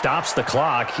incompletion there stops the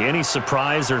clock. Any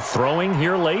surprise they're throwing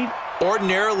here late?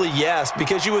 Ordinarily, yes,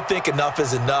 because you would think enough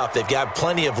is enough. They've got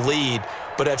plenty of lead,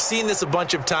 but I've seen this a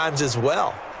bunch of times as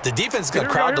well. The defense is going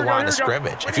to crowd the line of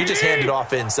scrimmage. If you just hand it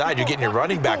off inside, you're getting your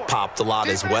running back popped a lot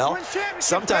as well.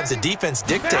 Sometimes the defense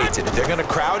dictates it. If they're going to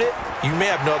crowd it, you may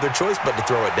have no other choice but to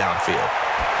throw it downfield.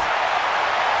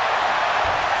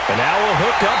 And now we'll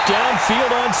hook up downfield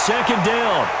on second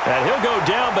down. And he'll go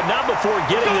down, but not before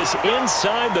getting this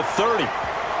inside the 30.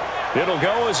 It'll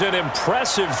go as an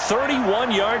impressive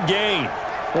 31-yard gain.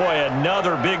 Boy,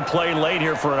 another big play late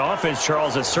here for an offense,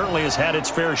 Charles, that certainly has had its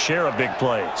fair share of big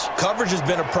plays. Coverage has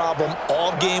been a problem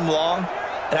all game long,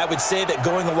 and I would say that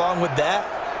going along with that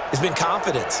has been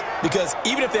confidence. Because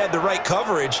even if they had the right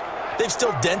coverage, they've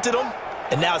still dented them,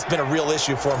 and now it's been a real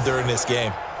issue for them during this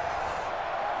game.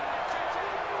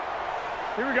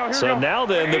 Here we go. So now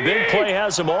then, the big play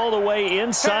has them all the way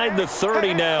inside the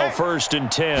 30 now, 1st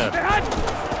and 10.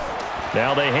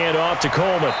 Now they hand off to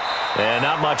Coleman. And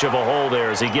not much of a hole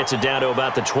there as he gets it down to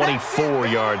about the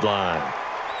 24-yard line.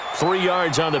 3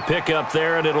 yards on the pickup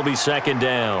there, and it'll be 2nd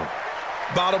down.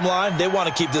 Bottom line, they want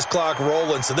to keep this clock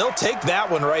rolling, so they'll take that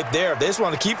one right there. They just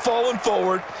want to keep falling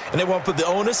forward, and they want to put the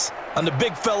onus on the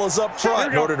big fellas up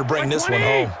front in order to bring this one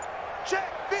home.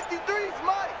 Check 53's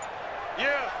Mike.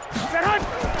 Yeah.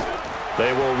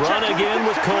 They will run again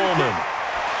with Coleman.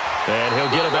 And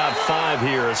he'll get about 5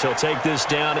 here as he'll take this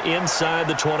down inside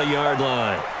the 20-yard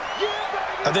line.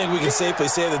 I think we can safely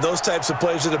say that those types of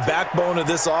plays are the backbone of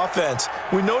this offense.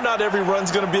 We know not every run's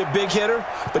going to be a big hitter,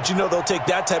 but you know they'll take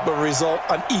that type of result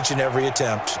on each and every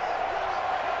attempt.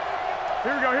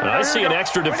 Here we go. And I see an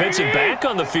extra defensive back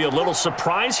on the field. Little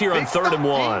surprise here on 3rd and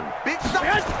 1.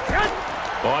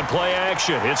 On play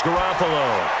action, it's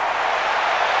Garoppolo.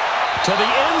 To the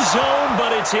end zone,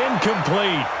 but it's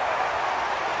incomplete.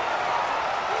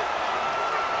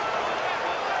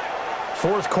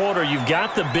 4th quarter, you've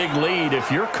got the big lead. If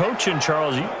you're coaching,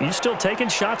 Charles, you still taking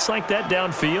shots like that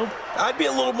downfield? I'd be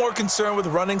a little more concerned with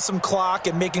running some clock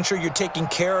and making sure you're taking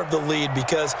care of the lead,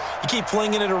 because you keep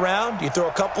flinging it around, you throw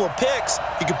a couple of picks,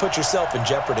 you can put yourself in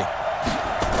jeopardy.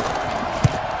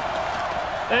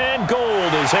 And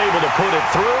Gold is able to put it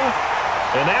through,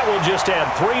 and that will just add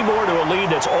 3 more to a lead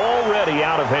that's already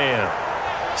out of hand.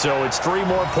 So it's 3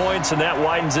 more points, and that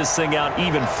widens this thing out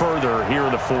even further here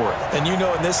in the 4th. And you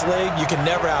know in this league, you can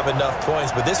never have enough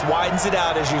points, but this widens it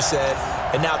out, as you said,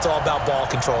 and now it's all about ball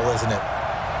control, isn't it?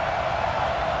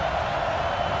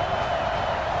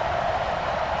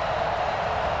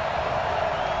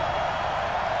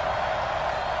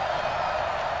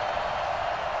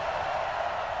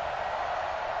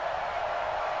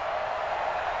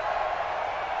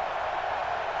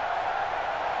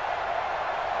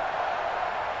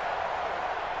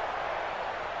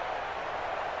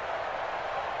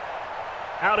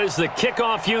 Out is the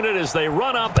kickoff unit as they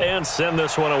run up and send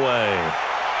this one away.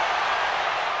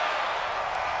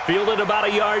 Fielded about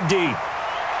a yard deep.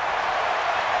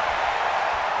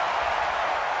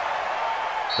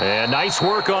 And nice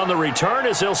work on the return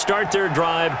as they'll start their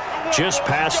drive just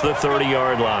past the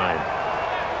 30-yard line.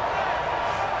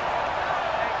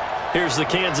 Here's the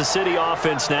Kansas City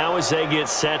offense now as they get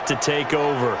set to take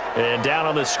over. And down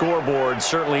on the scoreboard,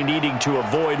 certainly needing to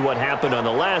avoid what happened on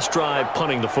the last drive,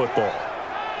 punting the football.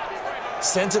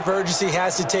 Sense of urgency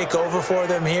has to take over for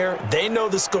them here. They know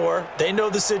the score. They know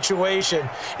the situation.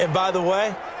 And by the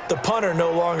way, the punter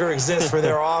no longer exists for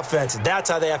their offense.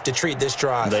 That's how they have to treat this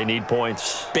drive. They need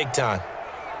points. Big time.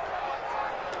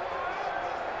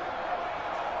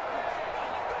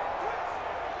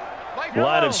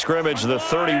 Line of scrimmage, the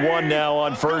 31 now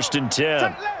on 1st and 10.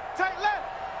 Tight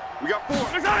left. We got 4.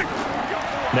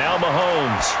 Now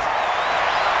Mahomes.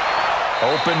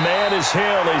 Open man is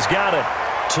Hill. He's got it.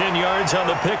 10 yards on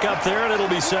the pickup there, and it'll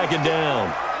be 2nd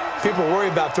down. People worry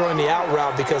about throwing the out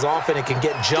route because often it can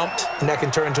get jumped, and that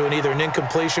can turn into either an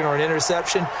incompletion or an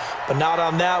interception. But not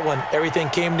on that one. Everything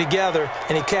came together,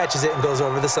 and he catches it and goes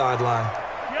over the sideline.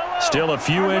 Still a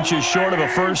few inches short of a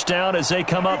 1st down as they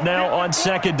come up now on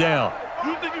 2nd down.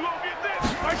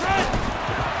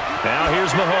 Now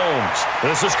here's Mahomes.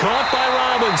 This is caught by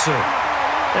Robinson.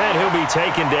 And he'll be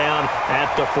taken down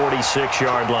at the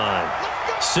 46-yard line.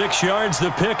 6 yards the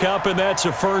pickup, and that's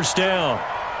a 1st down.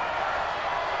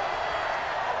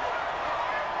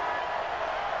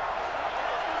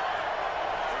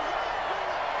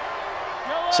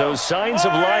 So signs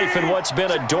of life in what's been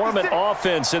a dormant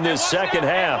offense in this 2nd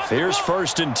half. Here's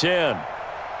 1st and 10.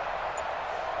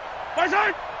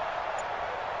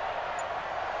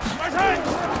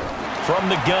 From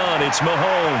the gun, it's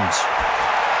Mahomes.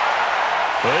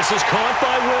 This is caught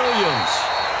by Williams.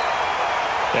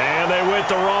 And they went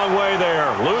the wrong way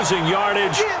there, losing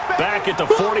yardage back at the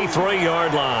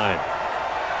 43-yard line.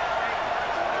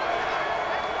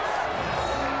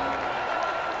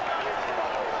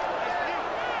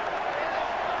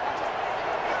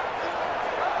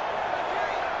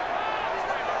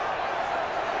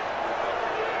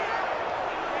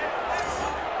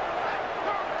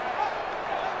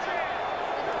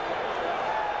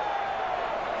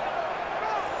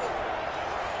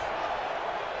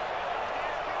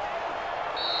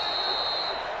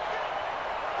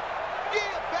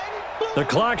 The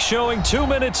clock showing 2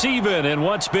 minutes even in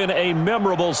what's been a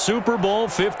memorable Super Bowl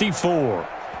 54.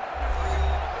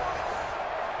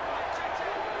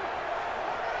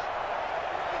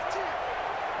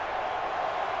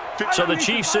 So the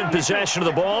Chiefs in possession of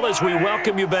the ball as we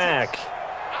welcome you back.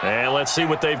 And let's see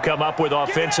what they've come up with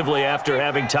offensively after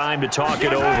having time to talk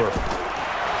it over.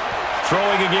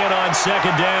 Throwing again on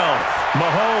second down.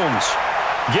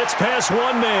 Mahomes gets past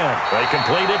one man. They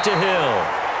complete it to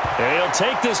Hill. And he'll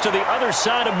take this to the other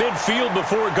side of midfield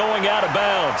before going out of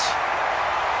bounds.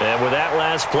 And with that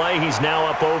last play, he's now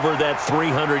up over that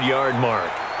 300-yard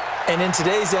mark. And in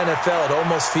today's NFL, it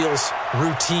almost feels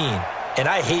routine. And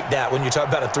I hate that when you talk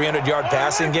about a 300-yard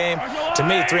passing game. To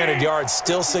me, 300 yards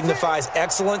still signifies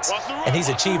excellence, and he's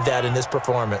achieved that in this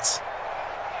performance.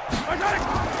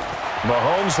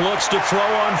 Mahomes looks to throw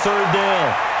on third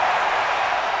down.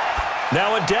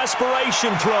 Now a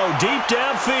desperation throw deep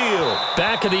downfield.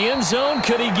 Back of the end zone.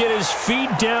 Could he get his feet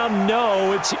down?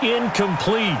 No, it's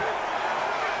incomplete.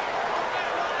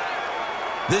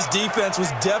 This defense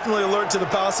was definitely alert to the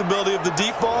possibility of the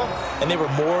deep ball, and they were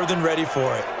more than ready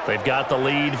for it. They've got the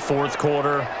lead, fourth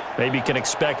quarter. Maybe can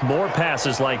expect more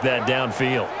passes like that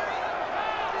downfield.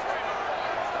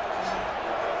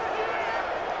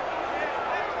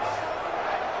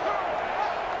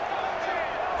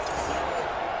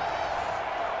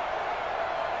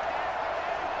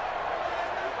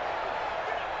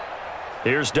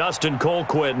 Here's Dustin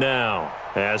Colquitt now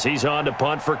as he's on to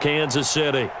punt for Kansas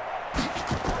City.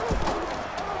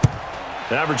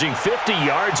 Averaging 50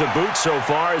 yards a boot so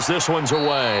far as this one's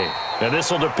away. And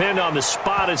this will depend on the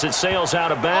spot as it sails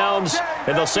out of bounds.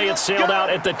 And they'll say it sailed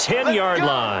out at the 10-yard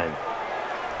line.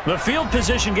 The field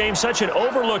position game, such an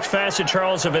overlooked facet,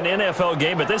 Charles, of an NFL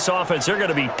game. But this offense, they're going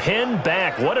to be pinned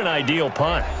back. What an ideal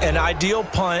punt. An ideal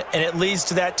punt, and it leads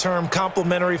to that term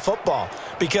complementary football.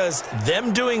 Because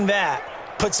them doing that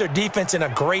puts their defense in a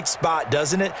great spot,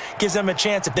 doesn't it? Gives them a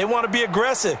chance. If they want to be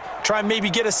aggressive, try and maybe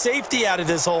get a safety out of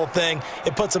this whole thing,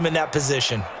 it puts them in that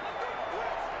position.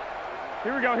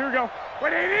 Here we go, here we go.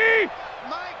 180!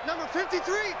 Mike, number 53.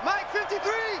 Mike,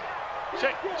 53.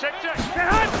 Check.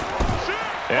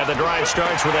 And the drive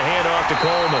starts with a handoff to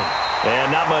Coleman.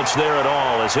 And not much there at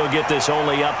all as he'll get this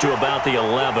only up to about the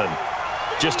 11.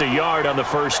 Just a yard on the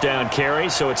first down carry,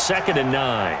 so it's 2nd and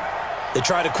 9. They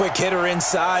tried a quick hitter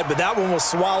inside, but that one was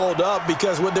swallowed up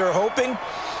because what they're hoping,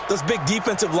 those big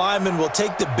defensive linemen will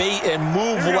take the bait and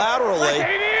move laterally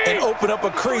and open up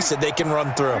a crease that they can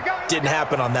run through. Didn't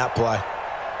happen on that play.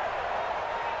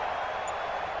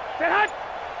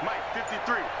 Mike,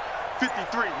 53.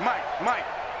 53, Mike.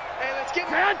 Hey, let's get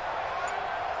it.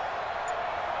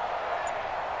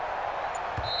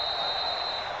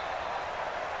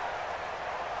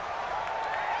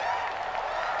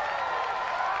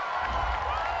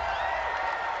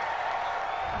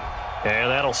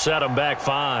 And that'll set him back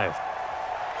 5.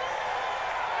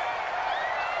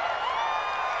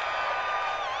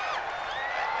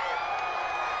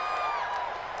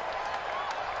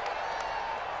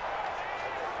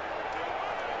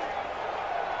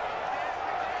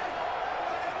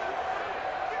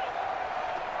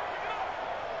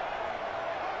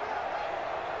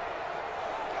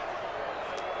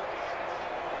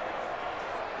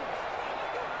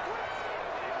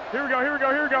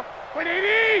 Here we go.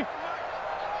 180!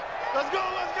 Let's go.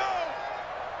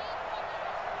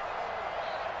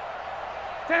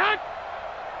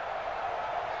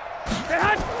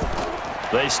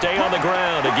 They stay on the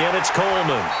ground. Again, it's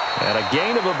Coleman. And a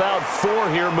gain of about 4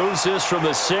 here moves this from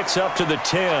the 6 up to the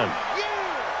 10.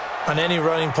 On any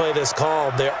running play that's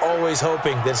called, they're always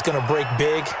hoping that it's going to break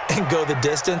big and go the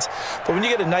distance. But when you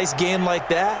get a nice gain like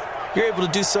that, you're able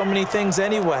to do so many things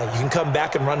anyway. You can come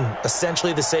back and run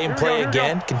essentially the same play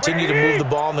again, continue to move the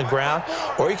ball on the ground,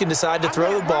 or you can decide to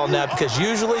throw the ball now because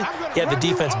usually you have the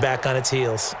defense back on its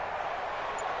heels.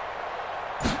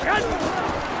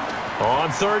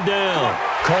 On third down,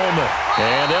 Coleman.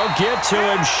 And they'll get to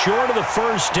him short of the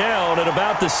first down at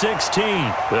about the 16.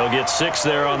 They'll get 6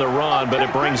 there on the run, but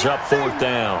it brings up 4th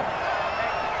down.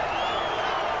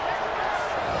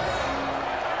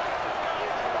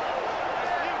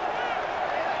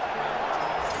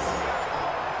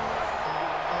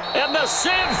 And the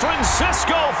San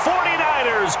Francisco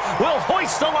 49ers will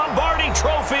hoist the Lombardi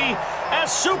Trophy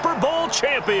as Super Bowl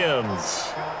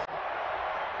champions.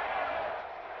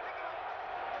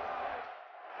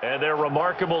 And their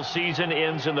remarkable season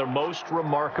ends in the most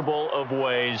remarkable of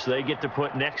ways. They get to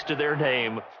put next to their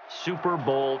name, Super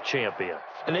Bowl champion.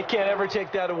 And they can't ever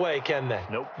take that away, can they?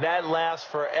 Nope. That lasts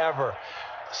forever.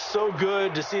 So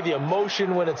good to see the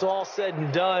emotion when it's all said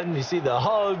and done. You see the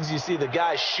hugs, you see the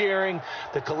guys sharing,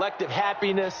 the collective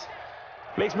happiness.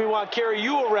 Makes me want to carry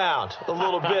you around a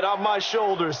little bit on my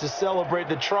shoulders to celebrate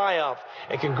the triumph.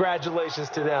 And congratulations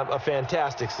to them. A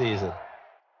fantastic season.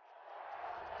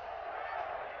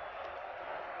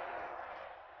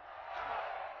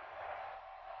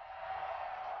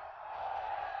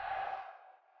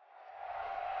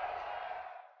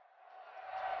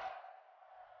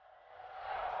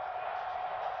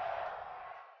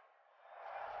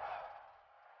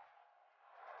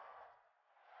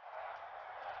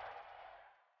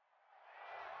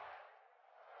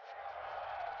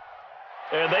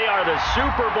 And they are the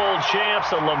Super Bowl champs.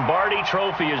 The Lombardi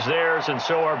Trophy is theirs, and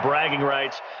so are bragging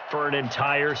rights for an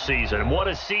entire season. And what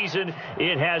a season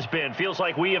it has been. Feels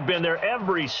like we have been there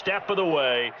every step of the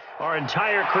way. Our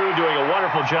entire crew doing a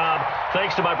wonderful job.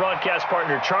 Thanks to my broadcast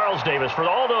partner, Charles Davis. For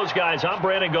all those guys, I'm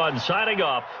Brandon Gaudin signing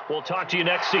off. We'll talk to you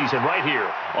next season right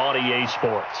here on EA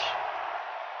Sports.